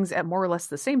keep things at more or less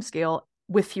the same scale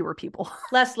with fewer people.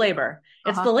 Less labor.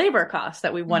 It's the labor cost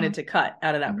that we wanted to cut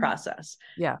out of that process.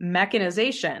 Yeah.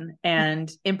 Mechanization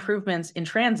and improvements in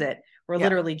transit were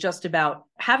literally just about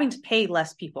having to pay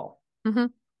less people.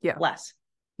 Yeah. Less.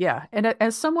 Yeah. And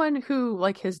as someone who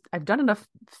I've done enough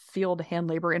field hand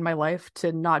labor in my life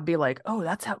to not be like, oh,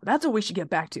 that's what we should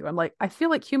get back to. I'm like, I feel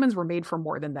like humans were made for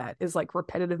more than that, is like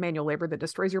repetitive manual labor that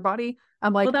destroys your body.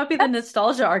 I'm like, well, that'd be the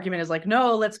nostalgia argument is like,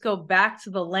 no, let's go back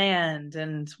to the land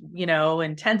and,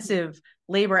 intensive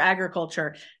labor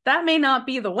agriculture. That may not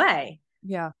be the way.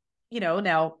 Yeah.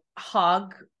 Now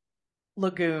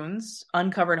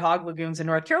uncovered hog lagoons in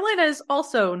North Carolina is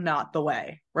also not the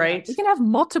way, right? We can have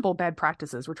multiple bad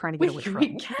practices we're trying to get away from.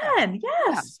 We can,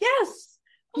 yes.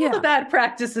 All the bad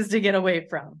practices to get away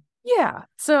from. Yeah.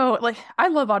 So like, I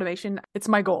love automation. It's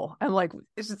my goal. I'm like,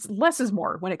 it's just less is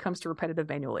more when it comes to repetitive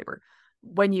manual labor.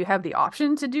 When you have the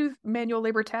option to do manual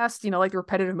labor tasks, like the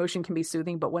repetitive motion can be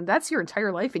soothing, but when that's your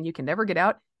entire life and you can never get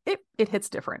out, it hits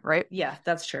different, right? Yeah,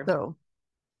 that's true. So,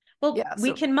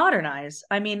 we can modernize.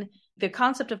 I mean, the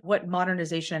concept of what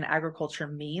modernization in agriculture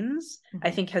means,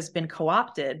 I think, has been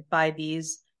co-opted by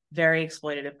these very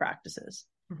exploitative practices.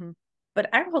 But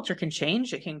agriculture can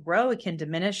change, it can grow, it can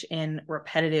diminish in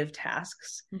repetitive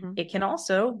tasks. It can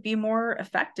also be more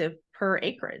effective per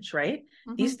acreage, right?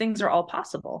 Mm-hmm. These things are all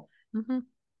possible. Mm-hmm.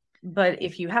 But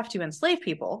if you have to enslave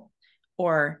people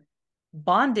or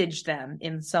bondage them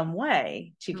in some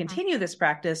way to continue this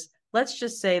practice, let's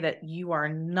just say that you are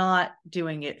not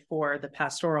doing it for the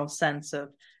pastoral sense of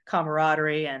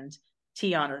camaraderie and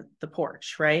tea on the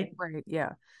porch, right? Right.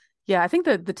 Yeah. Yeah. I think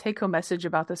the take-home message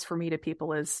about this for me to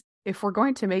people is if we're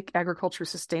going to make agriculture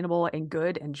sustainable and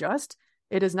good and just,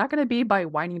 it is not going to be by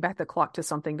winding back the clock to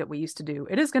something that we used to do.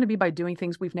 It is going to be by doing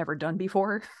things we've never done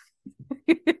before.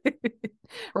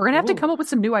 We're going to have to come up with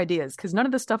some new ideas because none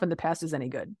of the stuff in the past is any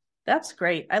good. That's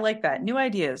great. I like that. New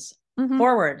ideas.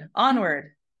 Forward,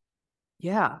 onward.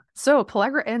 Yeah. So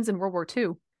Pellagra ends in World War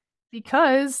II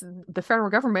because the federal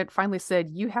government finally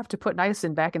said you have to put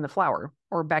niacin back in the flour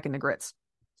or back in the grits.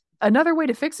 Another way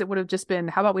to fix it would have just been,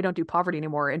 how about we don't do poverty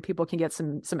anymore and people can get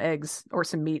some eggs or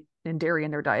some meat and dairy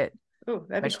in their diet. Oh,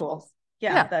 that'd be cool.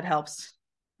 Yeah, that helps.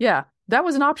 Yeah, that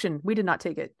was an option. We did not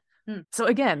take it. So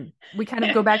again, we kind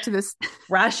of go back to this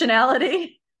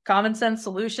rationality, common sense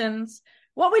solutions.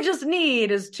 What we just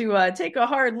need is to take a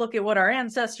hard look at what our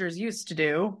ancestors used to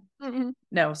do.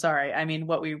 No, sorry. I mean,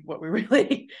 what we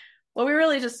really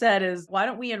just said is, why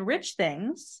don't we enrich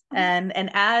things and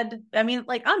add, I mean,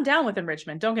 like, I'm down with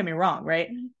enrichment. Don't get me wrong, right?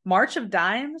 March of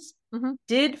Dimes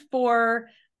did for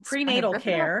prenatal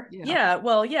care.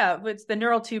 It's the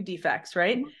neural tube defects,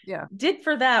 right? Did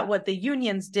for that what the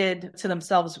unions did to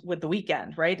themselves with the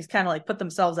weekend, right? It's kind of like put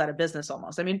themselves out of business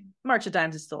almost. I mean, March of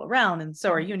Dimes is still around and so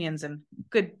are unions, and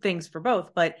good things for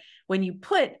both. But when you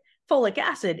put folic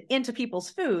acid into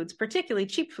people's foods, particularly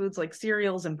cheap foods like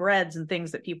cereals and breads and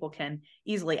things that people can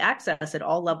easily access at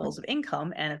all levels of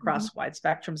income and across wide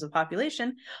spectrums of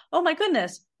population, oh my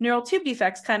goodness, neural tube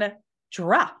defects kind of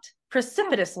dropped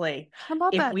precipitously. How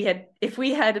about that? If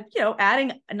we had,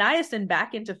 adding niacin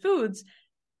back into foods,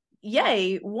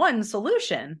 yay, one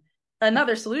solution.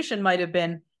 Another solution might have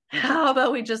been, how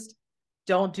about we just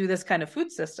don't do this kind of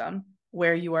food system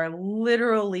where you are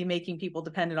literally making people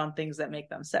dependent on things that make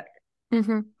them sick.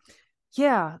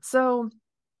 Yeah. So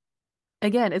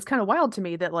again, it's kind of wild to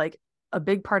me that like a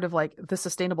big part of like the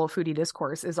sustainable foodie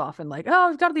discourse is often like, oh,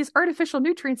 I've got these artificial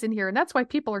nutrients in here and that's why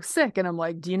people are sick. And I'm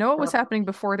like, do you know what was happening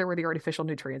before there were the artificial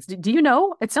nutrients? Do you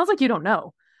know? It sounds like you don't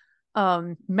know.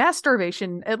 Mass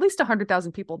starvation, at least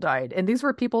 100,000 people died. And these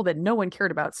were people that no one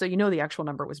cared about. So the actual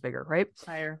number was bigger, right?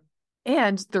 Higher.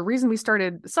 And the reason we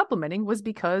started supplementing was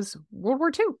because World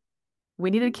War II.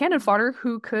 We needed cannon fodder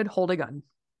who could hold a gun.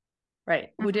 Right.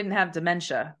 Who didn't have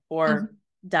dementia or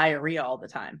diarrhea all the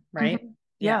time, right?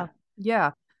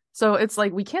 Yeah. So it's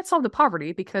like, we can't solve the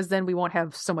poverty because then we won't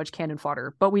have so much cannon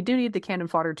fodder, but we do need the cannon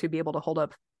fodder to be able to hold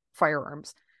up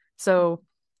firearms. So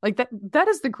like that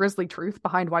is the grisly truth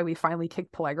behind why we finally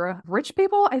kicked Pellagra. Rich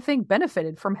people, I think,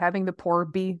 benefited from having the poor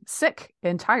be sick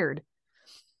and tired.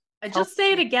 I just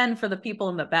say it again for the people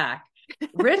in the back.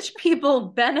 Rich people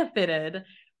benefited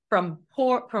from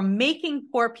making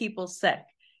poor people sick.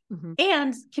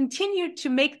 And continued to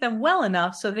make them well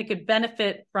enough so they could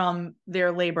benefit from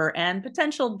their labor and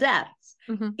potential deaths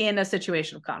in a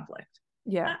situation of conflict.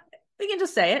 Yeah. We can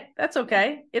just say it. That's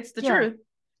okay. It's the truth.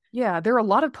 Yeah, there were a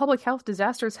lot of public health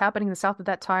disasters happening in the South at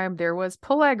that time. There was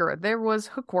pellagra, there was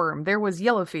hookworm, there was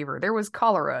yellow fever, there was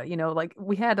cholera. Like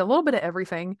we had a little bit of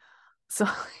everything. So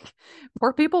like,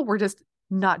 poor people were just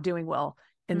not doing well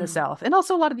in the South. And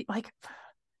also a lot of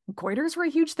goiters were a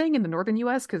huge thing in the northern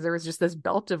U.S. because there was just this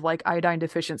belt of like iodine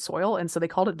deficient soil. And so they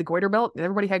called it the goiter belt.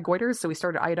 Everybody had goiters. So we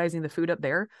started iodizing the food up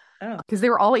there because they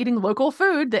were all eating local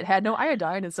food that had no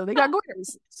iodine. And so they got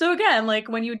goiters. So again, like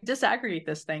when you disaggregate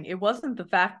this thing, it wasn't the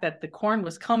fact that the corn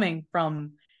was coming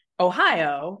from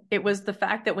Ohio. It was the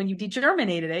fact that when you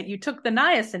degerminated it, you took the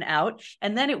niacin out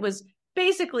and then it was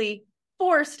basically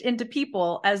forced into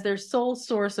people as their sole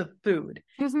source of food,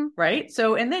 right?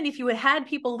 So, and then if you had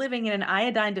people living in an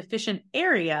iodine deficient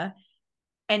area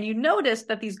and you noticed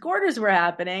that these goiters were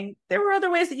happening, there were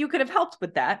other ways that you could have helped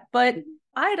with that. But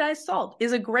iodized salt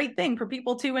is a great thing for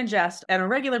people to ingest on a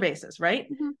regular basis, right?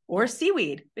 Or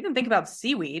seaweed. We didn't think about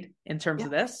seaweed in terms of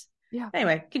this. Yeah.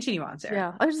 Anyway, continue on, Sarah.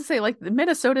 Yeah. I was just say, like, the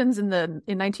Minnesotans in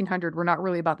 1900 were not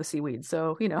really about the seaweed.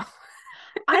 So,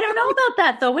 I don't know about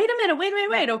that though. Wait a minute.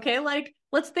 Wait. Okay. Like,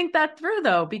 let's think that through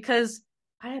though, because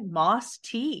I had moss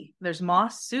tea. There's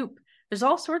moss soup. There's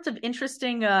all sorts of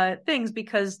interesting things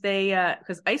because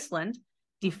because Iceland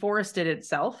deforested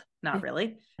itself. Not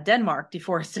really. Denmark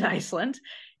deforested Iceland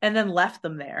and then left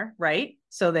them there. Right.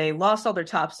 So they lost all their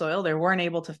topsoil. They weren't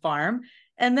able to farm.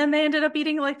 And then they ended up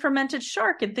eating like fermented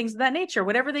shark and things of that nature,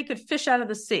 whatever they could fish out of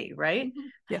the sea, right?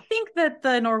 I think that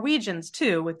the Norwegians,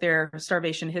 too, with their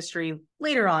starvation history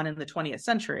later on in the 20th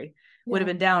century, would have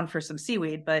been down for some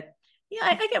seaweed. But Yeah,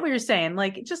 I get what you're saying.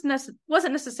 Like, it just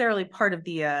wasn't necessarily part of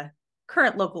the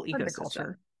current local ecosystem.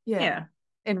 Culture. Yeah.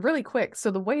 And really quick,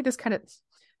 so the way this kind of,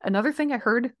 another thing I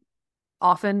heard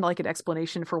often, like an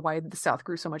explanation for why the South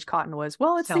grew so much cotton was,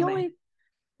 well, it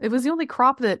was the only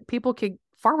crop that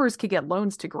farmers could get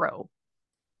loans to grow.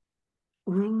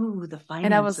 Ooh, the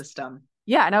finance system.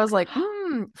 Yeah, and I was like,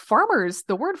 farmers,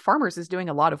 the word farmers is doing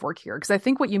a lot of work here, because I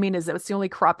think what you mean is that it's the only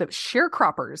crop that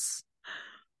sharecroppers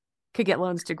could get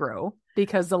loans to grow,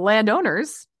 because the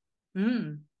landowners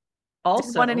also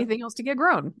didn't want anything else to get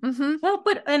grown. Well,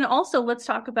 and also let's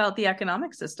talk about the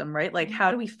economic system, right? Like,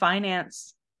 how do we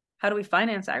finance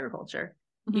agriculture?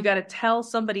 You got to tell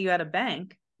somebody at a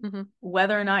bank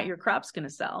whether or not your crop's going to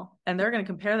sell, and they're going to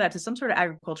compare that to some sort of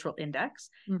agricultural index.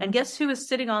 And guess who is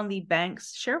sitting on the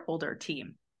bank's shareholder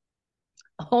team?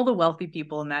 All the wealthy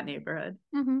people in that neighborhood.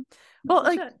 Well,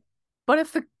 like, but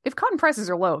if cotton prices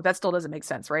are low, that still doesn't make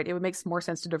sense, right? It would make more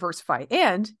sense to diversify.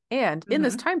 And in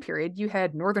this time period, you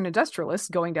had northern industrialists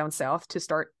going down south to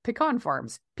start pecan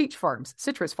farms, peach farms,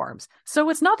 citrus farms. So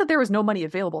it's not that there was no money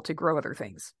available to grow other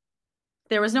things.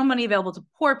 There was no money available to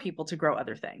poor people to grow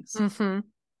other things.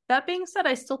 That being said,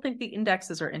 I still think the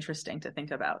indexes are interesting to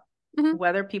think about,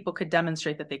 whether people could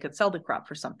demonstrate that they could sell the crop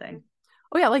for something.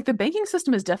 Oh yeah, like the banking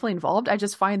system is definitely involved. I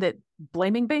just find that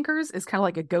blaming bankers is kind of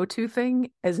like a go-to thing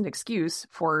as an excuse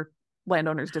for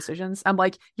landowners' decisions. I'm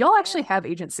like, y'all actually have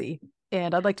agency,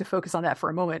 and I'd like to focus on that for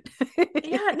a moment.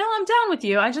 Yeah, no, I'm down with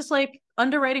you. I just like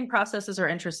underwriting processes are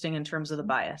interesting in terms of the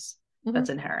bias that's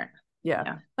inherent.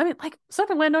 Yeah. I mean, like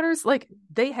Southern landowners, like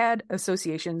they had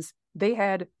associations, they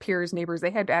had peers, neighbors, they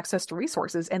had access to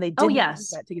resources, and they didn't use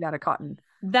that to get out of cotton.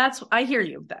 I hear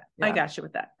you with that. Yeah. I got you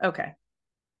with that. Okay.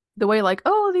 The way like,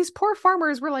 oh, these poor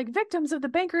farmers were like victims of the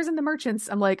bankers and the merchants.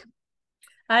 I'm like,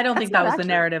 I don't think that was the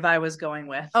narrative I was going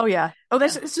with. Oh yeah. Oh,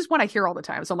 it's just one I hear all the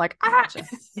time. So I'm like, gotcha.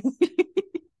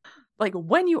 Like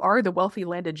when you are the wealthy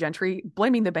landed gentry,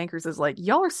 blaming the bankers is like,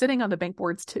 y'all are sitting on the bank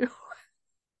boards too.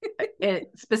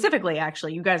 Specifically,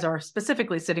 actually, you guys are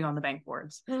specifically sitting on the bank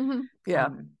boards. Yeah.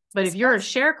 But if you're a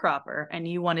sharecropper and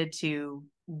you wanted to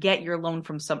get your loan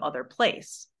from some other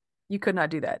place, you could not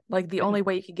do that. Like the only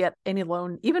way you could get any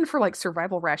loan, even for like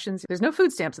survival rations, there's no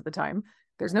food stamps at the time.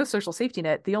 There's no social safety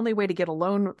net. The only way to get a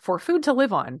loan for food to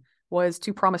live on was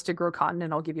to promise to grow cotton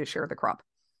and I'll give you a share of the crop.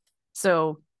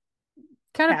 So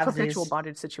kind of perpetual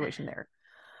bondage situation there.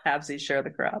 Halvesies share the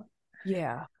crop.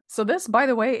 Yeah. So this, by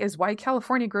the way, is why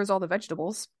California grows all the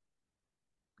vegetables.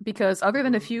 Because other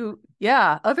than a few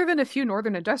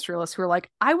northern industrialists who are like,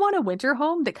 I want a winter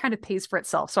home that kind of pays for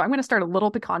itself. So I'm going to start a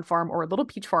little pecan farm or a little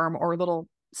peach farm or a little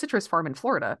citrus farm in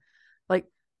Florida. Like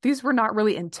these were not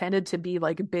really intended to be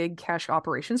like big cash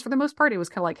operations for the most part. It was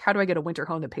kind of like, how do I get a winter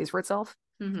home that pays for itself?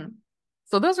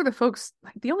 So those are the folks,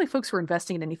 like, the only folks who are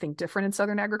investing in anything different in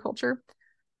Southern agriculture.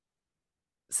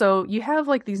 So you have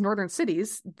like these northern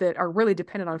cities that are really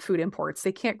dependent on food imports.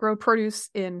 They can't grow produce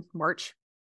in March.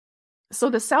 So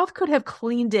the South could have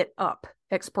cleaned it up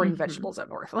exporting vegetables up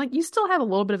north. Like you still have a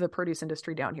little bit of a produce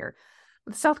industry down here.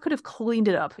 But the South could have cleaned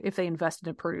it up if they invested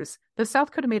in produce. The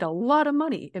South could have made a lot of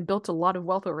money and built a lot of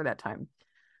wealth over that time.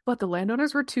 But the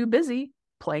landowners were too busy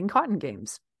playing cotton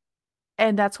games.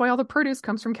 And that's why all the produce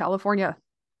comes from California.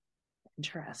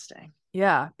 Interesting.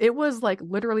 Yeah, it was like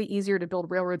literally easier to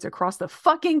build railroads across the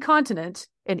fucking continent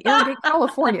and irrigate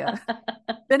California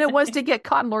than it was to get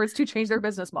cotton lords to change their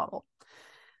business model.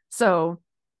 So,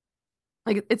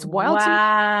 like, it's wild.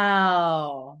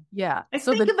 Wow. Yeah. I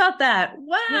think about that.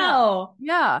 Wow.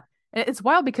 Yeah. It's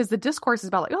wild because the discourse is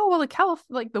about like, oh, well,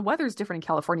 like the weather's different in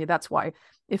California. That's why.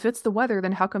 If it's the weather,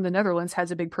 then how come the Netherlands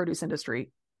has a big produce industry?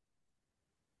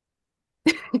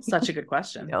 Such a good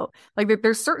question. You know, like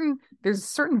there's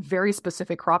certain very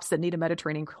specific crops that need a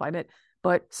Mediterranean climate,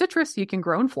 but citrus you can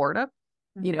grow in Florida.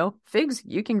 You know, figs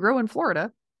you can grow in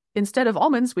Florida. Instead of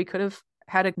almonds, we could have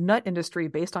had a nut industry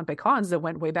based on pecans that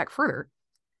went way back further.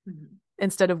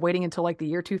 Instead of waiting until like the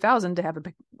year 2000 to have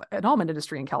an almond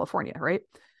industry in California, right?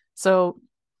 So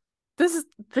this is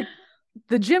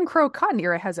the Jim Crow cotton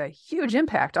era has a huge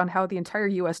impact on how the entire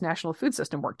U.S. national food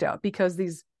system worked out, because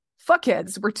these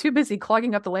fuckheads were too busy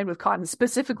clogging up the land with cotton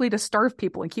specifically to starve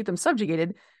people and keep them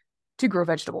subjugated to grow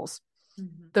vegetables.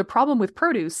 The problem with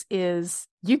produce is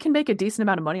you can make a decent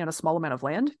amount of money on a small amount of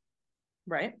land.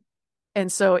 Right.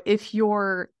 And so if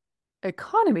your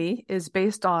economy is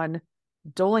based on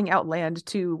doling out land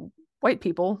to white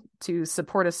people to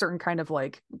support a certain kind of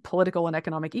like political and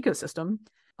economic ecosystem,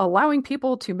 allowing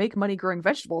people to make money growing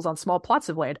vegetables on small plots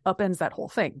of land upends that whole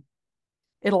thing.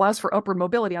 It allows for upward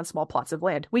mobility on small plots of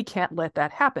land. We can't let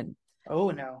that happen.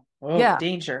 Oh, no. Oh, yeah.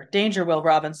 Danger, Will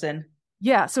Robinson.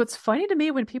 Yeah, so it's funny to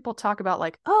me when people talk about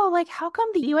like, oh, like how come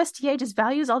the USDA just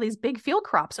values all these big field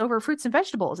crops over fruits and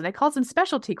vegetables and it calls them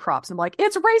specialty crops? I'm like,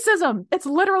 it's racism. It's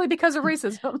literally because of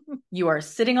racism. You are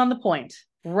sitting on the point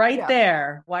right Yeah.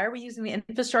 there. Why are we using the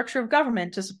infrastructure of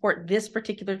government to support this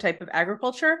particular type of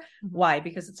agriculture? Mm-hmm. Why?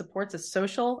 Because it supports a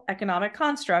social economic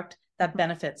construct that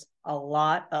benefits a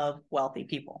lot of wealthy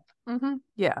people. Mm-hmm.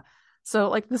 Yeah. So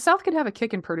like the South could have a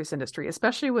kick in produce industry,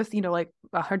 especially with, like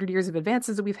 100 years of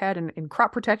advances that we've had in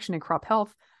crop protection and crop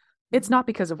health. It's not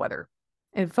because of weather.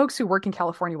 And folks who work in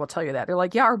California will tell you that. They're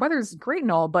like, yeah, our weather's great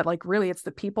and all, but like really it's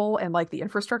the people and like the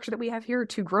infrastructure that we have here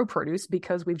to grow produce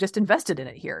because we've just invested in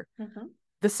it here. Mm-hmm.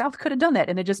 The South could have done that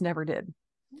and they just never did.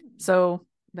 So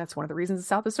that's one of the reasons the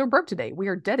South is so broke today. We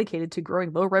are dedicated to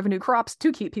growing low revenue crops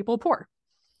to keep people poor.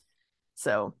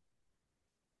 So.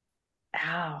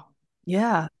 Ow.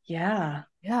 Yeah. Yeah.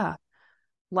 Yeah.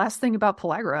 Last thing about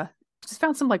Pellagra, just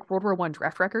found some like World War I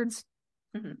draft records.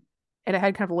 Mm-hmm. And it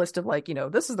had kind of a list of like,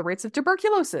 this is the rates of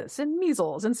tuberculosis and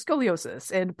measles and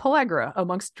scoliosis and pellagra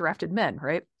amongst drafted men,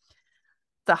 right?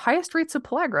 The highest rates of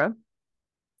pellagra,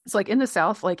 it's like in the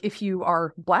South, like if you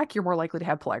are Black, you're more likely to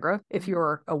have pellagra. If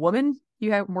you're a woman,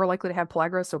 you have more likely to have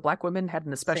pellagra. So Black women had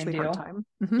an especially hard time.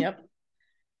 Mm-hmm. Yep.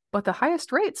 But the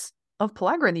highest rates of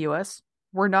pellagra in the U.S.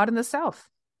 were not in the South.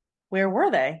 Where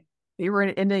were they? They were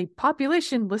in a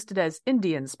population listed as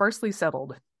Indian, sparsely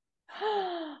settled.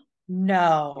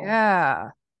 No.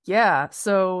 Yeah. Yeah.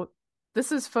 So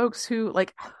this is folks who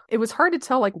like, it was hard to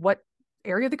tell like what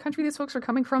area of the country these folks are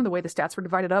coming from, the way the stats were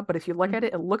divided up. But if you look at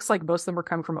it, it looks like most of them were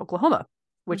coming from Oklahoma,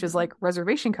 which is like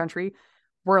reservation country,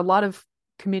 where a lot of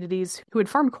communities who had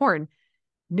farmed corn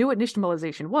knew what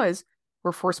nixtamalization was,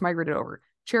 were forced migrated over.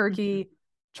 Cherokee,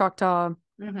 Choctaw,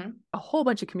 a whole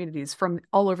bunch of communities from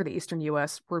all over the eastern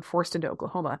U.S. were forced into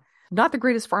Oklahoma. Not the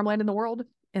greatest farmland in the world.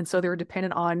 And so they were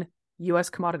dependent on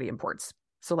U.S. commodity imports.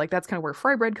 So like that's kind of where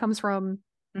fry bread comes from.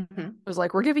 It was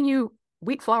like, we're giving you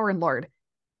wheat, flour, and lard.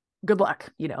 Good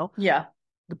luck, Yeah.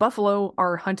 The buffalo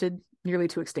are hunted nearly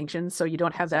to extinction, so you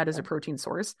don't have that as a protein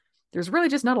source. There's really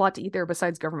just not a lot to eat there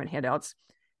besides government handouts.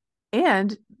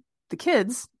 And the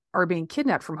kids are being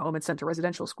kidnapped from home and sent to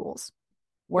residential schools.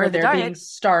 Where they're being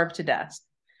starved to death.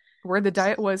 Where the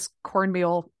diet was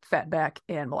cornmeal, fatback,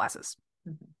 and molasses.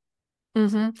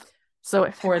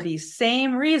 So for the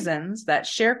same reasons that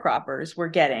sharecroppers were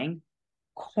getting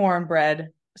cornmeal,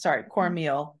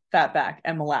 fatback,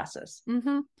 and molasses.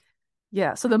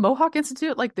 Yeah. So the Mohawk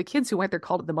Institute, like the kids who went there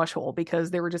called it the mush hole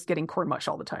because they were just getting corn mush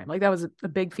all the time. Like that was a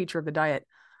big feature of the diet.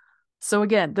 So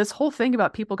again, this whole thing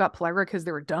about people got pellagra because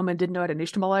they were dumb and didn't know how to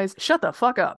nixtamalize, shut the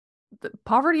fuck up. The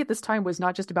poverty at this time was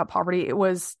not just about poverty. It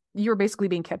was, you were basically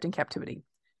being kept in captivity.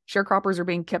 Sharecroppers are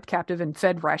being kept captive and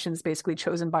fed rations basically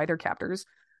chosen by their captors.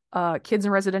 Kids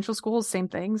in residential schools, same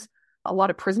things. A lot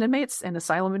of prison inmates and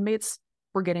asylum inmates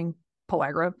were getting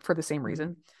pellagra for the same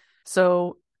reason.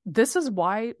 So this is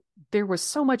why there was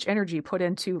so much energy put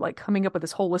into like coming up with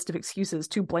this whole list of excuses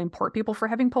to blame poor people for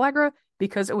having pellagra,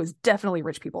 because it was definitely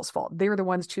rich people's fault. They were the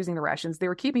ones choosing the rations. They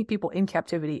were keeping people in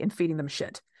captivity and feeding them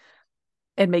shit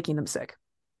and making them sick.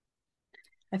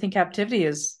 I think captivity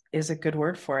is a good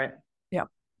word for it. Yeah.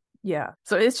 Yeah.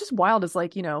 So it's just wild. It's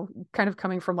like, kind of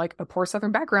coming from like a poor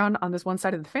Southern background on this one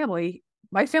side of the family,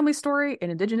 my family story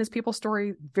and indigenous people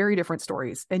story, very different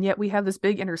stories. And yet we have this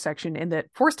big intersection in that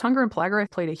forced hunger and pellagra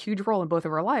played a huge role in both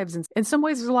of our lives. And in some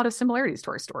ways, there's a lot of similarities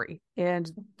to our story. And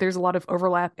there's a lot of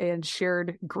overlap and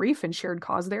shared grief and shared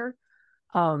cause there.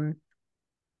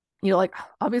 Like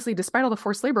obviously, despite all the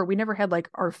forced labor, we never had like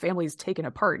our families taken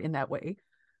apart in that way.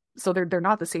 So they're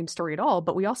not the same story at all,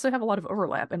 but we also have a lot of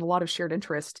overlap and a lot of shared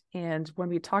interest. And when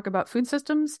we talk about food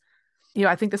systems,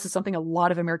 I think this is something a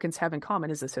lot of Americans have in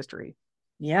common, is this history.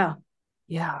 Yeah.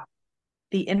 Yeah.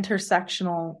 The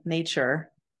intersectional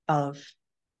nature of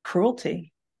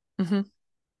cruelty, or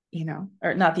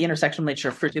not the intersectional nature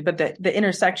of cruelty, but the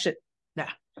intersection. Yeah.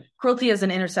 Cruelty is an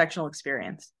intersectional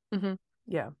experience.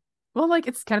 Yeah. Well, like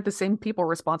it's kind of the same people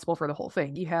responsible for the whole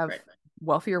thing. You have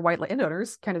wealthier white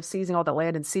landowners kind of seizing all the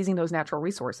land and seizing those natural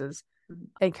resources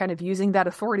and kind of using that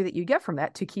authority that you get from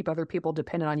that to keep other people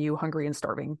dependent on you, hungry and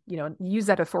starving, use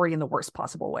that authority in the worst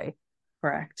possible way.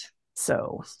 Correct.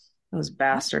 So those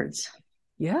bastards.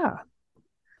 Yeah.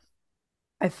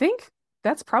 I think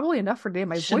that's probably enough for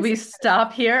today. Should we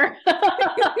stop here?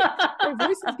 My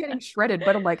voice is getting shredded,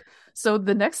 but I'm like, so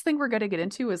the next thing we're going to get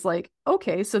into is like,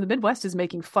 okay, so the Midwest is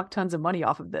making fuck tons of money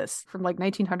off of this from like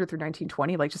 1900 through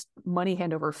 1920, like just money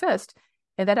hand over fist.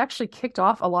 And that actually kicked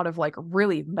off a lot of like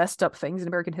really messed up things in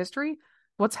American history.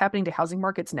 What's happening to housing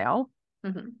markets now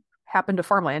happened to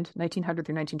farmland 1900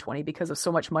 through 1920 because of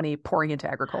so much money pouring into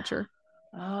agriculture.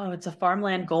 Oh, it's a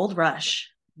farmland gold rush.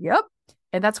 Yep.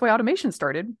 And that's why automation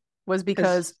started, was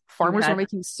because farmers were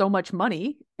making so much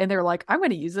money and they're like, I'm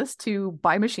going to use this to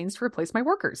buy machines to replace my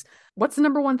workers. What's the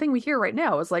number one thing we hear right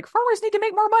now is like, farmers need to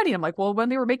make more money. I'm like, well, when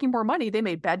they were making more money, they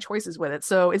made bad choices with it.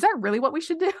 So is that really what we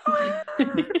should do?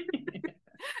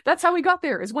 That's how we got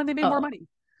there, is when they made more money.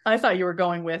 I thought you were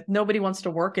going with nobody wants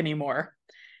to work anymore.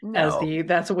 No.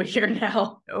 That's what we hear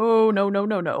now. Oh,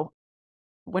 no.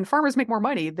 When farmers make more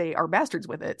money, they are bastards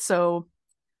with it. So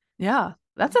yeah,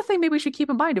 that's a thing maybe we should keep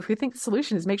in mind. If we think the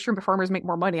solution is make sure farmers make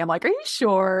more money, I'm like, are you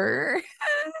sure?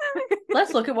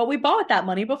 Let's look at what we bought with that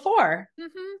money before.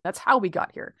 Mm-hmm. That's how we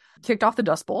got here. Kicked off the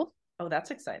Dust Bowl. Oh,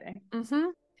 that's exciting. Mm-hmm.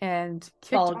 And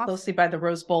followed closely by the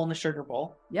Rose Bowl and the Sugar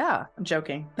Bowl. Yeah. I'm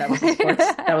joking. That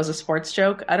was a sports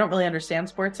joke. I don't really understand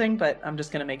sportsing, but I'm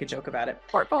just going to make a joke about it.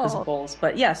 Sport ball. Because of bowls.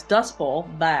 But yes, Dust Bowl,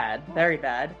 bad. Very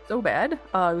bad. So bad. It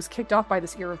was kicked off by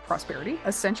this era of prosperity.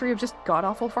 A century of just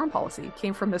god-awful farm policy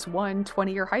came from this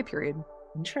 20-year high period.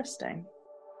 Interesting.